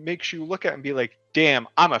makes you look at it and be like, damn,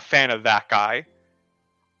 I'm a fan of that guy?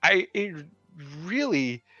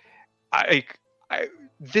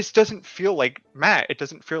 This doesn't feel like Matt. It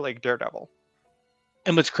doesn't feel like Daredevil.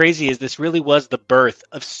 And what's crazy is this really was the birth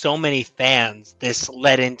of so many fans. This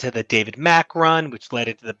led into the David Mack run, which led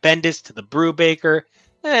into the Bendis, to the Brubaker.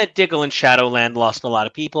 Diggle and Shadowland lost a lot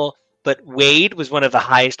of people, but Wade was one of the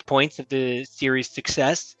highest points of the series'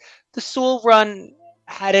 success. The Sewell run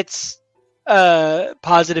had its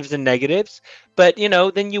positives and negatives, but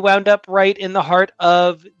then you wound up right in the heart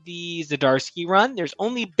of the Zdarsky run. There's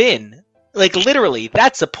only been, literally,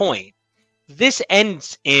 that's a point. This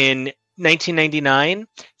ends in 1999.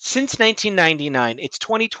 Since 1999, it's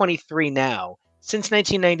 2023 now. Since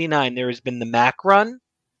 1999, there has been the Mack run,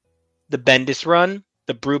 the Bendis run,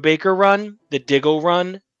 the Brubaker run, the Diggle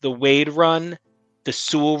run, the Wade run, the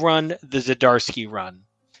Sewell run, the Zdarsky run.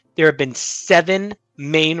 There have been 7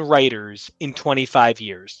 main writers in 25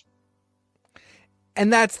 years.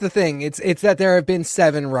 And that's the thing. It's that there have been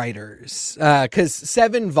 7 writers, because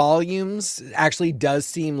 7 volumes actually does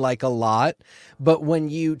seem like a lot. But when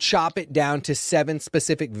you chop it down to 7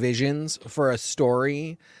 specific visions for a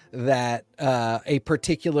story that a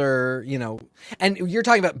particular, and you're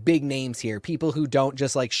talking about big names here, people who don't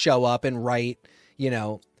just like show up and write,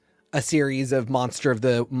 a series of Monster of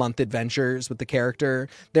the Month adventures with the character.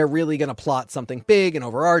 They're really going to plot something big and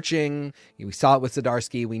overarching. We saw it with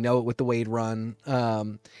Zdarsky. We know it with the Wade run.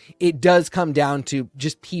 It does come down to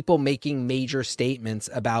just people making major statements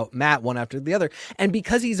about Matt one after the other. And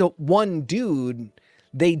because he's one dude,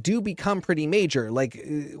 they do become pretty major. Like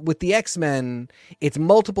with the X-Men, it's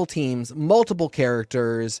multiple teams, multiple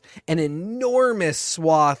characters, an enormous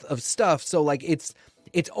swath of stuff. So like it's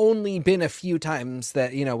only been a few times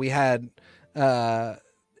that, we had, after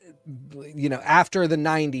the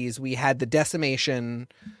 90s, we had the Decimation,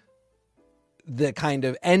 the kind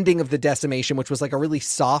of ending of the Decimation, which was like a really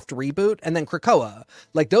soft reboot, and then Krakoa.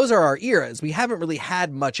 Like those are our eras. We haven't really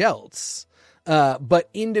had much else. But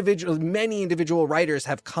many individual writers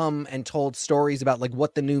have come and told stories about like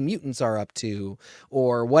what the New Mutants are up to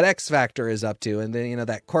or what X Factor is up to. And then,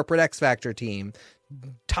 that corporate X Factor team,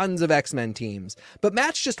 tons of X-Men teams, but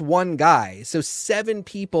Matt's just one guy. So 7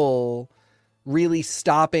 people really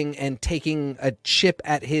stopping and taking a chip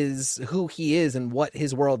at who he is and what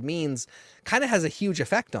his world means kind of has a huge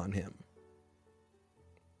effect on him.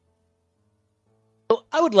 Well,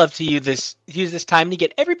 I would love to use this time to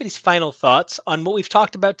get everybody's final thoughts on what we've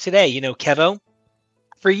talked about today. Kevo,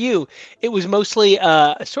 for you, it was mostly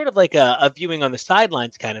sort of like a viewing on the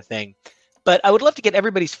sidelines kind of thing. But I would love to get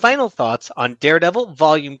everybody's final thoughts on Daredevil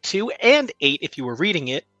Volume 2 and 8 if you were reading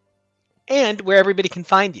it, and where everybody can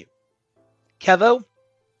find you. Kevo,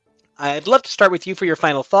 I'd love to start with you for your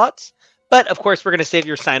final thoughts, but of course we're going to save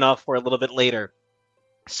your sign-off for a little bit later.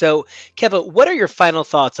 So, Kevo, what are your final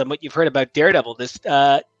thoughts on what you've heard about Daredevil this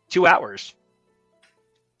 2 hours?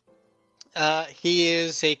 He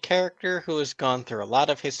is a character who has gone through a lot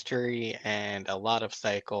of history and a lot of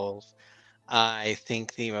cycles. I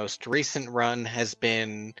think the most recent run has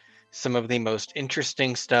been some of the most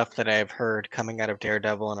interesting stuff that I've heard coming out of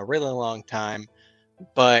Daredevil in a really long time.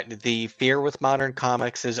 But the fear with modern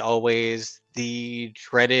comics is always the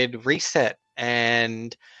dreaded reset,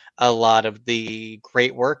 and a lot of the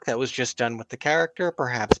great work that was just done with the character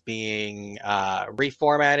perhaps being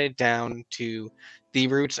reformatted down to the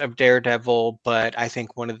roots of Daredevil. But I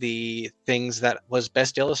think one of the things that was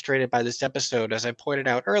best illustrated by this episode, as I pointed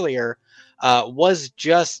out earlier, was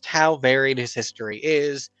just how varied his history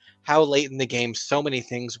is, how late in the game so many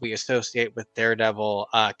things we associate with Daredevil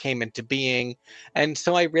came into being. And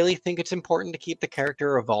so I really think it's important to keep the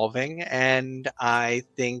character evolving, and I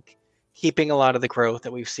think keeping a lot of the growth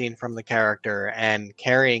that we've seen from the character and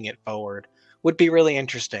carrying it forward would be really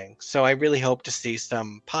interesting. So I really hope to see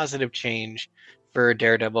some positive change for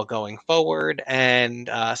Daredevil going forward, and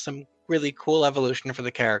some really cool evolution for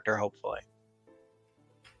the character, hopefully.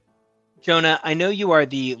 Jonah, I know you are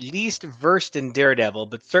the least versed in Daredevil,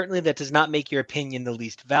 but certainly that does not make your opinion the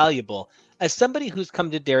least valuable. As somebody who's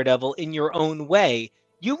come to Daredevil in your own way,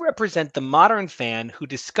 you represent the modern fan who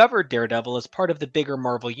discovered Daredevil as part of the bigger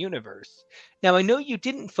Marvel universe. Now, I know you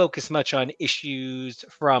didn't focus much on issues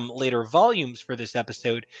from later volumes for this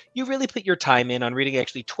episode. You really put your time in on reading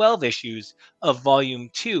actually 12 issues of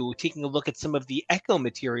Volume 2, taking a look at some of the Echo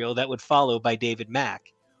material that would follow by David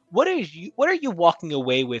Mack. What are you walking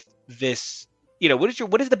away with this? What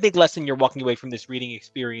is the big lesson you're walking away from this reading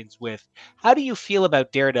experience with? How do you feel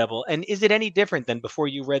about Daredevil? And is it any different than before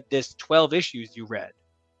you read this 12 issues you read?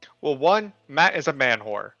 Well, 1, Matt is a man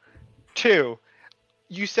whore. 2,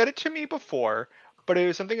 you said it to me before, but it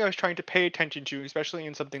was something I was trying to pay attention to, especially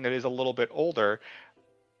in something that is a little bit older.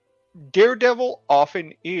 Daredevil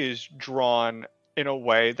often is drawn in a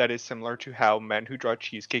way that is similar to how men who draw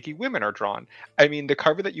cheesecakey women are drawn. I mean, the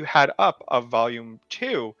cover that you had up of Volume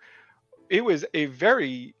 2, it was a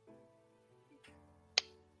very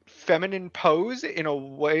feminine pose in a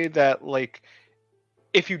way that, like,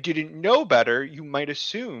 if you didn't know better, you might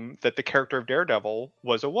assume that the character of Daredevil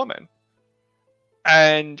was a woman.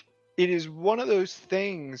 And it is one of those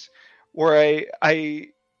things where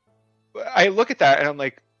I look at that and I'm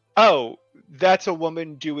like, oh, that's a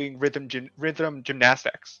woman doing rhythm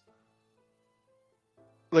gymnastics.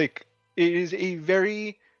 Like, it is a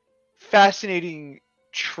very fascinating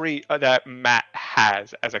trait that Matt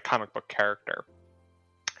has as a comic book character.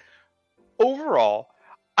 Overall,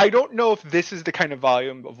 I don't know if this is the kind of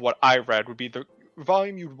volume of what I read would be the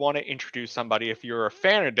volume you'd want to introduce somebody if you're a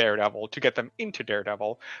fan of Daredevil to get them into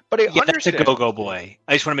Daredevil. But that's a go-go boy.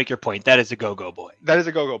 I just want to make your point. That is a go-go boy. That is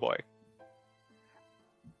a go-go boy.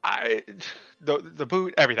 the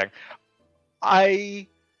boot, everything. I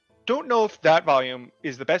don't know if that volume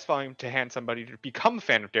is the best volume to hand somebody to become a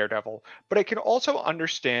fan of Daredevil, but I can also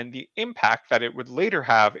understand the impact that it would later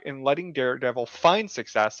have in letting Daredevil find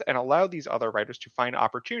success and allow these other writers to find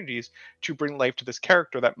opportunities to bring life to this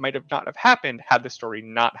character that might have not have happened had the story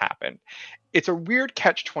not happened. It's a weird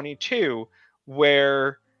catch-22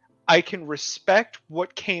 where I can respect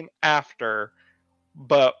what came after,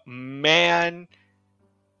 but man,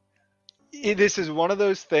 this is one of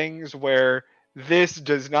those things where this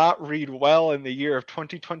does not read well in the year of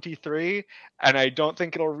 2023, and I don't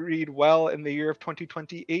think it'll read well in the year of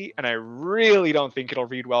 2028, and I really don't think it'll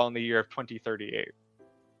read well in the year of 2038.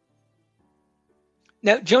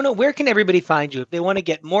 Now, Jonah, where can everybody find you if they want to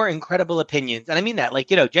get more incredible opinions? And I mean that,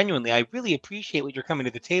 genuinely, I really appreciate what you're coming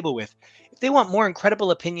to the table with. If they want more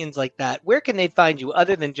incredible opinions like that, where can they find you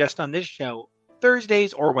other than just on this show,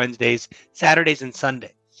 Thursdays or Wednesdays, Saturdays and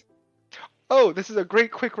Sundays? Oh, this is a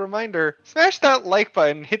great quick reminder. Smash that like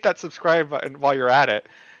button, hit that subscribe button while you're at it.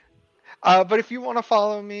 But if you want to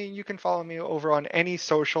follow me, you can follow me over on any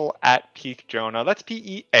social at Peak Jonah. That's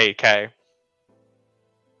Peak. We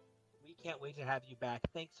can't wait to have you back.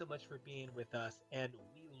 Thanks so much for being with us, and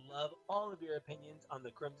we love all of your opinions on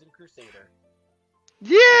the Crimson Crusader.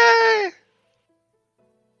 Yay!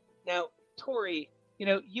 Now, Tori,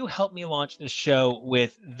 you helped me launch this show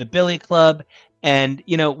with the Billy Club. And,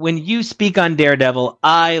 when you speak on Daredevil,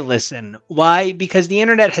 I listen. Why? Because the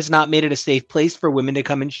internet has not made it a safe place for women to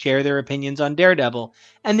come and share their opinions on Daredevil.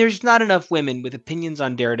 And there's not enough women with opinions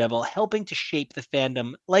on Daredevil helping to shape the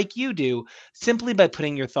fandom like you do, simply by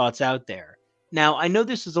putting your thoughts out there. Now, I know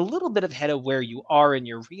this is a little bit ahead of where you are in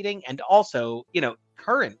your reading and also,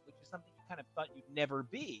 current, which is something you kind of thought you'd never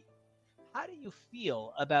be. How do you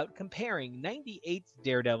feel about comparing 98's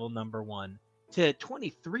Daredevil #1 to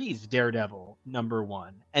 23's Daredevil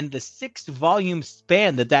 #1 and the 6-volume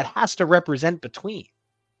span that has to represent between?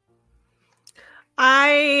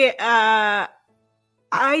 I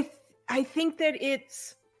think that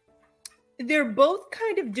they're both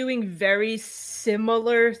kind of doing very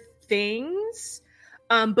similar things,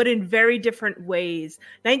 but in very different ways.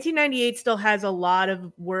 1998 still has a lot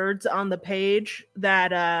of words on the page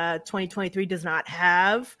that 2023 does not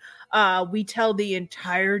have. We tell the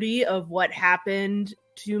entirety of what happened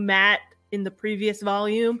to Matt in the previous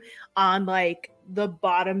volume on the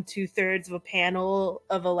bottom 2/3 of a panel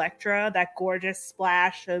of Elektra, that gorgeous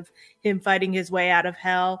splash of him fighting his way out of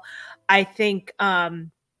hell. I think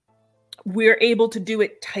we're able to do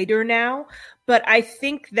it tighter now, but I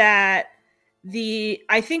think that the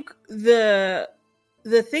thing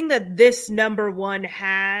that this #1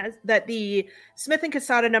 has, that the Smith and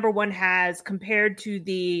Quesada #1 has compared to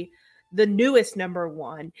the newest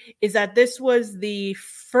 #1, is that this was the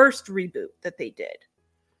first reboot that they did.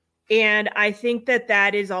 And I think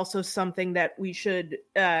that is also something that we should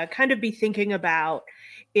kind of be thinking about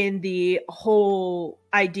in the whole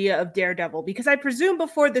idea of Daredevil, because I presume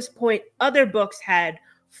before this point, other books had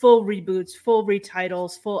full reboots, full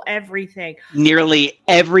retitles, full everything. Nearly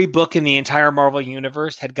every book in the entire Marvel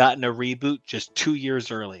universe had gotten a reboot just 2 years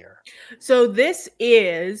earlier. So this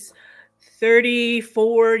is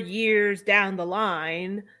 34 years down the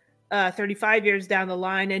line, 35 years down the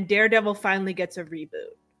line, and Daredevil finally gets a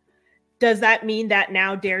reboot. Does that mean that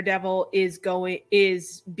now Daredevil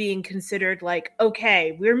is being considered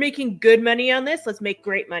okay, we're making good money on this, let's make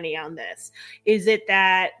great money on this? Is it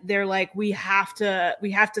that they're we have to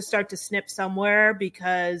start to snip somewhere,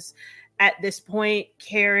 because at this point,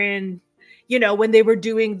 Karen, when they were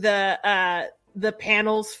doing the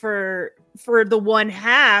panels for the one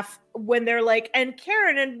half, when they're and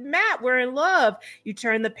Karen and Matt were in love, you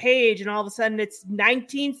turn the page and all of a sudden it's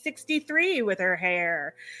 1963 with her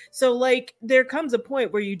hair. So there comes a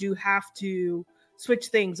point where you do have to switch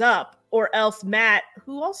things up, or else Matt,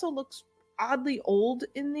 who also looks oddly old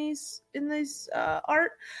in these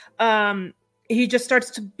art, he just starts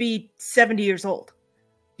to be 70 years old,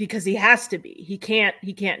 because he has to be. He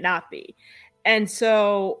can't not be. And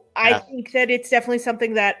so I think that it's definitely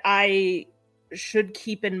something that I should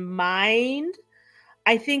keep in mind.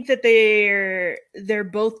 I think that they're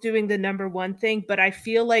both doing the #1 thing, but I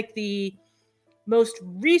feel like the most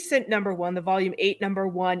recent #1, the volume 8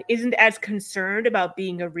 #1, isn't as concerned about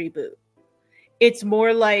being a reboot. It's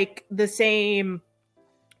more like the same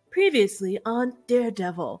previously on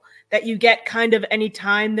Daredevil that you get kind of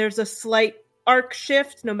anytime there's a slight arc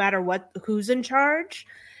shift, no matter who's in charge.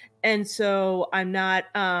 And so I'm not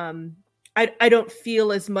I don't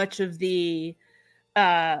feel as much of the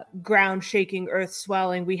ground shaking, earth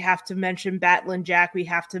swelling. We have to mention Battling Jack. We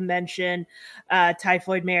have to mention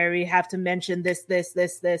Typhoid Mary. We have to mention this.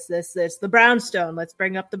 The brownstone. Let's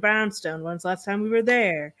bring up the brownstone. When's the last time we were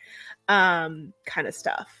there? Kind of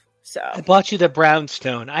stuff. So I bought you the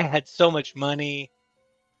brownstone. I had so much money.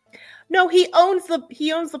 No, he owns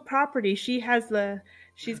the property. She's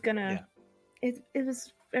gonna. Yeah. It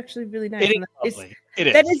was actually really nice. It is lovely. It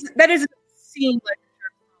is. That is a scene like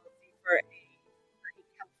for a California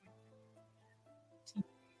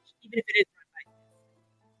teenage, even if it is run by.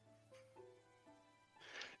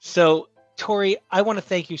 So, Tori, I want to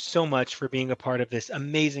thank you so much for being a part of this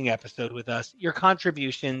amazing episode with us. Your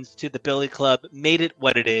contributions to the Billy Club made it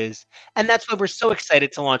what it is, and that's why we're so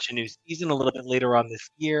excited to launch a new season a little bit later on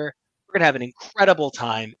this year. We're going to have an incredible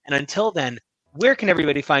time, and until then, where can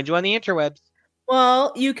everybody find you on the interwebs?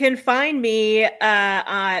 Well, you can find me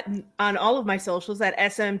on all of my socials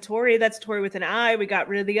at SM Tori. That's Tori with an I. We got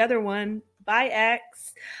rid of the other one by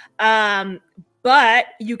X. But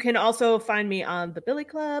you can also find me on the Billy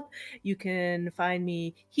Club. You can find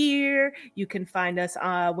me here. You can find us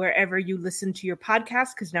wherever you listen to your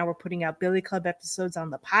podcast, because now we're putting out Billy Club episodes on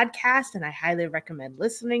the podcast, and I highly recommend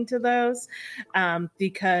listening to those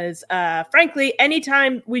because, frankly,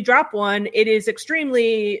 anytime we drop one, it is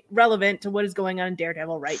extremely relevant to what is going on in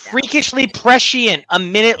Daredevil right now. Freakishly prescient a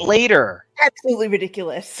minute later. Absolutely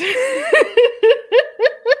ridiculous.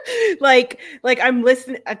 like I'm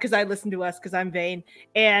listening because I listen to us because I'm vain,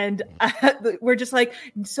 and we're just like,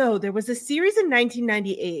 so there was a series in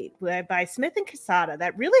 1998 by Smith and Quesada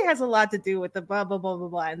that really has a lot to do with the blah blah blah blah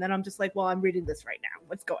blah, and then I'm just like, well, I'm reading this right now.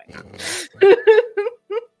 What's going on?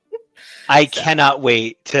 I cannot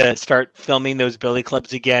wait to start filming those Billy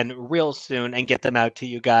Clubs again real soon and get them out to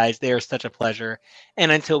you guys. They are such a pleasure.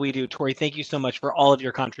 And until we do, Tori, thank you so much for all of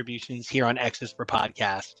your contributions here on X's for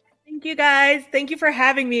Podcast. Thank you, guys. Thank you for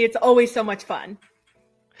having me. It's always so much fun.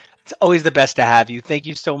 It's always the best to have you. Thank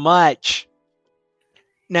you so much.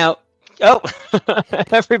 Now,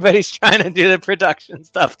 everybody's trying to do the production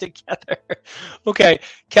stuff together. Okay,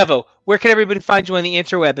 Kevo, where can everybody find you on the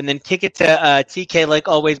interweb? And then kick it to TK like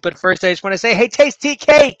always. But first, I just want to say, hey, Tasty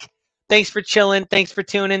Cake! Thanks for chilling. Thanks for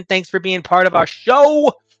tuning. Thanks for being part of our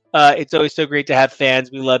show. It's always so great to have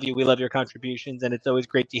fans. We love you. We love your contributions. And it's always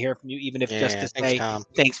great to hear from you, even if just to say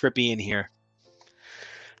thanks for being here.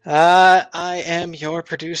 I am your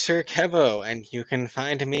producer, Kevo, and you can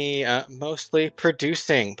find me mostly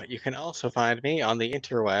producing, but you can also find me on the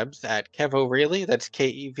interwebs at Kevo Really. That's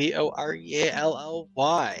KevoReally.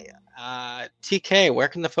 TK, where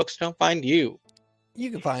can the folks find you?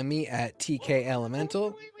 You can find me at TK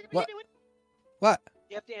Elemental. What?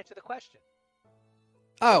 You have to answer the question.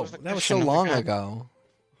 Oh, that was so long ago.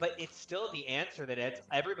 But it's still the answer that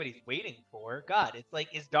everybody's waiting for. God, it's like,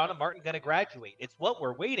 is Donna Martin going to graduate? It's what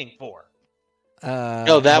we're waiting for.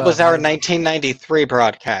 No, that was our 1993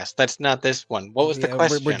 broadcast. That's not this one. What was the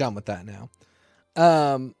question? We're done with that now.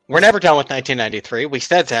 We're never done with 1993. We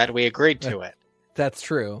said that. We agreed to it. That's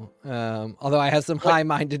true. Although I have some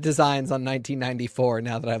high-minded designs on 1994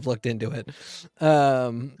 now that I've looked into it.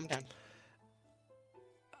 I'm done.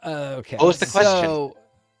 Okay. What was the question? So,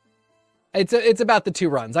 it's about the two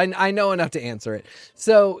runs. I know enough to answer it.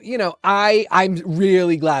 So, I'm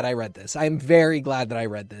really glad I read this. I'm very glad that I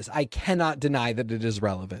read this. I cannot deny that it is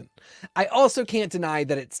relevant. I also can't deny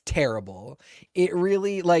that it's terrible. It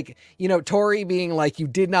really, Tori being like, you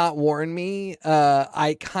did not warn me.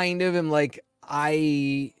 I kind of am like,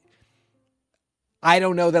 I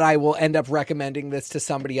don't know that I will end up recommending this to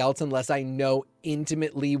somebody else unless I know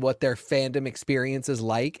intimately what their fandom experience is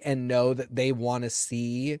like and know that they want to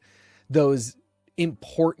see those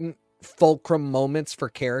important fulcrum moments for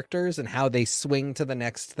characters and how they swing to the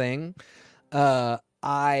next thing. For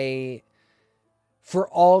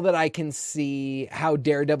all that I can see how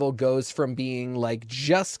Daredevil goes from being like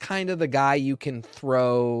just kind of the guy you can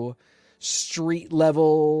throw street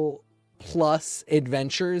level plus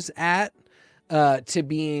adventures at, to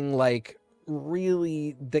being like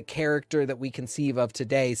really the character that we conceive of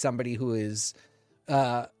today, somebody who is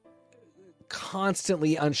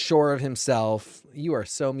constantly unsure of himself. You are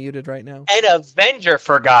so muted right now. An Avenger,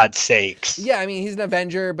 for God's sakes. Yeah, I mean, he's an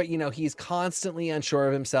Avenger, but he's constantly unsure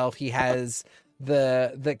of himself. He has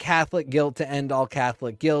the Catholic guilt to end all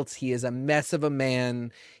Catholic guilt. He is a mess of a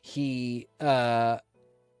man. He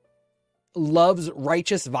loves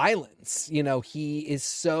righteous violence. He is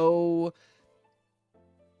so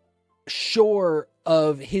sure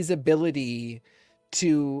of his ability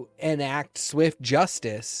to enact swift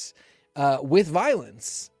justice with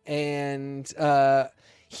violence. And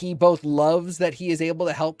he both loves that he is able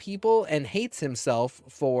to help people and hates himself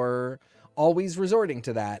for always resorting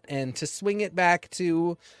to that. And to swing it back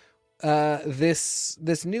to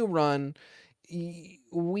this new run,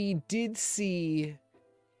 we did see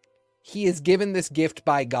he is given this gift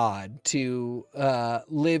by God to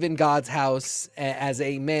live in God's house as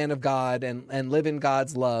a man of God and live in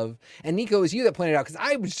God's love. And Nico, it was you that pointed out, because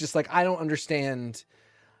I was just like, I don't understand.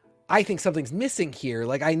 I think something's missing here.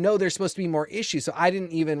 Like, I know there's supposed to be more issues, so I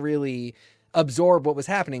didn't even really absorb what was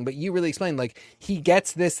happening. But you really explained, like, he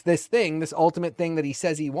gets this ultimate thing that he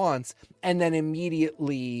says he wants, and then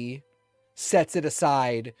immediately sets it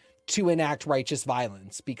aside to enact righteous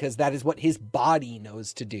violence, because that is what his body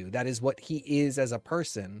knows to do. That is what he is as a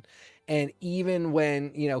person. And even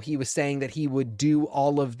when, he was saying that he would do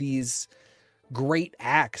all of these great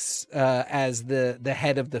acts as the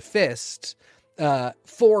head of the fist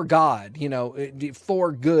for God,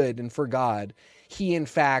 for good and for God, he in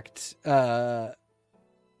fact,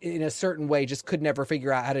 in a certain way, just could never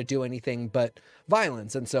figure out how to do anything but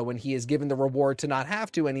violence. And so when he is given the reward to not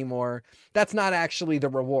have to anymore, that's not actually the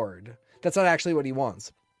reward. That's not actually what he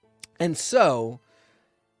wants. And so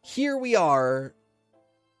here we are,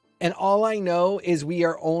 and all I know is we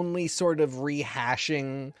are only sort of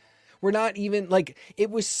rehashing. We're not even, like, it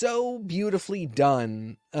was so beautifully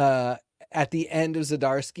done at the end of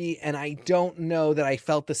Zdarsky, and I don't know that I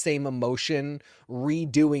felt the same emotion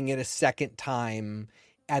redoing it a second time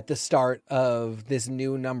at the start of this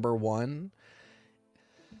new number one.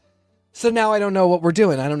 So now I don't know what we're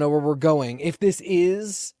doing. I don't know where we're going. If this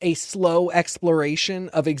is a slow exploration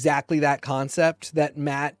of exactly that concept, that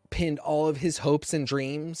Matt pinned all of his hopes and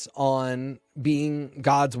dreams on being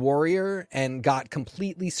God's warrior and got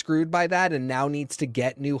completely screwed by that and now needs to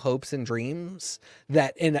get new hopes and dreams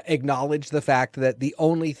that acknowledge the fact that the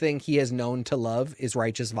only thing he has known to love is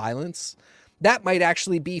righteous violence, that might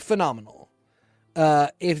actually be phenomenal.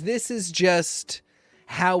 If this is just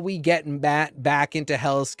how we get Matt back into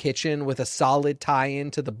Hell's Kitchen with a solid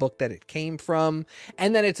tie-in to the book that it came from,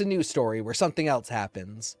 and then it's a new story where something else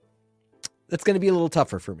happens, that's going to be a little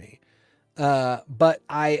tougher for me. But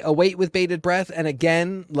I await with bated breath. And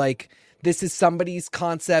again, like, this is somebody's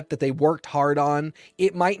concept that they worked hard on.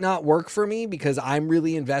 It might not work for me because I'm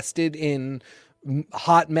really invested in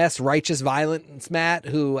hot mess, righteous violence Matt,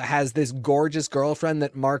 who has this gorgeous girlfriend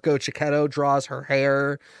that Marco Cicchetto draws her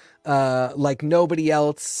hair like nobody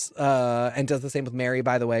else, and does the same with Mary,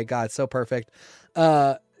 by the way. God, so perfect.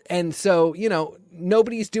 And so,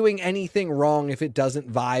 nobody's doing anything wrong if it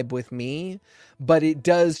doesn't vibe with me, but it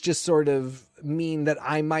does just sort of mean that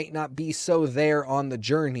I might not be so there on the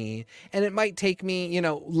journey, and it might take me,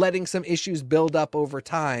 letting some issues build up over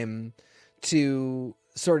time to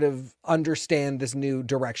sort of understand this new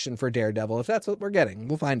direction for Daredevil. If that's what we're getting,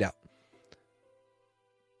 we'll find out.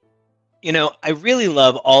 I really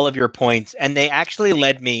love all of your points, and they actually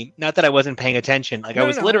led me, not that I wasn't paying attention, like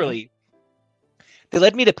literally, they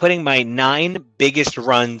led me to putting my 9 biggest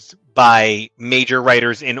runs by major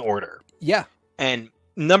writers in order. Yeah. And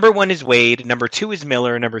number 1 is Wade, number 2 is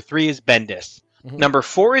Miller, number 3 is Bendis, number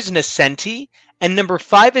 4 is Nocenti, and number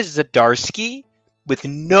 5 is Zdarsky, with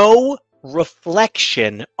no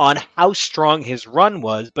reflection on how strong his run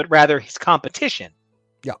was, but rather his competition.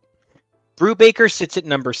 Brubaker sits at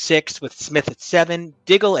number 6 with Smith at 7,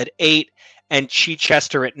 Diggle at 8, and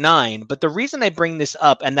Chichester at 9. But the reason I bring this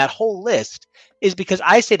up and that whole list is because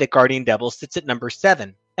I say that Guardian Devil sits at number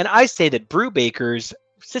 7, and I say that Brubaker's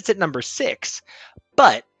sits at number 6.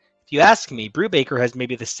 But if you ask me, Brubaker has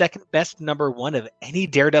maybe the second best number 1 of any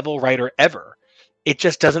Daredevil writer ever. It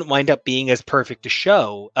just doesn't wind up being as perfect a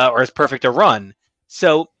show or as perfect a run.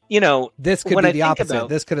 So, this could be the opposite.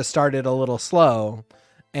 This could have started a little slow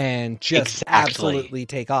and just absolutely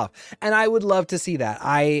take off. And I would love to see that.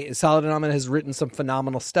 Solid Anomaly has written some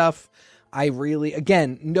phenomenal stuff.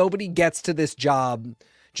 Again, nobody gets to this job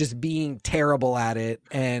just being terrible at it.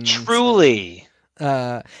 And truly,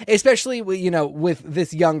 especially, with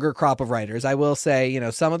this younger crop of writers, I will say,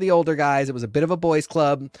 some of the older guys, it was a bit of a boys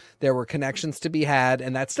club. There were connections to be had.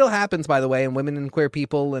 And that still happens, by the way. And women and queer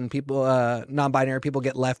people and people, non-binary people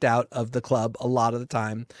get left out of the club a lot of the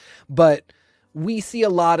time. But we see a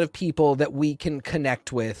lot of people that we can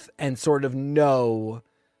connect with and sort of know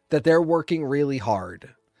that they're working really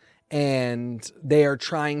hard and they are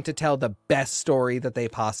trying to tell the best story that they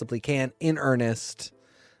possibly can in earnest.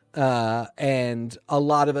 And a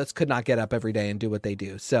lot of us could not get up every day and do what they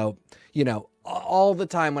do. So, all the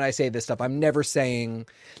time when I say this stuff, I'm never saying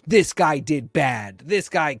this guy did bad. This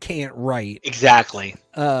guy can't write. Exactly.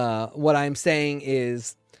 What I'm saying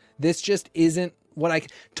is this just isn't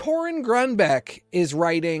Torrin Grunbeck is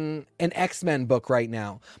writing an X-Men book right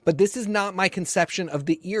now, but this is not my conception of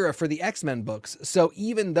the era for the X-Men books. So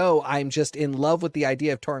even though I'm just in love with the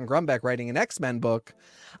idea of Torrin Grunbeck writing an X-Men book,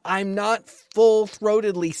 I'm not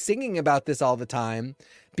full-throatedly singing about this all the time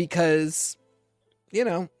because,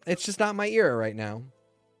 it's just not my era right now.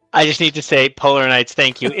 I just need to say, Polar Knights,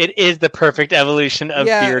 thank you. It is the perfect evolution of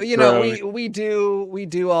beard growth. we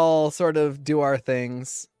do all sort of do our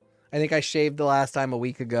things. I think I shaved the last time a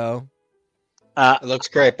week ago. It looks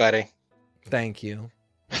great, buddy. Thank you.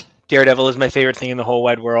 Daredevil is my favorite thing in the whole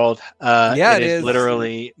wide world. It is is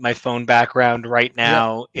literally my phone background right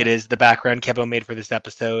now. Yep. It is the background Kevo made for this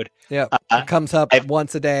episode. Yeah, it comes up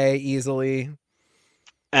once a day easily.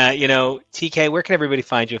 TK, where can everybody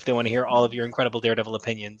find you if they want to hear all of your incredible Daredevil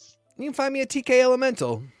opinions? You can find me at TK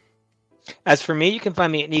Elemental. As for me, you can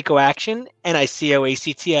find me at Nico Action,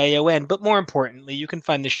 NICOACTION, but more importantly, you can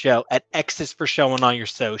find the show at X's for Show on all your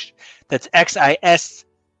social. That's XISFORSHOW.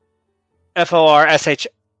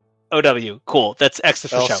 Cool. That's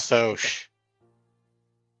X's for Show. Soch.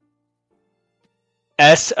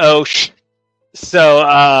 SO. So,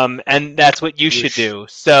 and that's what you should do.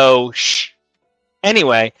 So,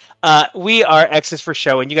 Anyway, we are X's for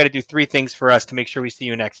Show, and you got to do 3 things for us to make sure we see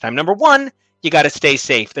you next time. Number 1, you got to stay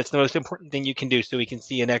safe. That's the most important thing you can do so we can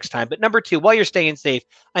see you next time. But number 2, while you're staying safe,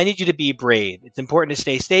 I need you to be brave. It's important to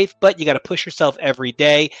stay safe, but you got to push yourself every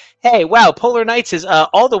day. Hey, wow, Polar Knights is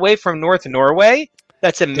all the way from North Norway.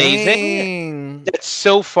 That's amazing. Dang. That's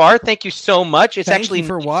so far. Thank you so much. It's Thank actually you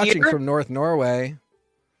for watching from North Norway.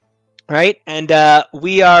 Right? And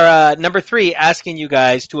we are, number 3, asking you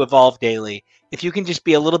guys to evolve daily. If you can just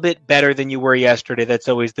be a little bit better than you were yesterday, that's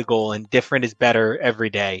always the goal. And different is better every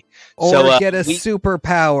day. Or get a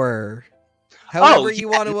superpower. However you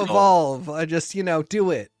want to evolve. Just,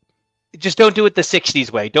 do it. Just don't do it the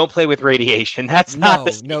 60s way. Don't play with radiation. That's not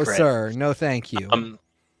the secret. No, sir. No, thank you.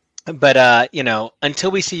 But, until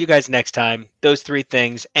we see you guys next time, those 3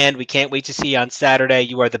 things. And we can't wait to see you on Saturday.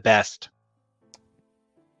 You are the best.